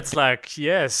redhead's like,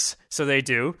 yes, so they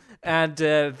do. And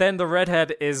then the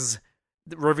redhead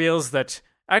reveals that,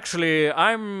 actually,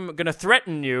 I'm gonna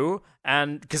threaten you,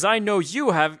 and because I know you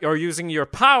are using your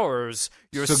powers,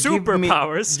 your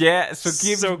superpowers.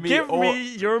 Give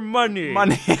me your money.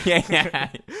 Yeah.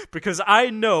 Because I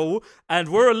know, and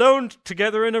we're alone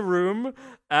together in a room,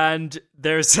 and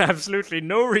there's absolutely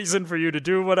no reason for you to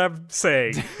do what I'm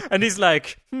saying. And he's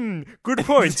like, good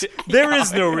point. There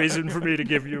is no reason for me to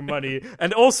give you money.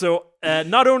 And also,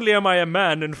 not only am I a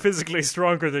man and physically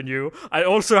stronger than you, I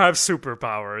also have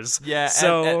superpowers. Yeah,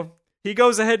 so he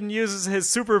goes ahead and uses his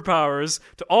superpowers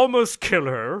to almost kill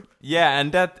her. Yeah,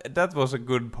 and that was a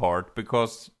good part,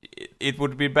 because it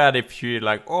would be bad if she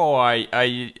like,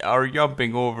 I are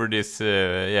jumping over this,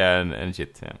 and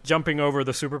shit. Yeah. Jumping over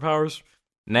the superpowers?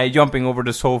 No, jumping over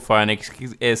the sofa and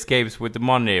escapes with the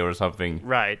money or something.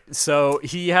 Right. So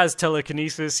he has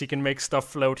telekinesis. He can make stuff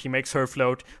float. He makes her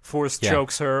float. Force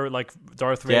chokes her like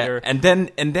Darth Vader. And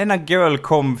then a girl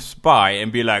comes by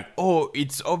and be like, "Oh,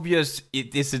 it's obvious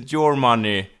it isn't your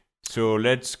money, so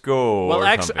let's go." Well,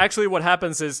 actually, what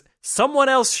happens is someone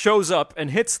else shows up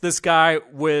and hits this guy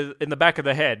in the back of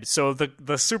the head. So the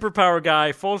superpower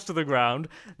guy falls to the ground.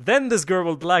 Then this girl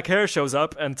with black hair shows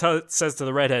up and says to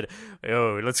the redhead,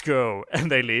 "Oh, let's go,"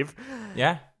 and they leave.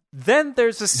 Yeah. Then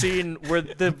there's a scene where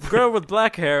the girl with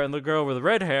black hair and the girl with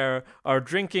red hair are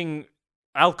drinking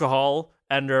alcohol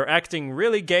and are acting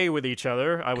really gay with each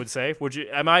other, I would say.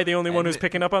 Am I the only one who's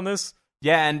picking up on this?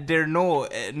 Yeah, and there no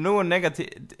negative.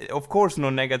 Of course, no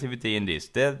negativity in this.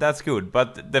 That's good.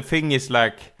 But the thing is,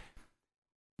 like,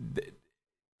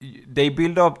 they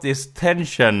build up this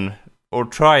tension, or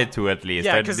try to at least.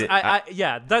 Yeah, because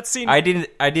that scene. I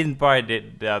didn't buy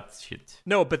that shit.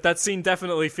 No, but that scene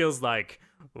definitely feels like,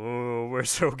 oh, we're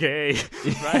so gay,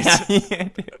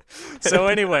 right? So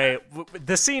anyway,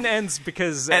 the scene ends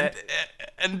because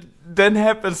and then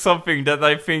happens something that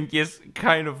I think is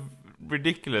kind of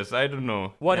ridiculous. I don't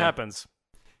know. What happens?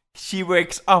 She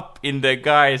wakes up in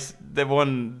the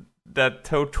one that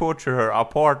torture her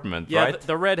apartment, right?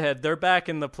 The redhead. They're back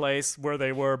in the place where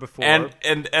they were before. And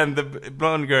the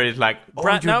blonde girl is like,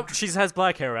 no, she has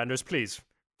black hair, Anders, please.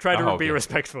 Try to be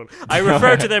respectful. I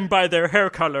refer to them by their hair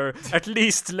color. At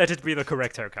least let it be the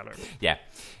correct hair color. Yeah.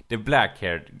 The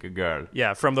black-haired girl.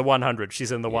 Yeah, from the 100.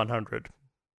 She's in the 100.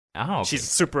 Oh, okay. She's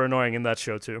super annoying in that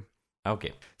show, too.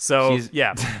 Okay. So,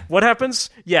 what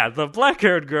happens? Yeah, the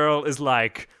black-haired girl is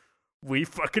like, we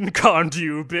fucking conned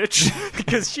you, bitch.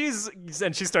 Because she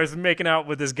starts making out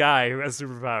with this guy who has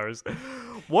superpowers.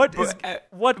 What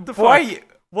the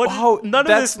fuck? None of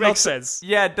this makes sense.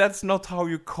 Yeah, that's not how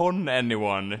you con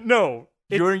anyone. No.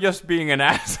 You're just being an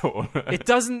asshole. It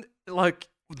doesn't, like,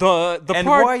 the and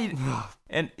part... Why,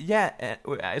 and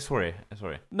sorry.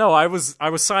 No, I was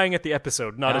sighing at the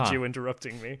episode, not at you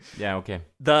interrupting me. Yeah, okay.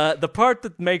 The part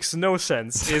that makes no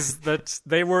sense is that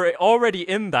they were already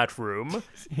in that room,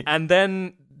 and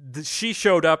then she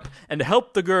showed up and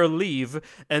helped the girl leave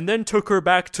and then took her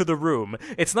back to the room.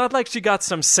 It's not like she got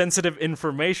some sensitive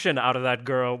information out of that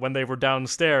girl when they were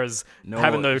downstairs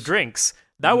having their drinks.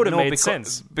 That would have made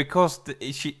sense. Because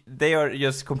they are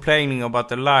just complaining about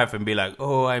their life and be like,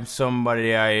 oh, I'm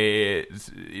somebody I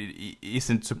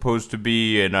isn't supposed to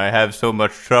be and I have so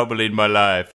much trouble in my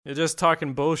life. You're just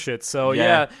talking bullshit. So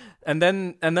yeah. And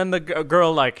then the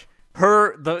girl, like,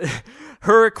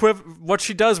 what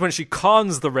she does when she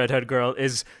cons the redhead girl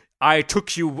is, I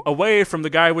took you away from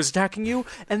the guy who was attacking you,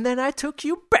 and then I took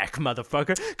you back,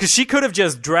 motherfucker. Because she could have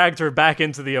just dragged her back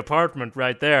into the apartment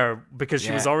right there, because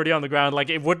she was already on the ground. Like,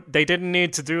 they didn't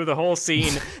need to do the whole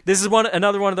scene. This is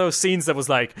another one of those scenes that was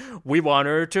like, we want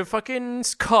her to fucking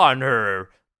con her.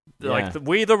 Like,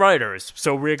 we the writers,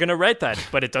 so we're gonna write that,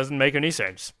 but it doesn't make any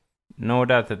sense. No,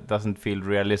 it doesn't feel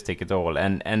realistic at all.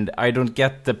 And I don't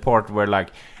get the part where,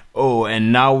 like, oh,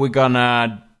 and now we're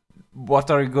gonna...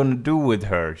 What are you gonna do with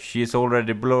her? She's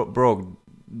already broke.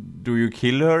 Do you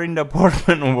kill her in the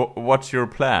apartment, or what's your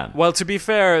plan? Well, to be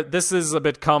fair, this is a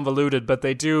bit convoluted, but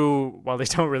they don't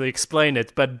really explain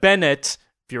it. But Bennett,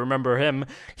 if you remember him,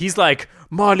 he's like,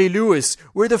 Marley Lewis,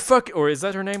 where the fuck... Or is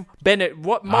that her name? Bennett,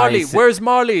 what? Marley, where's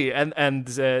Marley? And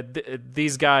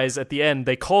these guys, at the end,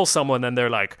 they call someone and they're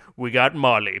like, we got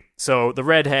Marley. So the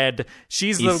redhead,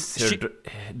 she's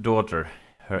daughter.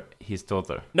 His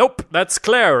daughter. Nope, that's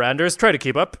Claire, Anders. Try to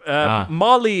keep up.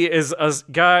 Molly is a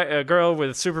girl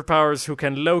with superpowers who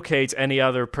can locate any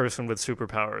other person with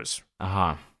superpowers.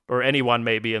 Or anyone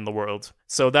maybe in the world.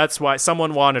 So that's why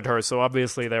someone wanted her, so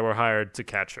obviously they were hired to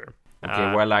catch her.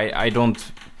 Okay, well, I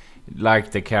don't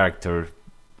like the character.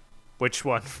 Which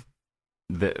one?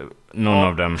 None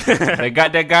of them.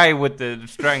 The guy with the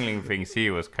strangling things, he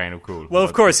was kind of cool. Well,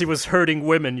 of course, he was hurting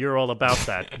women. You're all about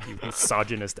that, you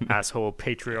misogynist, asshole,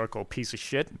 patriarchal piece of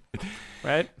shit.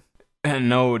 Right?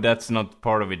 No, that's not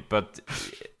part of it. But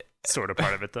sort of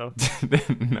part of it, though.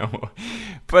 No.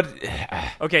 But...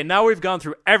 Okay, now we've gone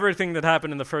through everything that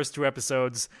happened in the first 2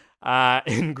 episodes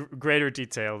in greater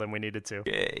detail than we needed to.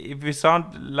 If we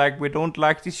sound like we don't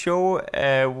like this show,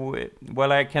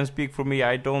 well, I can speak for me.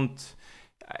 I don't...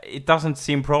 It doesn't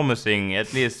seem promising,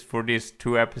 at least for these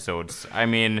 2 episodes. I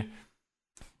mean...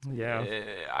 Yeah,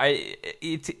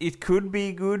 it could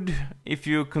be good if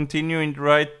you continue in the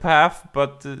right path,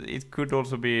 but it could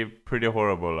also be pretty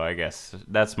horrible, I guess.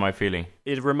 That's my feeling.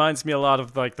 It reminds me a lot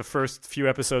of like the first few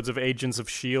episodes of Agents of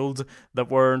S.H.I.E.L.D. that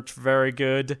weren't very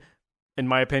good, in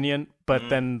my opinion, but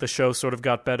then the show sort of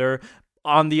got better.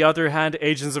 On the other hand,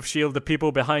 Agents of S.H.I.E.L.D., the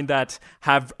people behind that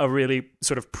have a really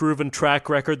sort of proven track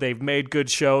record. They've made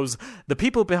good shows. The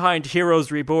people behind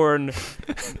Heroes Reborn,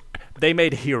 they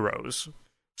made Heroes.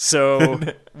 So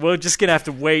we're just going to have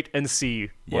to wait and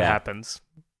see what happens.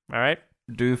 All right?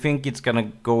 Do you think it's going to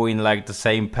go in like the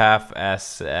same path as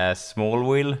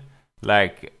Smallville?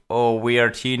 Like, oh, we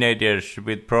are teenagers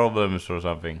with problems or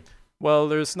something? Well,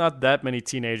 there's not that many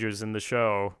teenagers in the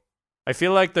show. I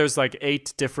feel like there's like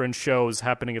 8 different shows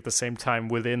happening at the same time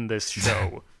within this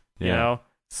show. You know?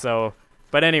 So,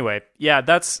 but anyway, yeah,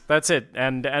 that's it.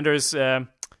 And Anders,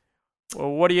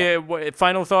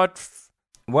 final thought?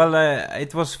 Well,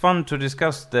 it was fun to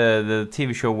discuss the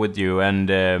TV show with you, and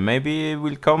maybe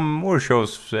will come more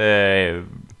shows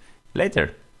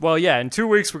later. Well, yeah, in 2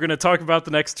 weeks we're going to talk about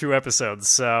the next 2 episodes,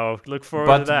 so look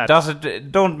forward to that.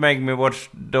 But don't make me watch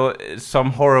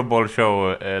some horrible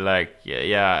show,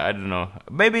 I don't know.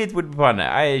 Maybe it would be fun.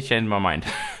 I changed my mind.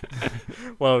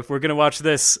 Well, if we're going to watch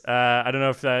this, I don't know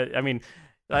if that,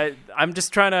 I'm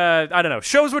just trying to, I don't know,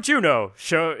 show's what you know.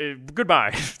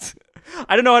 Goodbye.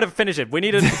 I don't know how to finish it. We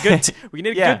need a good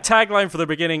good tagline for the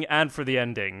beginning and for the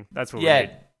ending. That's what we need.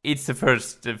 It's the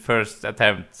first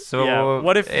attempt. So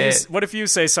what if you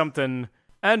say something,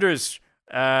 Anders?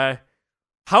 How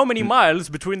many miles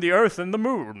between the Earth and the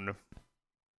Moon?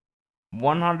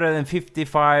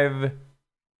 155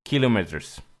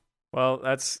 kilometers. Well,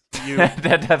 that's you.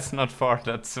 That's not far.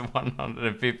 That's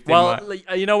 150. Well,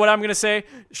 you know what I'm gonna say?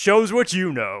 Shows what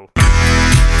you know.